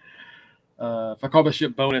different. If I call this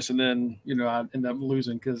shit bonus and then I end up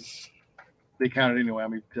losing because they counted anyway,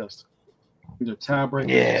 I'm pissed. These are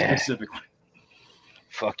tiebreakers specifically.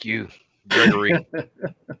 Fuck you, Gregory.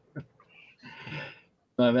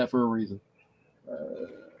 That for a reason.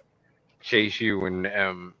 Chase you and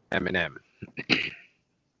Eminem.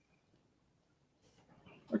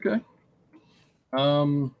 Okay.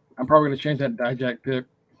 I'm probably gonna change that Dijak pick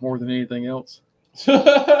more than anything else.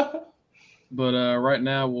 But right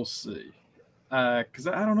now we'll see. Because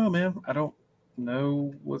I don't know, man. I don't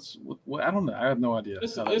know what. I don't know. I have no idea.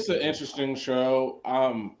 It's an interesting show.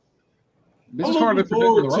 This is hard to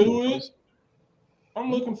predict the Rumble. I'm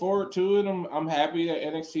looking forward to it. I'm happy that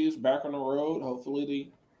NXT is back on the road. Hopefully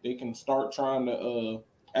they can start trying to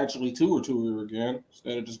actually tour again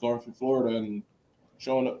instead of just going from Florida and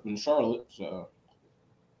showing up in Charlotte. So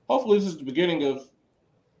hopefully this is the beginning of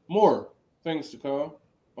more things to come.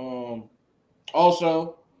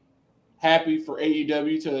 Also, happy for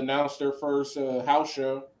AEW to announce their first house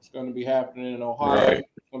show. It's going to be happening in Ohio. Right.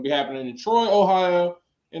 It's going to be happening in Troy, Ohio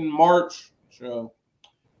in March. So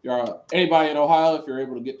anybody in Ohio, if you're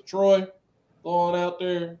able to get to Troy, go on out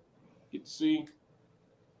there. Get to see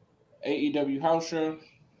AEW house show.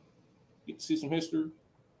 Get to see some history.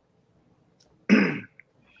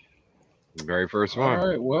 Very first one. All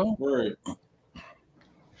right, well. Right.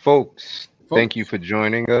 Folks, thank you for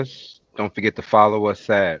joining us. Don't forget to follow us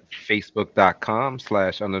at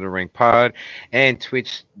facebook.com/undertheringpod and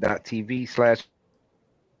twitch.tv/.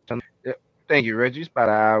 Thank you, Reggie. It's about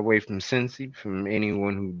an hour away from Cincy, from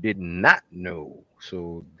anyone who did not know.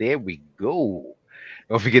 So there we go.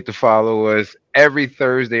 Don't forget to follow us every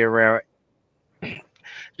Thursday around.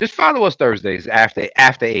 Just follow us Thursdays after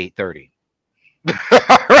 8:30.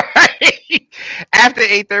 All right. After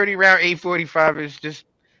 8:30, around 8:45 is just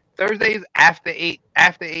Thursdays after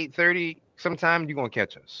 8:30. Sometime you're gonna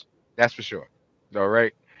catch us. That's for sure. All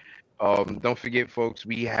right. Don't forget, folks,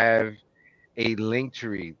 we have a link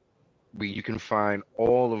tree where you can find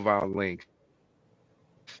all of our links.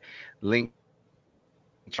 Link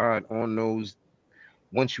on those.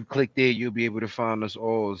 Once you click there, you'll be able to find us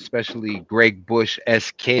all, especially Greg Bush,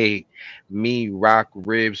 SK, me, Rock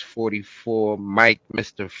Ribs 44, Mike,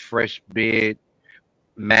 Mr. Freshbeard,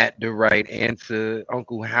 Matt the Right Answer,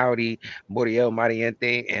 Uncle Howdy, Moriel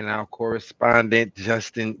Mariente, and our correspondent,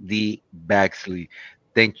 Justin D. Baxley.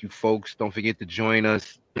 Thank you, folks. Don't forget to join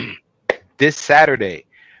us this Saturday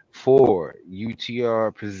for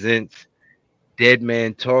UTR Presents Dead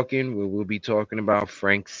Man Talking, where we'll be talking about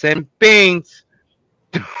Frank Sempings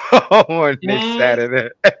on this Saturday.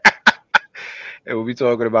 And we'll be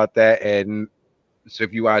talking about that. And so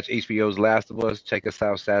if you watch HBO's Last of Us, check us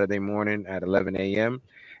out Saturday morning at 11 a.m.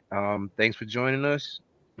 Thanks for joining us.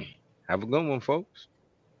 Have a good one, folks.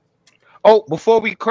 Oh, before we